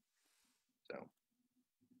 So.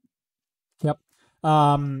 Yep.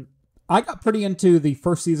 I got pretty into the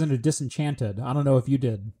first season of Disenchanted. I don't know if you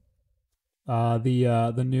did.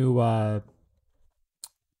 The new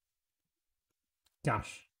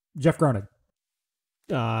Jeff Groening.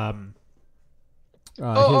 Yeah. The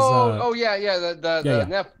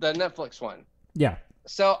Netflix one. Yeah.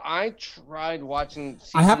 So I tried watching.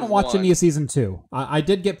 I haven't watched any of season 2. I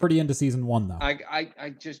did get pretty into season 1 though.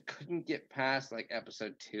 I just couldn't get past like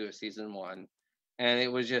episode 2 of season 1, and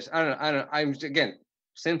it was just I don't know. I'm again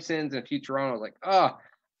Simpsons and Futurama. I was like, oh,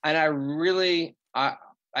 and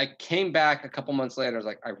I came back a couple months later. I was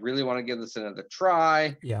like, I really want to give this another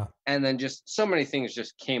try. Yeah. And then just so many things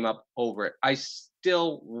just came up over it. I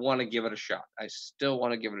still want to give it a shot. I still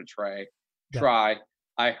want to give it a try. Yeah.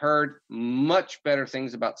 I heard much better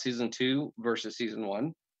things about season 2 versus season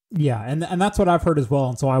 1. Yeah, and that's what I've heard as well.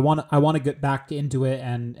 And so I want to get back into it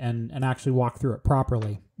and actually walk through it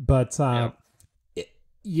properly. But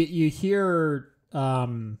you hear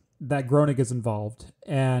that Groening is involved,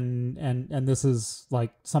 and this is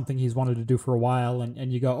like something he's wanted to do for a while,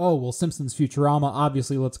 and you go, oh well, Simpsons Futurama,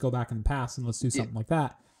 obviously let's go back in the past and let's do something like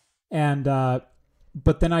that, and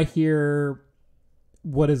but then I hear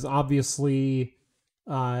what is obviously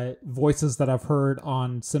voices that I've heard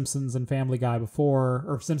on Simpsons and Family Guy before,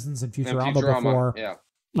 or Simpsons and Futurama before. Yeah.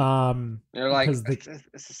 They're like, it's the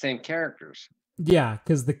same characters. Yeah,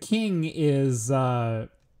 because the king is John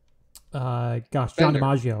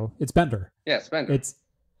DiMaggio. It's Bender. Yeah, it's Bender. It's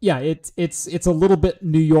a little bit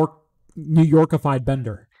New Yorkified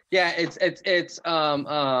Bender. Yeah, it's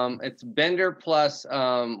Bender plus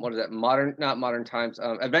what is that? Not Modern Times,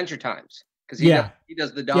 Adventure Times. Because he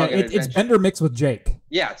does the dog. Yeah, it's Bender mixed with Jake.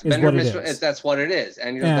 Yeah, it's Bender mixed with, that's what it is.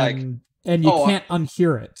 And you're and you can't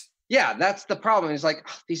unhear it. Yeah, that's the problem. It's like,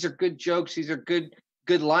 these are good jokes, these are good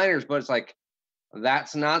liners, but it's like,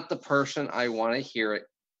 that's not the person I want to hear it.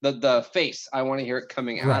 The face I want to hear it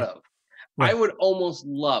coming out of. Right. I would almost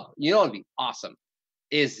love, it'd be awesome,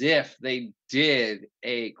 is if they did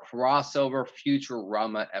a crossover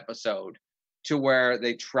Futurama episode to where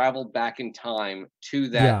they traveled back in time to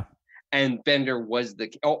that. Yeah. And Bender was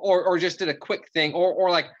or just did a quick thing, or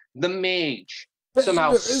like the mage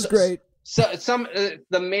somehow is great. So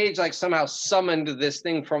the mage like somehow summoned this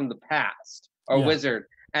thing from the past, or wizard,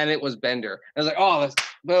 and it was Bender. And I was like, oh, that's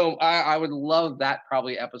boom! I would love that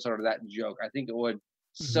probably episode of that joke. I think it would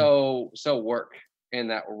so work in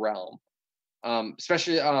that realm.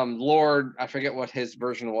 Especially Lord, I forget what his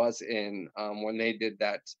version was in when they did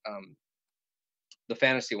that the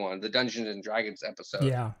fantasy one, the Dungeons and Dragons episode.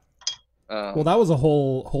 Yeah. Well, that was a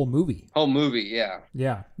whole movie. Whole movie, yeah.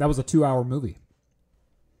 Yeah, that was a 2-hour movie.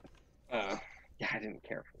 Yeah, I didn't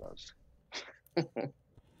care for those.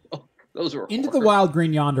 Those were Into the Wild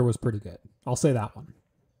Green Yonder was pretty good. I'll say that one.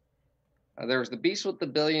 There was the Beast with the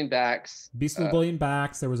Billion Backs. Beast with a Billion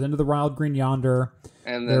Backs. There was Into the Wild Green Yonder.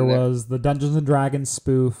 And then there was the Dungeons and Dragons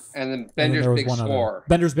spoof. And then Bender's Big Score.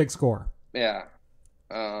 Bender's Big Score. Yeah.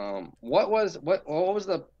 What was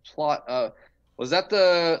the plot? Was that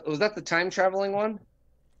the time traveling one?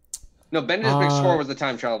 No, Bender's Big Score was the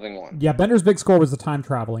time traveling one. Yeah, Bender's Big Score was the time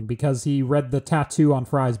traveling because he read the tattoo on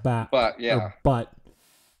Fry's back. But yeah,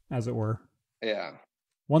 as it were. Yeah.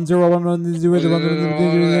 101.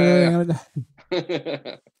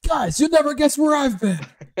 Guys, you'll never guess where I've been.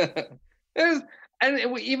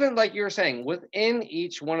 Even like you were saying, within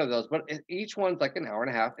each one of those, but each one's like an hour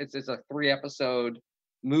and a half. It's a 3-episode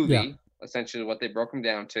movie, essentially what they broke them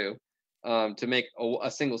down to make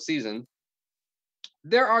a single season.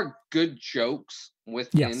 There are good jokes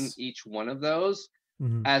within each one of those.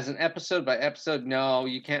 As an episode by episode, no,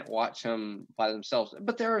 you can't watch them by themselves.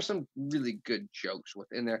 But there are some really good jokes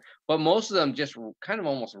within there. But most of them just kind of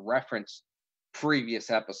almost reference previous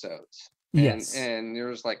episodes. And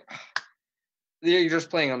you're just like, you're just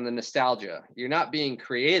playing on the nostalgia. You're not being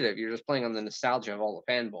creative. You're just playing on the nostalgia of all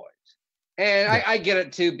the fanboys. And I get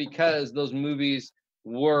it too, because those movies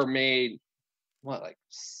were made, like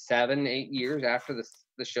 7-8 years after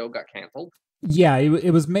the show got canceled. Yeah,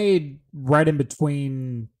 it was made right in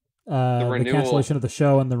between the cancellation of the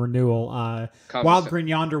show and the renewal. Wild Green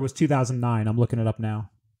Yonder was 2009. I'm looking it up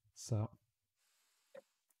now. So,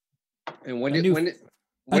 and when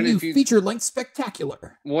did feature length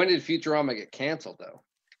spectacular? When did Futurama get canceled though?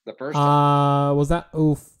 The first time? Was that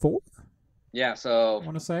 2004? Yeah, so I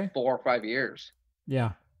want to say 4 or 5 years.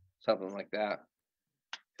 Yeah, something like that.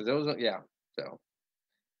 Because it was so.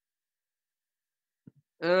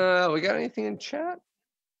 We got anything in chat?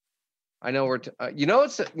 I know we're.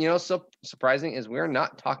 So surprising is we're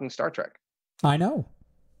not talking Star Trek. I know.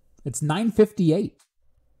 It's 9:58,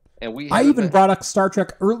 and I even brought up Star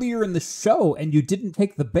Trek earlier in the show, and you didn't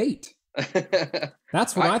take the bait.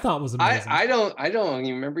 That's what I thought was amazing. I don't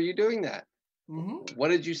even remember you doing that. What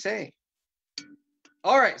did you say?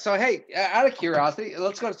 All right, so hey, out of curiosity,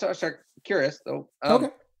 let's go to Star Trek. Curious though. Okay.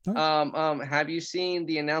 Have you seen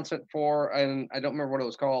the announcement for, and I don't remember what it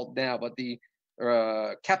was called now, but the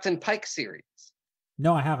Captain Pike series?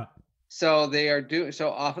 No, I haven't. So they are doing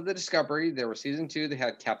off of the Discovery. There was season 2. They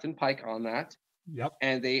had Captain Pike on that. Yep.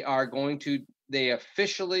 And they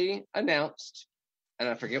officially announced, and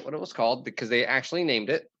I forget what it was called because they actually named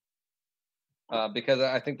it. Because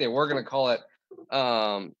I think they were going to call it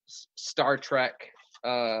Star Trek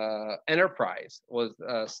Enterprise was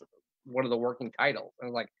one of the working titles.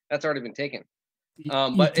 And like, that's already been taken.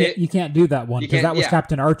 But you can't do that one because that was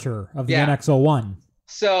Captain Archer of the NX-01.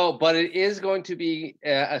 So, but it is going to be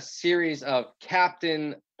a series of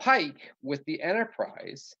Captain Pike with the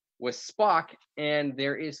Enterprise with Spock, and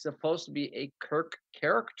there is supposed to be a Kirk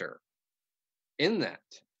character in that.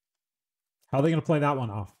 How are they going to play that one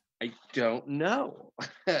off? I don't know.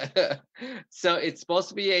 So it's supposed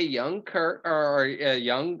to be a young Kirk or a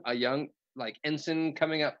young like ensign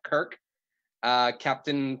coming up Kirk,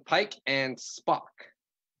 Captain Pike and Spock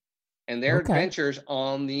and their Okay. adventures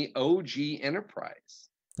on the OG Enterprise.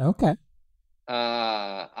 Okay.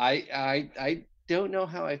 I don't know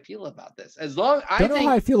how I feel about this. As long I Don't know think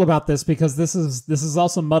how I feel about this because this is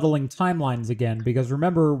also muddling timelines again. Because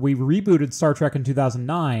remember, we rebooted Star Trek in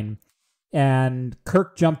 2009, and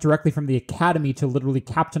Kirk jumped directly from the Academy to literally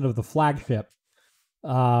captain of the flagship.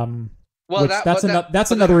 well Which that that's but that, that's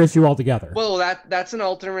but another issue altogether. well that's an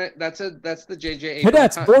alternate. That's the J.J. Abrams.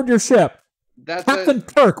 Cadets, board your ship. That's Captain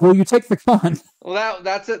Kirk, will you take the con? well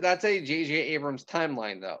that's a J.J. Abrams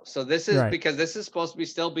timeline though. So this is Right. because this is supposed to be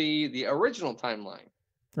still be the original timeline.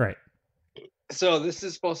 Right. So this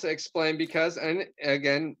is supposed to explain because, and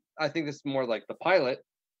again, I think this is more like the pilot,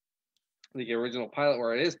 the original pilot,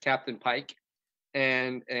 where it is Captain Pike,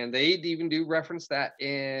 and they even do reference that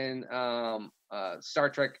in Star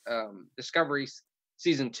Trek Discovery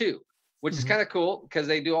season 2, which is Mhm. kind of cool because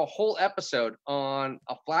they do a whole episode on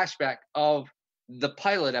a flashback of the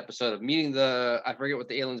pilot episode of meeting I forget what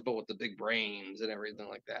the aliens, but with the big brains and everything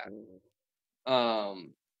like that.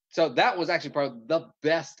 So that was actually probably the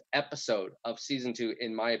best episode of season 2,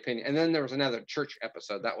 in my opinion. And then there was another church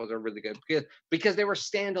episode that was a really good because they were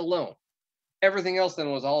standalone. Everything else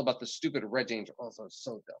then was all about the stupid Red Angel. Oh, so it's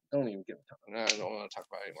so dumb. Don't even give it time. I don't want to talk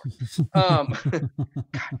about it anymore.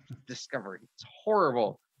 God, Discovery. It's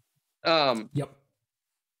horrible. Yep.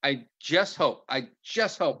 I just hope,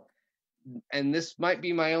 and this might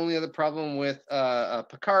be my only other problem with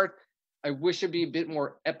Picard. I wish it'd be a bit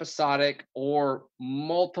more episodic or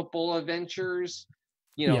multiple adventures.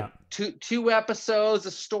 You know, Yeah. two episodes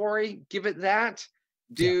a story. Give it that.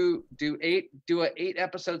 Do a 8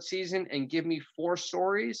 episode season and give me 4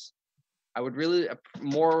 stories. I would really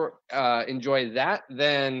more enjoy that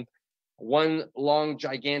than one long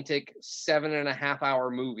gigantic 7.5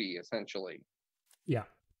 hour movie essentially. Yeah.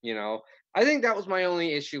 You know, I think that was my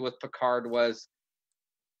only issue with Picard was,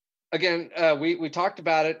 again, we talked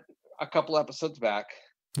about it a couple episodes back.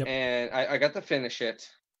 Yep. And I got to finish it,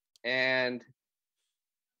 and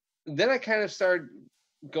then I kind of started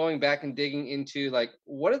going back and digging into like,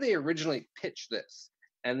 what did they originally pitch this?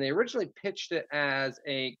 And they originally pitched it as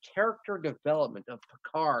a character development of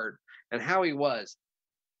Picard and how he was,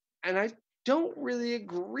 and I don't really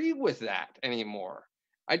agree with that anymore.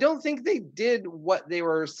 I don't think they did what they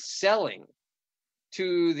were selling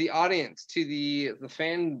to the audience, to the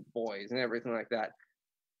fanboys and everything like that.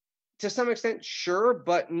 To some extent, sure,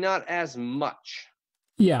 but not as much.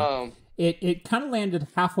 Yeah. It kind of landed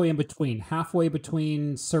halfway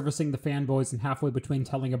between servicing the fanboys and halfway between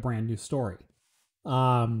telling a brand new story.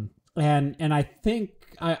 And I think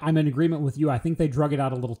I'm in agreement with you. I think they drug it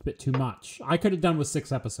out a little bit too much. I could have done with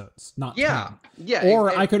 6 episodes, not 10.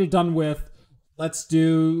 Or I could have done with, let's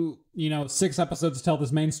do 6 episodes to tell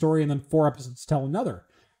this main story and then 4 episodes to tell another.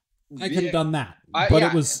 I could have done that, but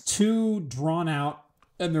it was too drawn out.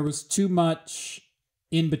 And there was too much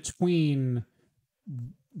in between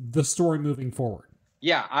the story moving forward.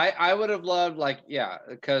 Yeah, I would have loved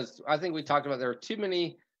because I think we talked about there were too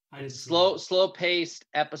many slow-paced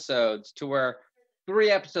episodes to where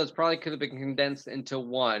 3 episodes probably could have been condensed into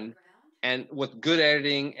 1, and with good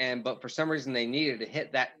editing. But for some reason they needed to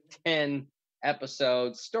hit that 10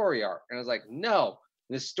 episode story arc, and I was like, no,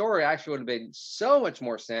 this story actually would have made so much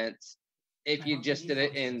more sense if you just did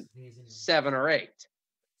it in 7 or 8.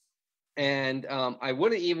 And I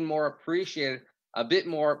would have even more appreciated a bit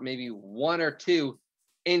more, maybe 1 or 2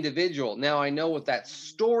 individual. Now, I know with that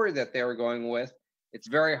story that they were going with, it's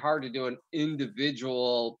very hard to do an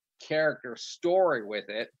individual character story with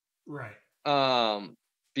it. Right.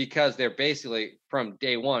 Because they're basically from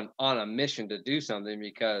day one on a mission to do something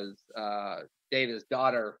because Data's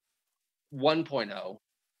daughter 1.0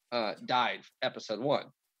 died episode 1.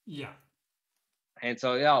 Yeah. And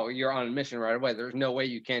so, you're on a mission right away. There's no way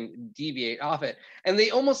you can deviate off it. And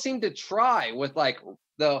they almost seem to try with like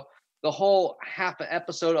the whole half an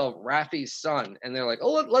episode of Raffi's son. And they're like,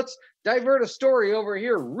 oh, let's divert a story over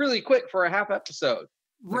here really quick for a half episode.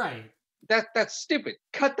 Right. That's stupid.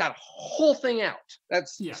 Cut that whole thing out.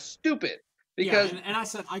 That's stupid. Because and I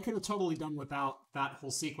said I could have totally done without that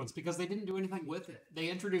whole sequence because they didn't do anything with it. They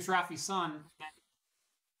introduced Raffi's son.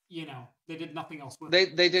 They did nothing else with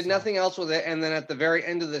it. They did nothing else with it, and then at the very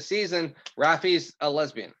end of the season, Raffi's a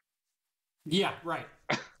lesbian. Yeah, right.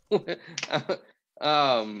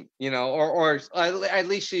 Or at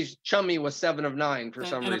least she's chummy with 7 of 9 for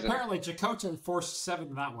some reason. And apparently Chakotay forced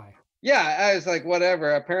 7 that way. Yeah, I was like,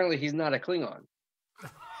 whatever. Apparently he's not a Klingon.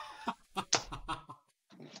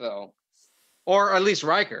 So, or at least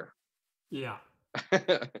Riker. Yeah.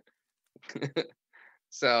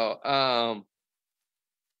 So,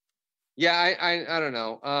 yeah, I don't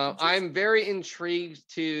know. I'm very intrigued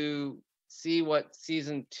to see what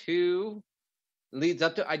season 2 leads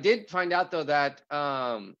up to. I did find out though that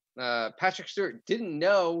Patrick Stewart didn't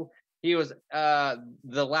know he was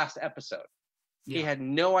the last episode. Yeah. He had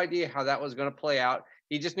no idea how that was going to play out.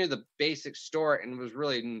 He just knew the basic story and was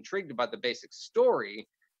really intrigued about the basic story,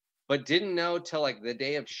 but didn't know till like the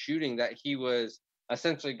day of shooting that he was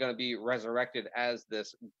essentially going to be resurrected as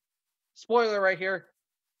this. Spoiler right here.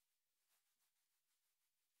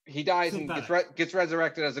 He dies and gets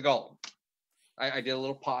resurrected as a golem. I did a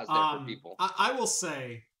little pause there for people. I will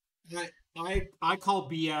say, I call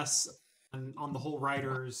BS on the whole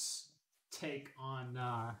writer's take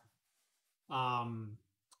on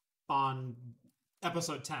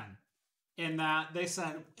episode 10, in that they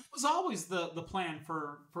said it was always the plan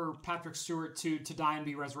for Patrick Stewart to die and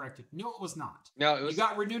be resurrected. No, it was not. No, it was. He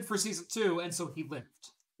got renewed for season 2, and so he lived.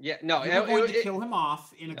 Yeah, no, they were going to kill him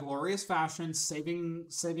off in a glorious fashion, saving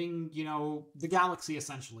the galaxy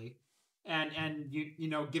essentially, and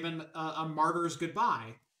given a martyr's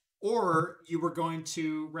goodbye, or you were going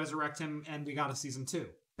to resurrect him, and we got a season 2.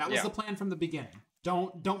 That was the plan from the beginning.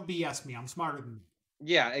 Don't BS me. I'm smarter than you.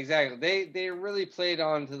 Yeah, exactly. They really played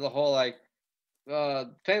on to the whole like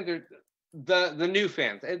fans, the new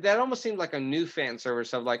fans. That almost seemed like a new fan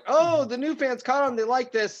service of like, oh, the new fans caught on. They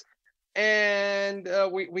like this. And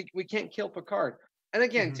we can't kill Picard. And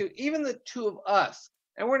again, too, even the two of us,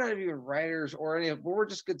 and we're not even writers or any of, we're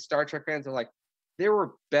just good Star Trek fans. Are like, there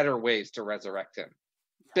were better ways to resurrect him,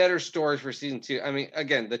 better stories for season 2. I mean,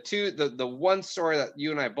 again, the one story that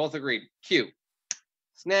you and I both agreed, Q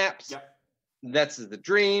snaps. Yep. That's the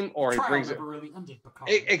dream, or he brings it. Really ended Picard.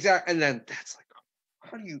 Exactly, and then that's like,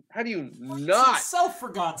 how do you not itself, for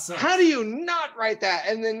God's sake? How do you not write that?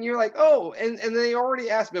 And then you're like, oh, and they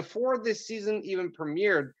already asked before this season even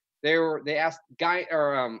premiered. They asked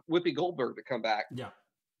Whoopi Goldberg to come back. Yeah,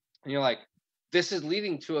 and you're like, this is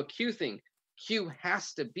leading to a Q thing. Q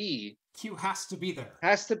has to be there.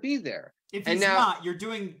 Has to be there. If he's not, you're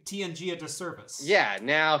doing TNG a disservice. Yeah,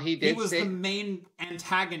 now he was the main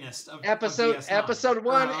antagonist of episode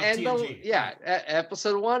 1 and TNG.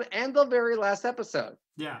 Episode 1 and the very last episode.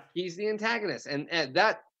 Yeah, he's the antagonist, and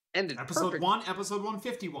that ended episode perfect. 1, episode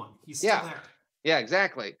 151. He's still there. Yeah,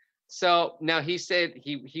 exactly. So now he said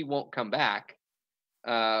he won't come back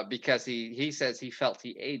because he says he felt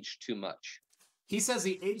he aged too much. He says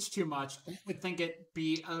he aged too much. I would think it'd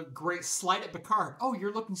be a great slight at Picard. Oh,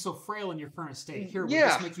 you're looking so frail in your current state. Here, will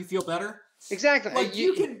this make you feel better? Exactly. Like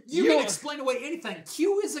you can explain away anything.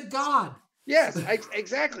 Q is a god. Yes,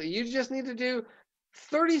 exactly. You just need to do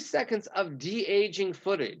 30 seconds of de-aging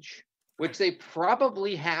footage, which they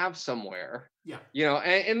probably have somewhere. Yeah.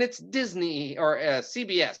 And it's Disney or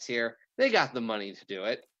CBS here. They got the money to do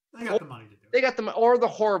it. They got the money to do it. They got or the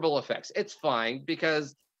horrible effects. It's fine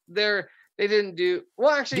because they didn't do well.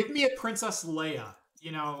 Actually, give me a Princess Leia.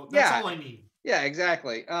 That's all I need. Yeah,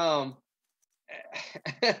 exactly.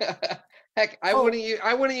 Heck, I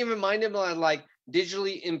wouldn't even mind him like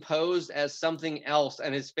digitally imposed as something else,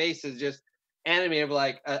 and his face is just animated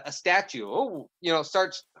like a statue. Oh,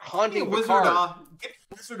 starts haunting Picard.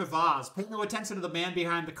 Wizard of Oz. Pay no attention to the man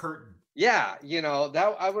behind the curtain. Yeah,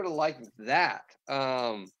 that I would have liked that.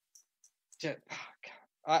 I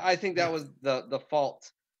think that was the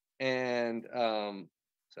fault. And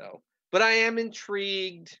but I am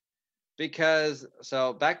intrigued because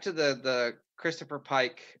back to the Christopher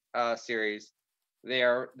Pike series, they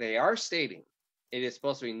are stating it is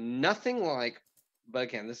supposed to be nothing like, but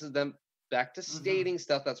again, this is them back to stating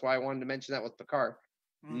stuff. That's why I wanted to mention that with Picard.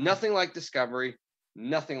 Nothing like Discovery,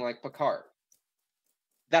 nothing like Picard.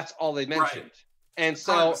 That's all they mentioned. Right. And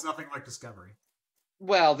Picard was nothing like Discovery.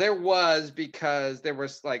 Well, there was, because there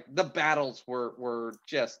was like the battles were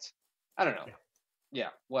just, I don't know. Yeah,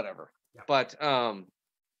 whatever. Yeah. But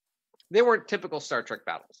they weren't typical Star Trek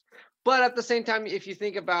battles. But at the same time, if you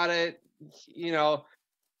think about it,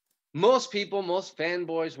 most people, most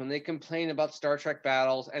fanboys, when they complain about Star Trek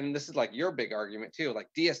battles, and this is like your big argument too, like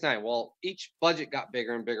DS9, well, each budget got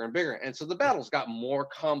bigger and bigger and bigger. And so the battles got more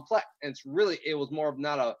complex. And it was more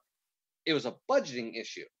of it was a budgeting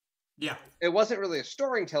issue. Yeah. It wasn't really a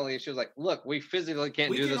storytelling issue. It was like, look, we physically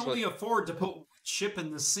can't do this. We can only afford to put ship in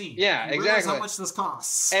the scene. Yeah, exactly. Realize how much this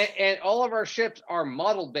costs. And all of our ships are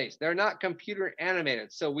model based. They're not computer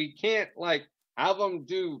animated. So we can't like have them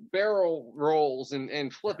do barrel rolls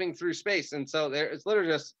and flipping through space. And so it's literally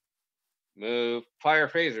just move, fire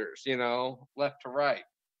phasers, left to right.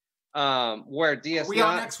 Where Are we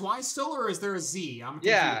on DS9, XY still, or is there a Z? I'm confused.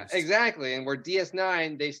 yeah, exactly, and where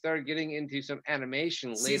DS9 they started getting into some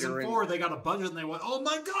animation Season later 4, they got a budget and they went, "Oh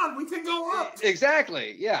my god, we can go up!"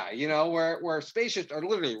 Exactly, yeah, where spaceships are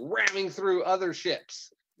literally ramming through other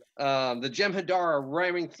ships. The Jem'Hadar are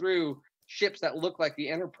ramming through ships that look like the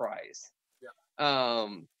Enterprise.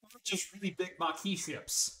 Just really big Maquis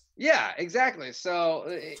ships. Yeah, exactly.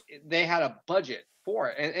 So they had a budget for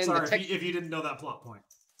it. And sorry, if you didn't know that plot point.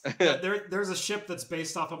 There's a ship that's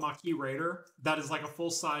based off a Maquis Raider that is like a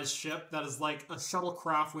full-size ship that is like a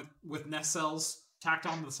shuttlecraft with nacelles tacked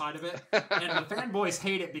onto the side of it, and the fanboys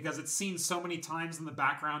hate it because it's seen so many times in the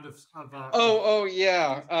background of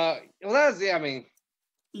yeah. Well, I mean,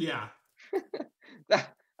 yeah.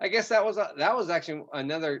 I guess that was actually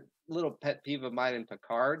another little pet peeve of mine in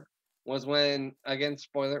Picard was when, again,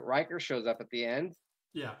 spoiler, Riker shows up at the end.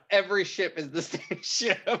 Yeah. Every ship is the same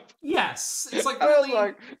ship. Yes. It's like, really? I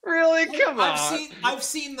was like, really? Come on. I've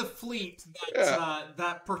seen the fleet that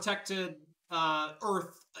that protected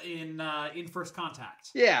Earth in First Contact.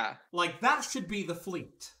 Yeah. Like that should be the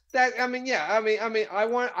fleet. I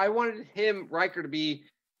wanted Riker to be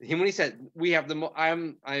him when he said we have I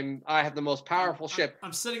have the most powerful ship.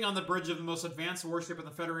 I'm sitting on the bridge of the most advanced warship in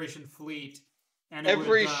the Federation fleet. And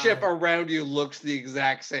every ship around you looks the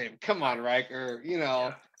exact same. Come on, Riker.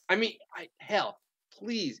 Yeah. I mean, hell,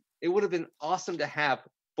 please. It would have been awesome to have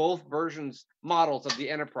both models of the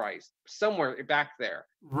Enterprise somewhere back there.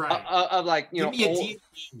 Right. Of like, give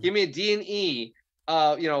me a D&E,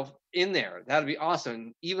 in there. That'd be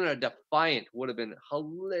awesome. Even a Defiant would have been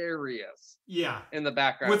hilarious. Yeah. In the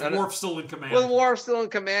background. With Worf still in command. With Worf still in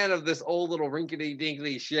command of this old little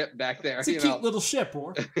rinkety-dinkety ship back there. It's a cute little ship,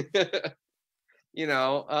 Worf.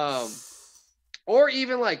 Or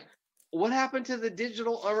even like, what happened to the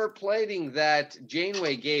digital armor plating that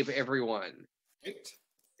Janeway gave everyone?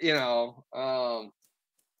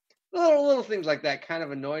 Little things like that kind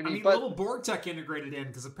of annoyed me. But little Borg tech integrated in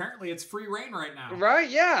because apparently it's free reign right now. Right?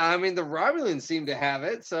 Yeah. I mean, the Romulans seem to have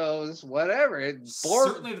it, so it's whatever.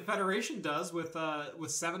 Certainly, the Federation does with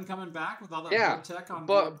Seven coming back with all that Borg tech on.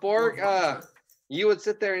 But Borg, you would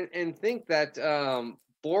sit there and think that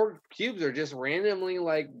Borg cubes are just randomly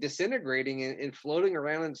like disintegrating and floating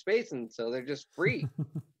around in space, and so they're just free.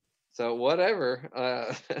 So whatever.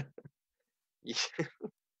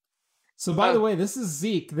 So by the way, this is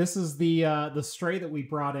Zeke. This is the stray that we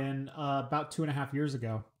brought in about 2.5 years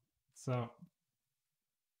ago. So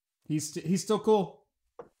he's still cool,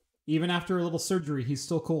 even after a little surgery. He's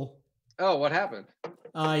still cool. Oh, what happened?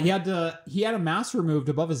 He had a mass removed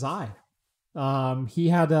above his eye. He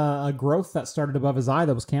had a growth that started above his eye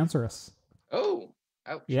that was cancerous. Oh,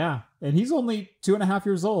 ouch. Yeah, and he's only 2.5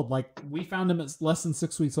 years old. Like we found him at less than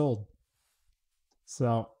 6 weeks old.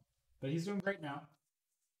 So, but he's doing great now.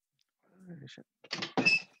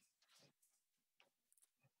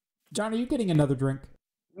 John, are you getting another drink?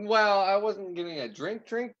 Well, I wasn't getting a drink,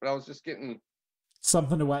 but I was just getting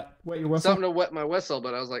something to wet your whistle. Something to wet my whistle,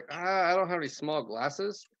 but I was like, I don't have any small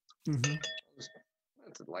glasses. Mm-hmm.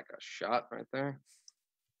 That's like a shot right there.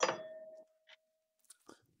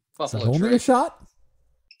 Is that only a shot?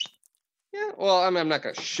 Yeah. Well, I mean, I'm not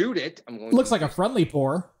going to shoot it. Looks like a friendly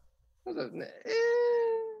pour.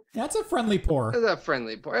 That's a friendly pour. That's a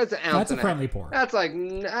friendly pour. That's an ounce. That's a friendly pour. That's like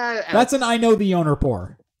that's an I know the owner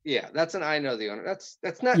pour. Yeah, that's an I know the owner. That's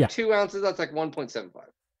not 2 ounces. That's like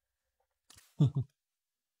 1.75.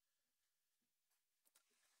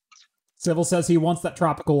 Civil says he wants that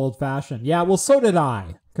tropical old fashioned. Yeah, well, so did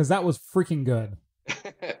I, because that was freaking good.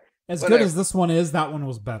 As good as this one is, that one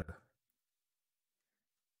was better.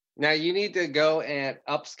 Now you need to go and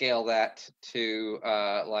upscale that to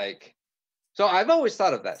like. So I've always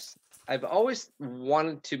thought of this. I've always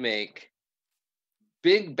wanted to make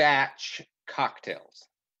big batch cocktails,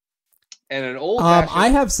 and an old. I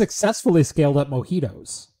have successfully scaled up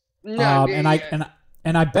mojitos. No, and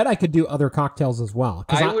I bet I could do other cocktails as well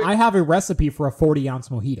because I have a recipe for a 40-ounce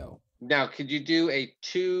mojito. Now, could you do a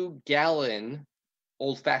 2-gallon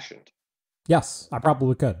old fashioned? Yes, I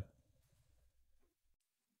probably could.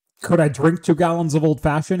 Could I drink 2 gallons of old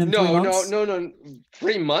fashioned in 3 months? No.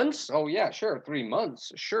 3 months? Oh yeah, sure. 3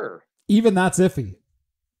 months, sure. Even that's iffy.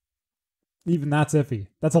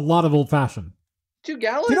 That's a lot of old fashioned. 2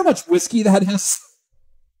 gallons? Do you know how much whiskey that is?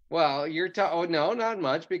 Well, no, not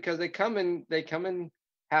much because they come in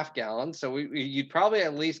half gallons. So you'd probably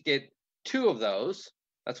at least get 2 of those.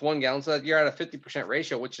 That's 1 gallon. So you're at a 50%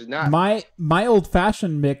 ratio, which is not. My old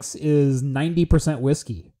fashioned mix is 90%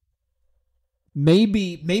 whiskey.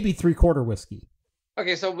 Maybe 3/4 whiskey.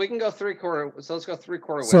 Okay, so we can go 3/4. So let's go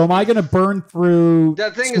 3/4. So am I going to burn through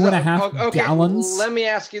The thing two is, and a half okay, gallons? let me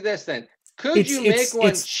ask you this then. Could you make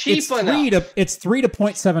one cheap enough? It's 3 to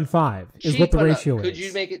 0.75 is what the ratio is. Could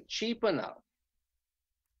you make it cheap enough?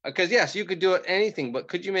 Because yes, you could do it anything, but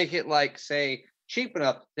could you make it like, say, cheap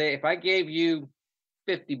enough? Say if I gave you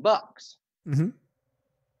 $50,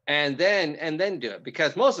 and then do it,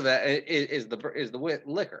 because most of it is the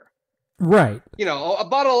liquor. Right. You know, a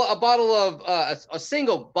bottle of a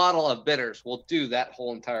single bottle of bitters will do that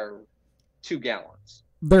whole entire 2 gallons.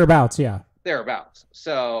 Thereabouts, yeah. Thereabouts.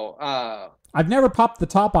 So I've never popped the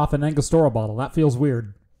top off an Angostura bottle. That feels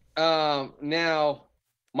weird. Now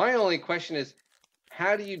my only question is,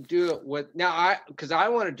 how do you do it with because I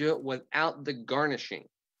want to do it without the garnishing.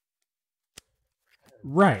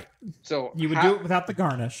 Right. So you would do it without the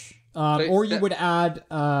garnish. Or you would add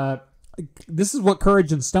this is what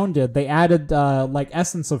Courage and Stone did. They added like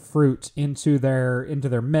essence of fruit into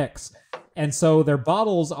their mix. And so their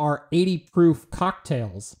bottles are 80 proof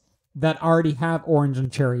cocktails that already have orange and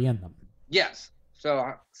cherry in them. Yes.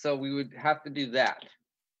 So we would have to do that.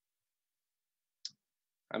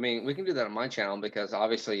 I mean, we can do that on my channel because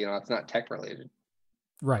obviously, you know, it's not tech related.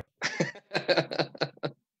 Right.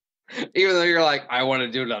 Even though you're like, I want to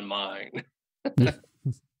do it on mine.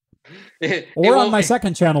 Or on my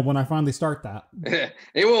second channel when I finally start that.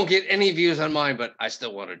 It won't get any views on mine, but I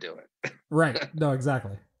still want to do it. Right. No,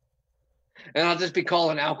 exactly. And I'll just be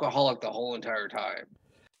called an alcoholic the whole entire time.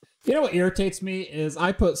 You know what irritates me is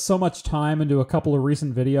I put so much time into a couple of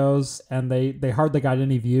recent videos and they hardly got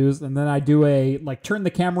any views, and then I do turn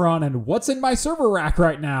the camera on and what's in my server rack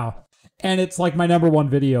right now? And it's like my #1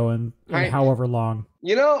 video in however long.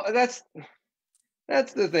 You know, that's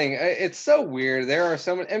the thing. It's so weird. There are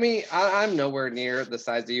so many. I mean, I'm nowhere near the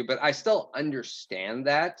size of you, but I still understand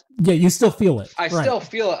that. Yeah, you still feel it. I still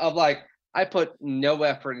feel it of like, I put no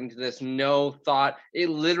effort into this, no thought. It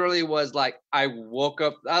literally was like, I woke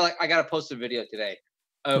up. I got to post a video today.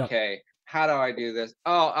 Okay, how do I do this?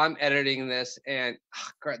 Oh, I'm editing this, and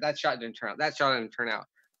that shot didn't turn out. That shot didn't turn out.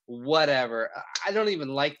 Whatever. I don't even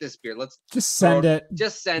like this beer. Let's just send it.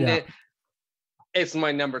 Just send it. It's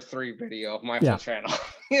my #3 video of my whole channel.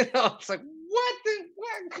 You know, it's like,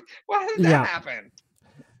 why did that happen?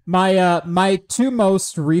 My 2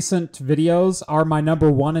 most recent videos are my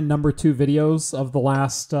 #1 and #2 videos of the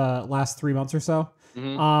last 3 months or so.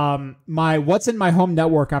 My What's in My Home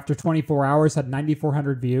Network after 24 hours had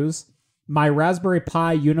 9,400 views. My Raspberry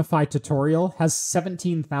Pi Unify tutorial has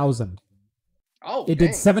 17,000. Oh, it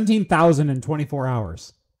did 17,000 in 24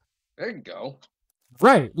 hours. There you go.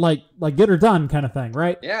 Right, like get her done kind of thing,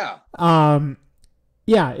 right? Yeah.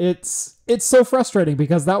 Yeah, it's so frustrating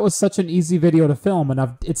because that was such an easy video to film,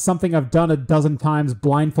 and it's something I've done a dozen times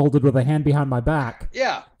blindfolded with a hand behind my back.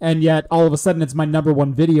 Yeah. And yet all of a sudden it's my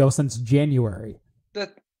 #1 video since January. The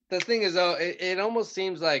thing is though, it almost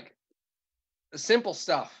seems like simple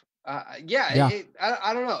stuff. I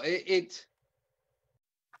don't know.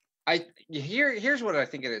 Here's what I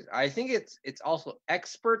think it is. I think it's also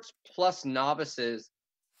experts plus novices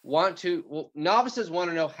novices want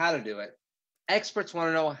to know how to do it. Experts want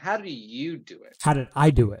to know, how do you do it? How did I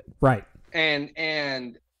do it? Right.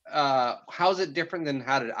 And how's it different than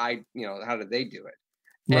how did they do it?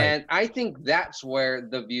 Right. And I think that's where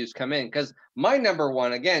the views come in, because my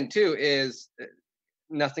 #1 again too is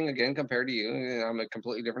nothing again compared to you. I'm a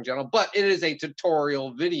completely different channel, but it is a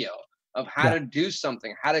tutorial video of how to do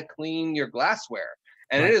something, how to clean your glassware.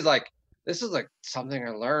 And it is like, this is like something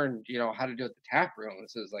I learned, you know, how to do at the tap room.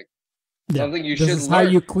 This is like something you should learn. This is how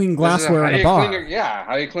you clean glassware in a bar.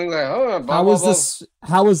 How you clean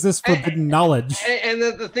how is this forbidden knowledge? And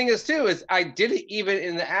the thing is too, is I did it even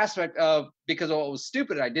in the aspect of, because of what was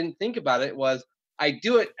stupid, I didn't think about it, was I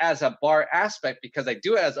do it as a bar aspect, because I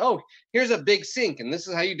do it as, here's a big sink and this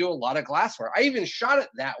is how you do a lot of glassware. I even shot it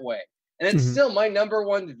that way. And it's still my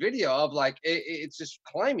 #1 video of like, it's just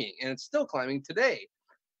climbing, and it's still climbing today.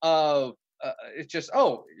 It's just,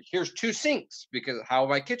 here's 2 sinks because of how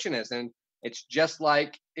my kitchen is. And it's just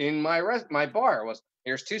like in my bar was,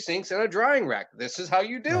 here's 2 sinks and a drying rack. This is how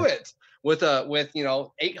you do it with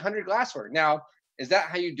 800 glassware. Now, is that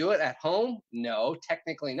how you do it at home? No,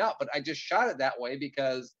 technically not. But I just shot it that way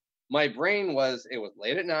because my brain it was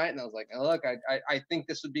late at night, and I was like, oh, look, I think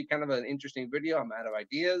this would be kind of an interesting video. I'm out of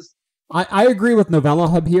ideas. I agree with Novella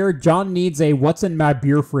Hub here. John needs a what's in my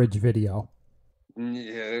beer fridge video.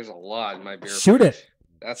 Yeah, there's a lot in my beer fridge. Shoot it.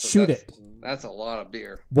 Shoot it. That's a lot of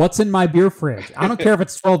beer. What's in my beer fridge? I don't care if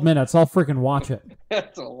it's 12 minutes. I'll freaking watch it.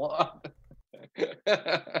 That's a lot.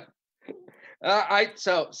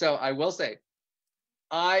 So I will say,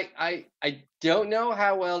 I don't know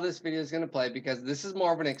how well this video is going to play because this is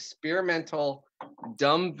more of an experimental,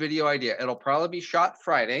 dumb video idea. It'll probably be shot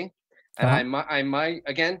Friday, and I might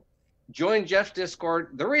again join Jeff's Discord.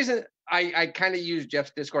 The reason I kind of use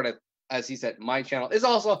Jeff's Discord as he said my channel is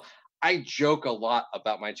also I joke a lot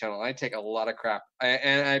about my channel. I take a lot of crap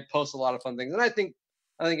and I post a lot of fun things, and I think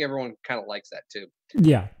everyone kind of likes that too.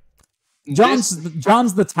 Yeah. John's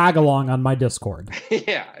the tag along on my Discord.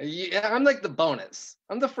 Yeah, I'm like the bonus.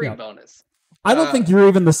 I'm the free bonus. I don't think you're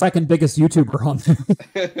even the second biggest YouTuber on there.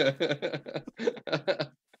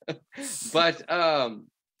 But I'm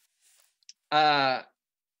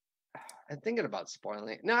thinking about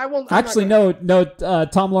spoiling it. No, I won't. Actually, no.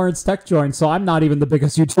 Tom Lawrence Tech joined, so I'm not even the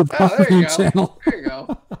biggest YouTuber on the channel. There you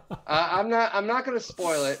go. I'm not going to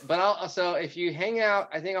spoil it, but so if you hang out,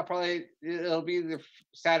 I think it'll be the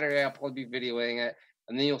Saturday. I'll probably be videoing it,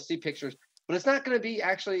 and then you'll see pictures. But it's not going to be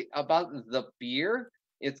actually about the beer.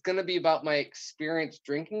 It's going to be about my experience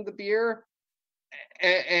drinking the beer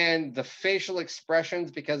and the facial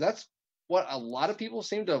expressions, because that's what a lot of people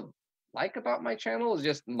seem to like about my channel is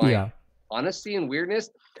just my honesty and weirdness.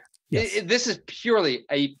 Yes. This is purely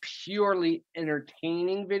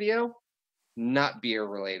entertaining video, not beer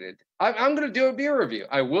related. I'm going to do a beer review.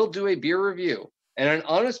 I will do a beer review and an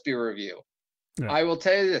honest beer review. Yeah. I will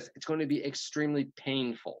tell you this: it's going to be extremely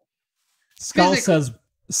painful. Skull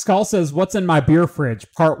says, "What's in my beer fridge?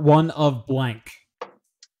 Part 1 of blank."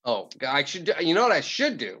 Oh, I should do. You know what I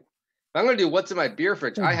should do? I'm going to do what's in my beer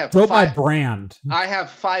fridge. I have my brand. I have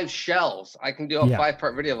 5 shelves. I can do a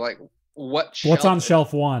 5-part video of like what's on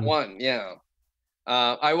shelf 1. Yeah.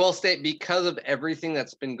 I will state, because of everything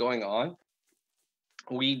that's been going on,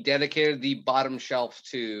 we dedicated the bottom shelf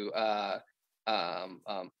to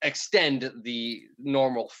extend the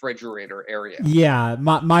normal refrigerator area. Yeah,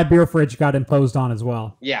 my beer fridge got imposed on as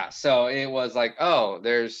well. Yeah, so it was like, oh,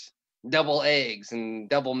 there's double eggs and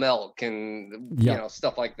double milk and you know,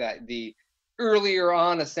 stuff like that. The earlier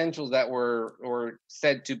on essentials that were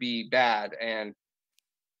said to be bad, and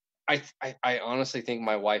I honestly think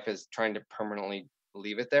my wife is trying to permanently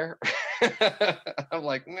leave it there. I'm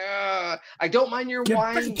like, nah, I don't mind your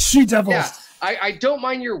wine. She devils. Yeah, I don't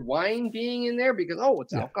mind your wine being in there because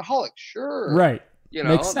it's alcoholic. Sure. Right. You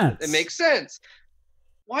know, it makes sense.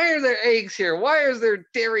 Why are there eggs here? Why is there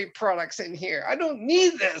dairy products in here? I don't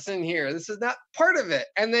need this in here. This is not part of it.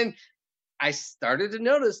 And then I started to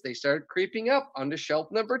notice they started creeping up onto shelf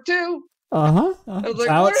number 2. Like, that's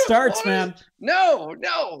how it starts, man. No.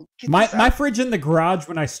 My fridge in the garage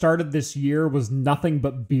when I started this year was nothing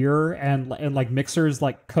but beer and like mixers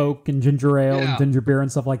like Coke and ginger ale and ginger beer and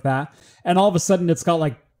stuff like that. And all of a sudden it's got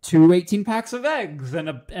like 2 18-packs of eggs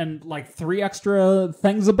and like 3 extra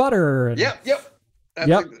things of butter. And, Yep.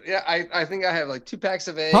 I think I have like 2 packs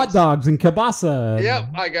of eggs, hot dogs and kielbasa. Yep.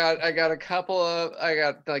 I got I got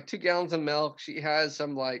like 2 gallons of milk. She has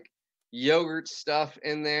some like yogurt stuff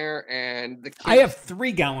in there, and I have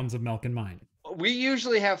 3 gallons of milk in mine. We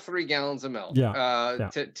usually have 3 gallons of milk.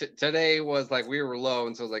 Today was like we were low,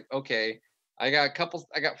 and so I was like, okay, I got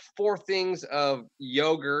 4 things of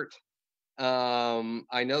yogurt.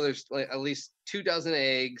 I know there's like at least 2 dozen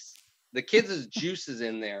eggs. The kids' juices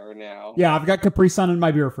in there now. Yeah, I've got Capri Sun in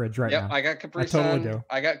my beer fridge right now. Yep, I got Capri Sun. I totally do.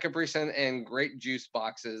 I got Capri Sun and grape juice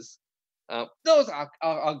boxes. Those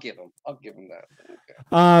I'll give them. I'll give them that.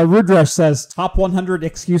 Okay. Rudresh says top 100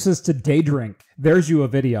 excuses to day drink. There's you a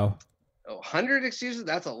video. 100 excuses?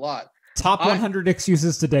 That's a lot. Top 100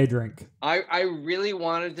 excuses to day drink. I really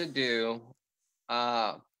wanted to do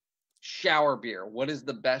shower beer. What is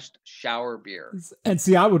the best shower beer? And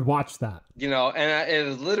see, I would watch that. You know, and it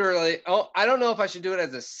is literally, I don't know if I should do it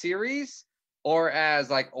as a series or as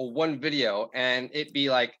like a one video, and it be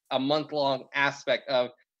like a month-long aspect of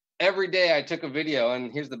every day I took a video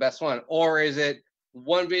and here's the best one. Or is it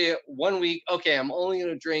one video, 1 week, okay, I'm only going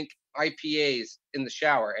to drink IPAs in the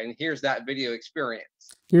shower, and here's that video experience.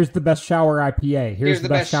 Here's the best shower IPA. Here's the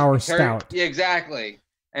best shower stout. Yeah, exactly.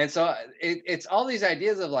 And so it's all these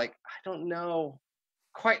ideas of like, I don't know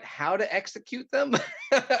quite how to execute them.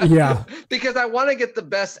 Yeah. Because I want to get the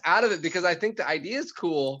best out of it, because I think the idea is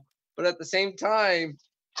cool, but at the same time,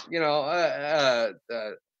 you know,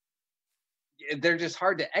 they're just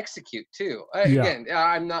hard to execute too. Again,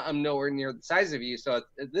 I'm nowhere near the size of you. So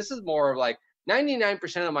this is more of like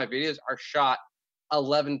 99% of my videos are shot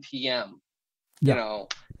 11 p.m. You know,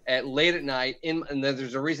 at late at night, and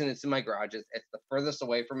there's a reason it's in my garage. It's the furthest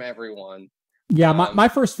away from everyone. Yeah, my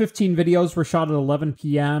first 15 videos were shot at 11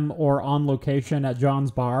 p.m. or on location at John's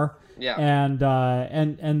bar. Yeah,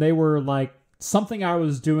 and they were like something I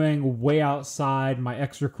was doing way outside my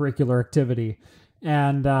extracurricular activity,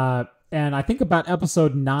 and And I think about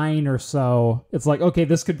episode 9 or so, it's like, okay,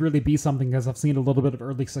 this could really be something because I've seen a little bit of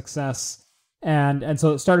early success. And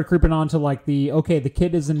so it started creeping on to like the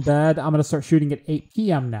kid is in bed. I'm going to start shooting at 8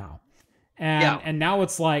 p.m. now. And now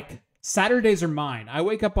it's like Saturdays are mine. I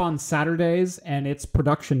wake up on Saturdays and it's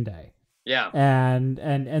production day. Yeah.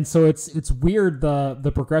 And so it's weird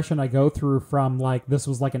the progression I go through from like this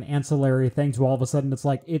was like an ancillary thing to all of a sudden it's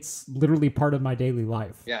like it's literally part of my daily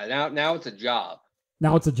life. Yeah, now it's a job.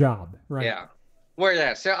 Now it's a job, right? Yeah. Where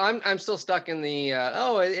yeah, so I'm still stuck in the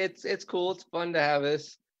it's cool, it's fun to have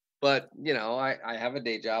this, but you know, I have a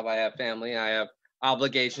day job, I have family, I have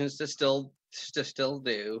obligations to still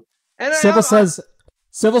do. And Civil says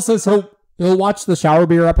he'll watch the shower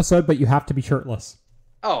beer episode, but you have to be shirtless.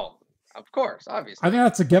 Oh, of course, obviously. I think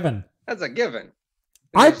that's a given. That's a given.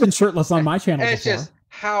 I've been shirtless on my channel it's before. Just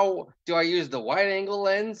how do I use the wide angle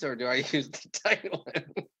lens or do I use the tight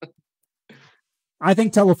lens? I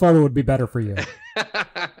think telephoto would be better for you.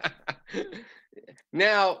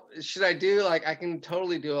 Now, should I do like I can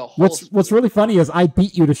totally do a whole. What's really funny is I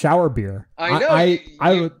beat you to shower beer. I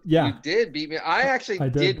know. You did beat me. I actually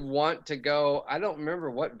did want to go. I don't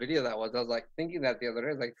remember what video that was. I was like thinking that the other day.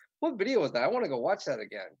 I was like, what video was that? I want to go watch that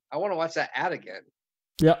again. I want to watch that ad again.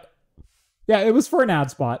 Yep. Yeah, it was for an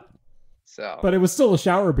ad spot. So, but it was still a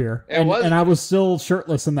shower beer, and I was still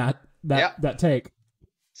shirtless in that take.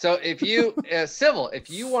 So if you Civil, if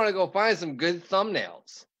you want to go find some good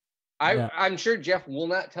thumbnails, I'm sure Jeff will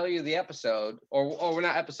not tell you the episode or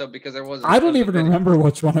not episode because there wasn't. I don't even remember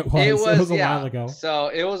which one it was. It was a while ago. So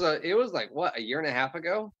it was like what, a year and a half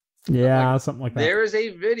ago? Yeah, something like that. There is a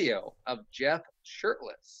video of Jeff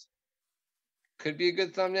shirtless. Could be a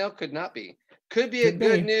good thumbnail, could not be. Could be a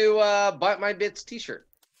good new Bite My Bits t-shirt.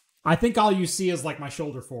 I think all you see is like my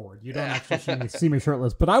shoulder forward. You don't actually see me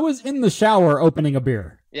shirtless. But I was in the shower opening a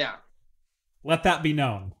beer. Yeah. Let that be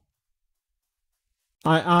known.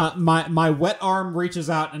 My wet arm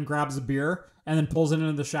reaches out and grabs a beer and then pulls it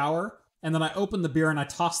into the shower. And then I open the beer and I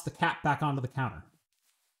toss the cap back onto the counter.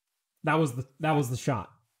 That was the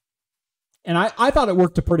shot. And I thought it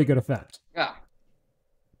worked to pretty good effect. Yeah.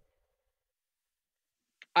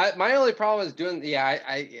 My only problem is doing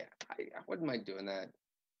I wouldn't mind doing that.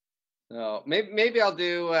 No, maybe I'll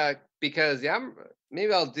do because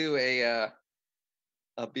maybe I'll do a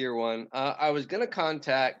beer one. I was gonna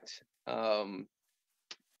contact a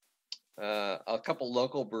couple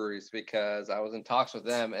local breweries because I was in talks with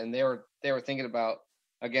them and they were thinking about,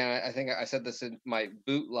 again, I think I said this in my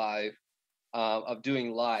boot live of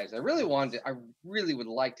doing lives. I really would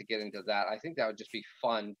like to get into that. I think that would just be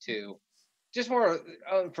fun too. Just more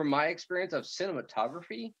from my experience of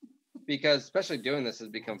cinematography, because especially doing this has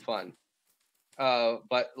become fun.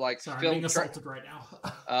 But like, sorry, I'm being assaulted right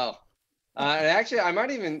now. Oh, and actually, I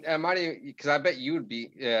might even because I bet you would be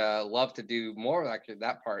love to do more like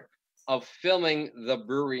that part of filming the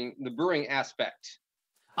brewing aspect.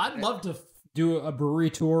 I'd love to do a brewery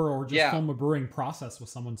tour or just film a brewing process with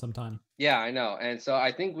someone sometime. Yeah, I know, and so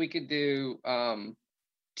I think we could do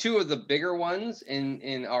two of the bigger ones in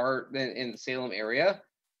the Salem area.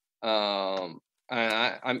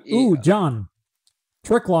 Ooh, John.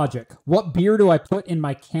 Trick logic. What beer do I put in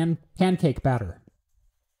my pancake batter?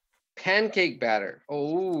 Pancake batter.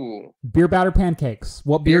 Oh. Beer batter pancakes.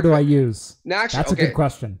 What beer do I use? Now, actually, that's a good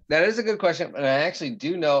question. That is a good question, and I actually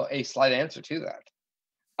do know a slight answer to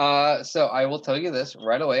that. So I will tell you this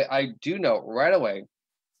right away. I do know right away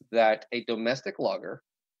that a domestic lager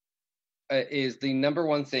is the number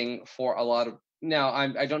one thing for a lot of. Now,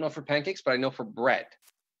 I don't know for pancakes, but I know for bread.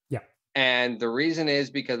 Yeah. And the reason is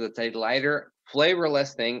because it's a lighter,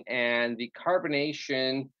 flavorless thing, and the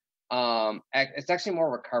carbonation. It's actually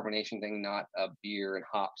more of a carbonation thing, not a beer and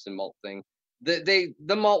hops and malt thing. The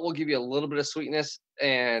malt will give you a little bit of sweetness,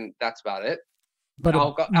 and that's about it. But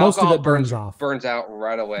most of it burns out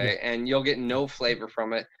right away, and you'll get no flavor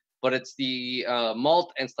from it. But it's the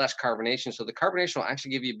malt and / carbonation. So the carbonation will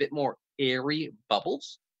actually give you a bit more airy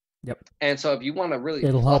bubbles. Yep. And so if you want to really,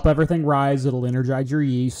 it'll help everything rise. It'll energize your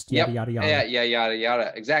yeast. Yada yada yada. Yeah, yada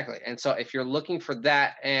yada. Exactly. And so if you're looking for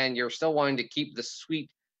that, and you're still wanting to keep the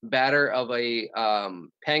sweet batter of a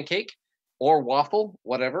pancake or waffle,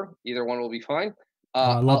 whatever, either one will be fine.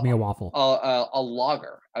 I love me a waffle. A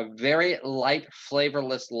lager, a very light,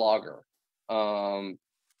 flavorless lager. And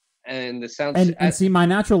the sounds. And see, my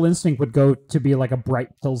natural instinct would go to be like a bright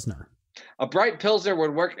pilsner. A bright pilsner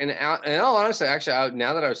would work. And all honesty, actually,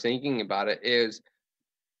 now that I was thinking about it,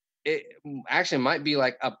 it actually might be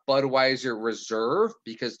like a Budweiser Reserve,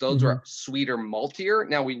 because those are sweeter, maltier.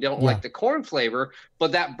 Now we don't like the corn flavor,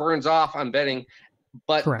 but that burns off, I'm betting.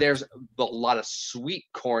 but Correct. there's a lot of sweet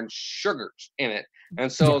corn sugars in it.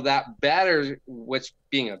 And so that batter, which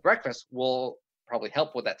being a breakfast, will probably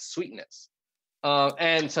help with that sweetness.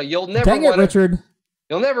 And so you'll never Dang it, Richard.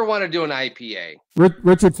 You'll never want to do an IPA.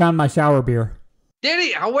 Richard found my shower beer. Did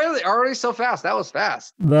he? How were they already so fast? That was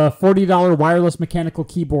fast. The $40 wireless mechanical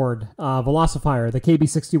keyboard, Velocifier, the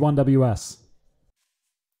KB61WS.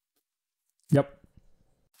 Yep.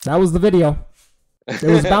 That was the video. It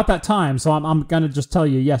was about that time, so I'm going to just tell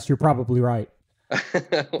you, yes, you're probably right.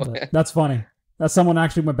 That's funny. That someone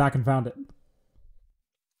actually went back and found it.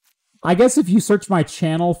 I guess if you search my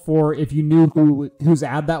channel for if you knew whose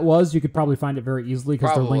ad that was, you could probably find it very easily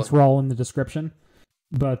because the links were all in the description.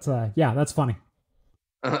 But yeah, that's funny.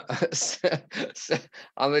 On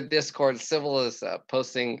the Discord, Civil is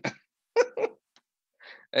posting.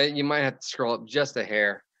 You might have to scroll up just a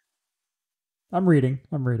hair. I'm reading.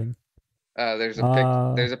 There's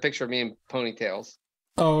a picture of me in ponytails.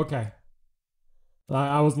 Oh, okay.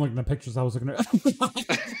 I wasn't looking at pictures. I was looking at.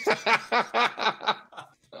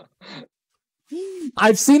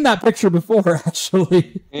 I've seen that picture before,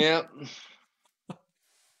 actually. Yep.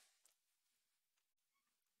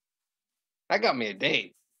 That got me a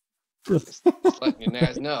date. Just letting you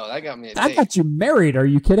guys know, that got me a date. That got you married. Are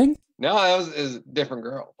you kidding? No, that was a different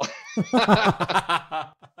girl.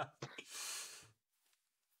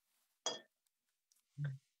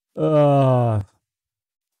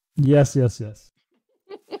 Yes.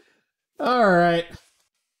 All right.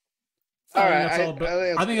 All right.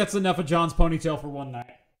 I think that's enough of John's ponytail for one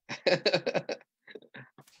night.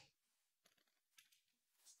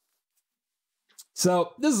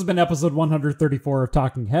 So this has been episode 134 of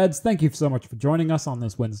Talking Heads. Thank you so much for joining us on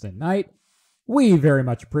this Wednesday night. We very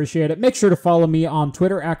much appreciate it. Make sure to follow me on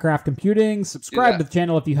Twitter at Craft Computing. Subscribe to the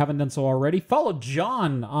channel if you haven't done so already. Follow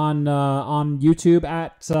John on YouTube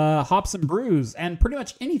at Hops and Brews, and pretty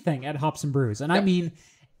much anything at Hops and Brews. And I mean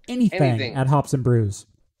anything at Hops and Brews.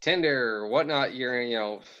 Tinder, whatnot,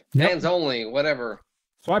 fans only, whatever.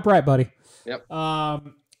 Swipe right, buddy. Yep.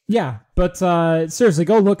 Yeah, but seriously,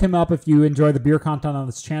 go look him up if you enjoy the beer content on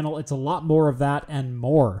this channel. It's a lot more of that and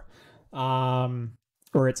more.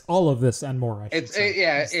 Or it's all of this and more. It's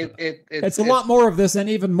a lot more of this and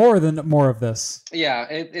even more than more of this. Yeah,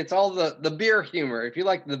 it's all the beer humor. If you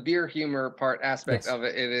like the beer humor aspect of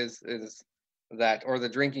it, it is that, or the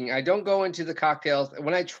drinking. I don't go into the cocktails.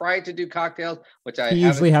 When I try to do cocktails, which I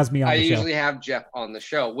usually has me on the show. I usually have Jeff on the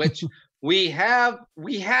show, which we had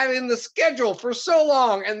in the schedule for so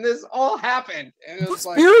long, and this all happened. And it was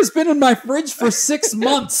beer has been in my fridge for 6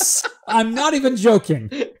 months. I'm not even joking.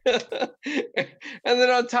 And then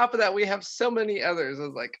on top of that, we have so many others. I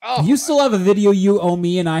was like, oh, you still have a video you owe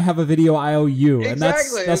me, and I have a video I owe you, and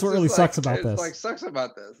exactly. that's what really sucks about this. Sucks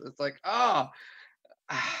about this. It's like, oh.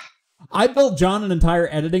 I built John an entire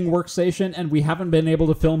editing workstation, and we haven't been able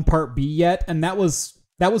to film part B yet, and that was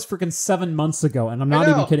freaking 7 months ago, and I'm not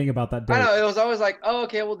even kidding about that date. I know. It was always like, oh,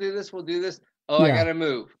 okay, we'll do this. Oh, yeah. I gotta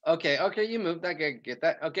move. Okay, you moved. I gotta get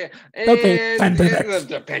that. Okay. And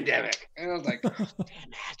the pandemic. And I was like, oh, damn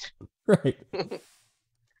it. Right.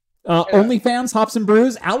 OnlyFans, Hops and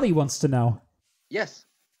Brews. Ali wants to know. Yes.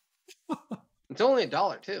 It's only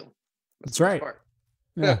 $1 too. That's right.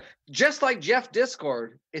 Yeah. Just like Jeff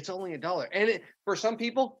Discord, it's only $1. And for some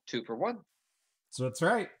people, 2 for 1. So that's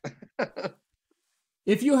right.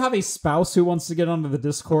 If you have a spouse who wants to get onto the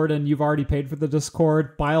Discord and you've already paid for the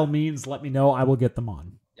Discord, by all means, let me know. I will get them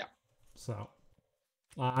on. Yeah. So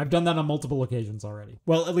I've done that on multiple occasions already.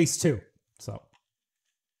 Well, at least 2. So,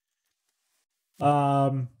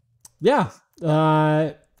 yeah.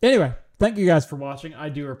 Anyway, thank you guys for watching. I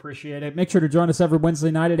do appreciate it. Make sure to join us every Wednesday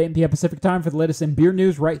night at 8 p.m. Pacific time for the latest in beer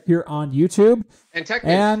news right here on YouTube. And tech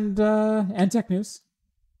news. And tech news.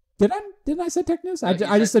 Didn't I say tech news? I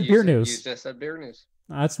just said beer news. You just said beer news.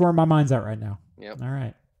 That's where my mind's at right now. Yep. All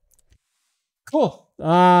right. Cool.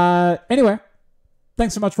 Anyway,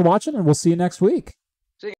 thanks so much for watching, and we'll see you next week.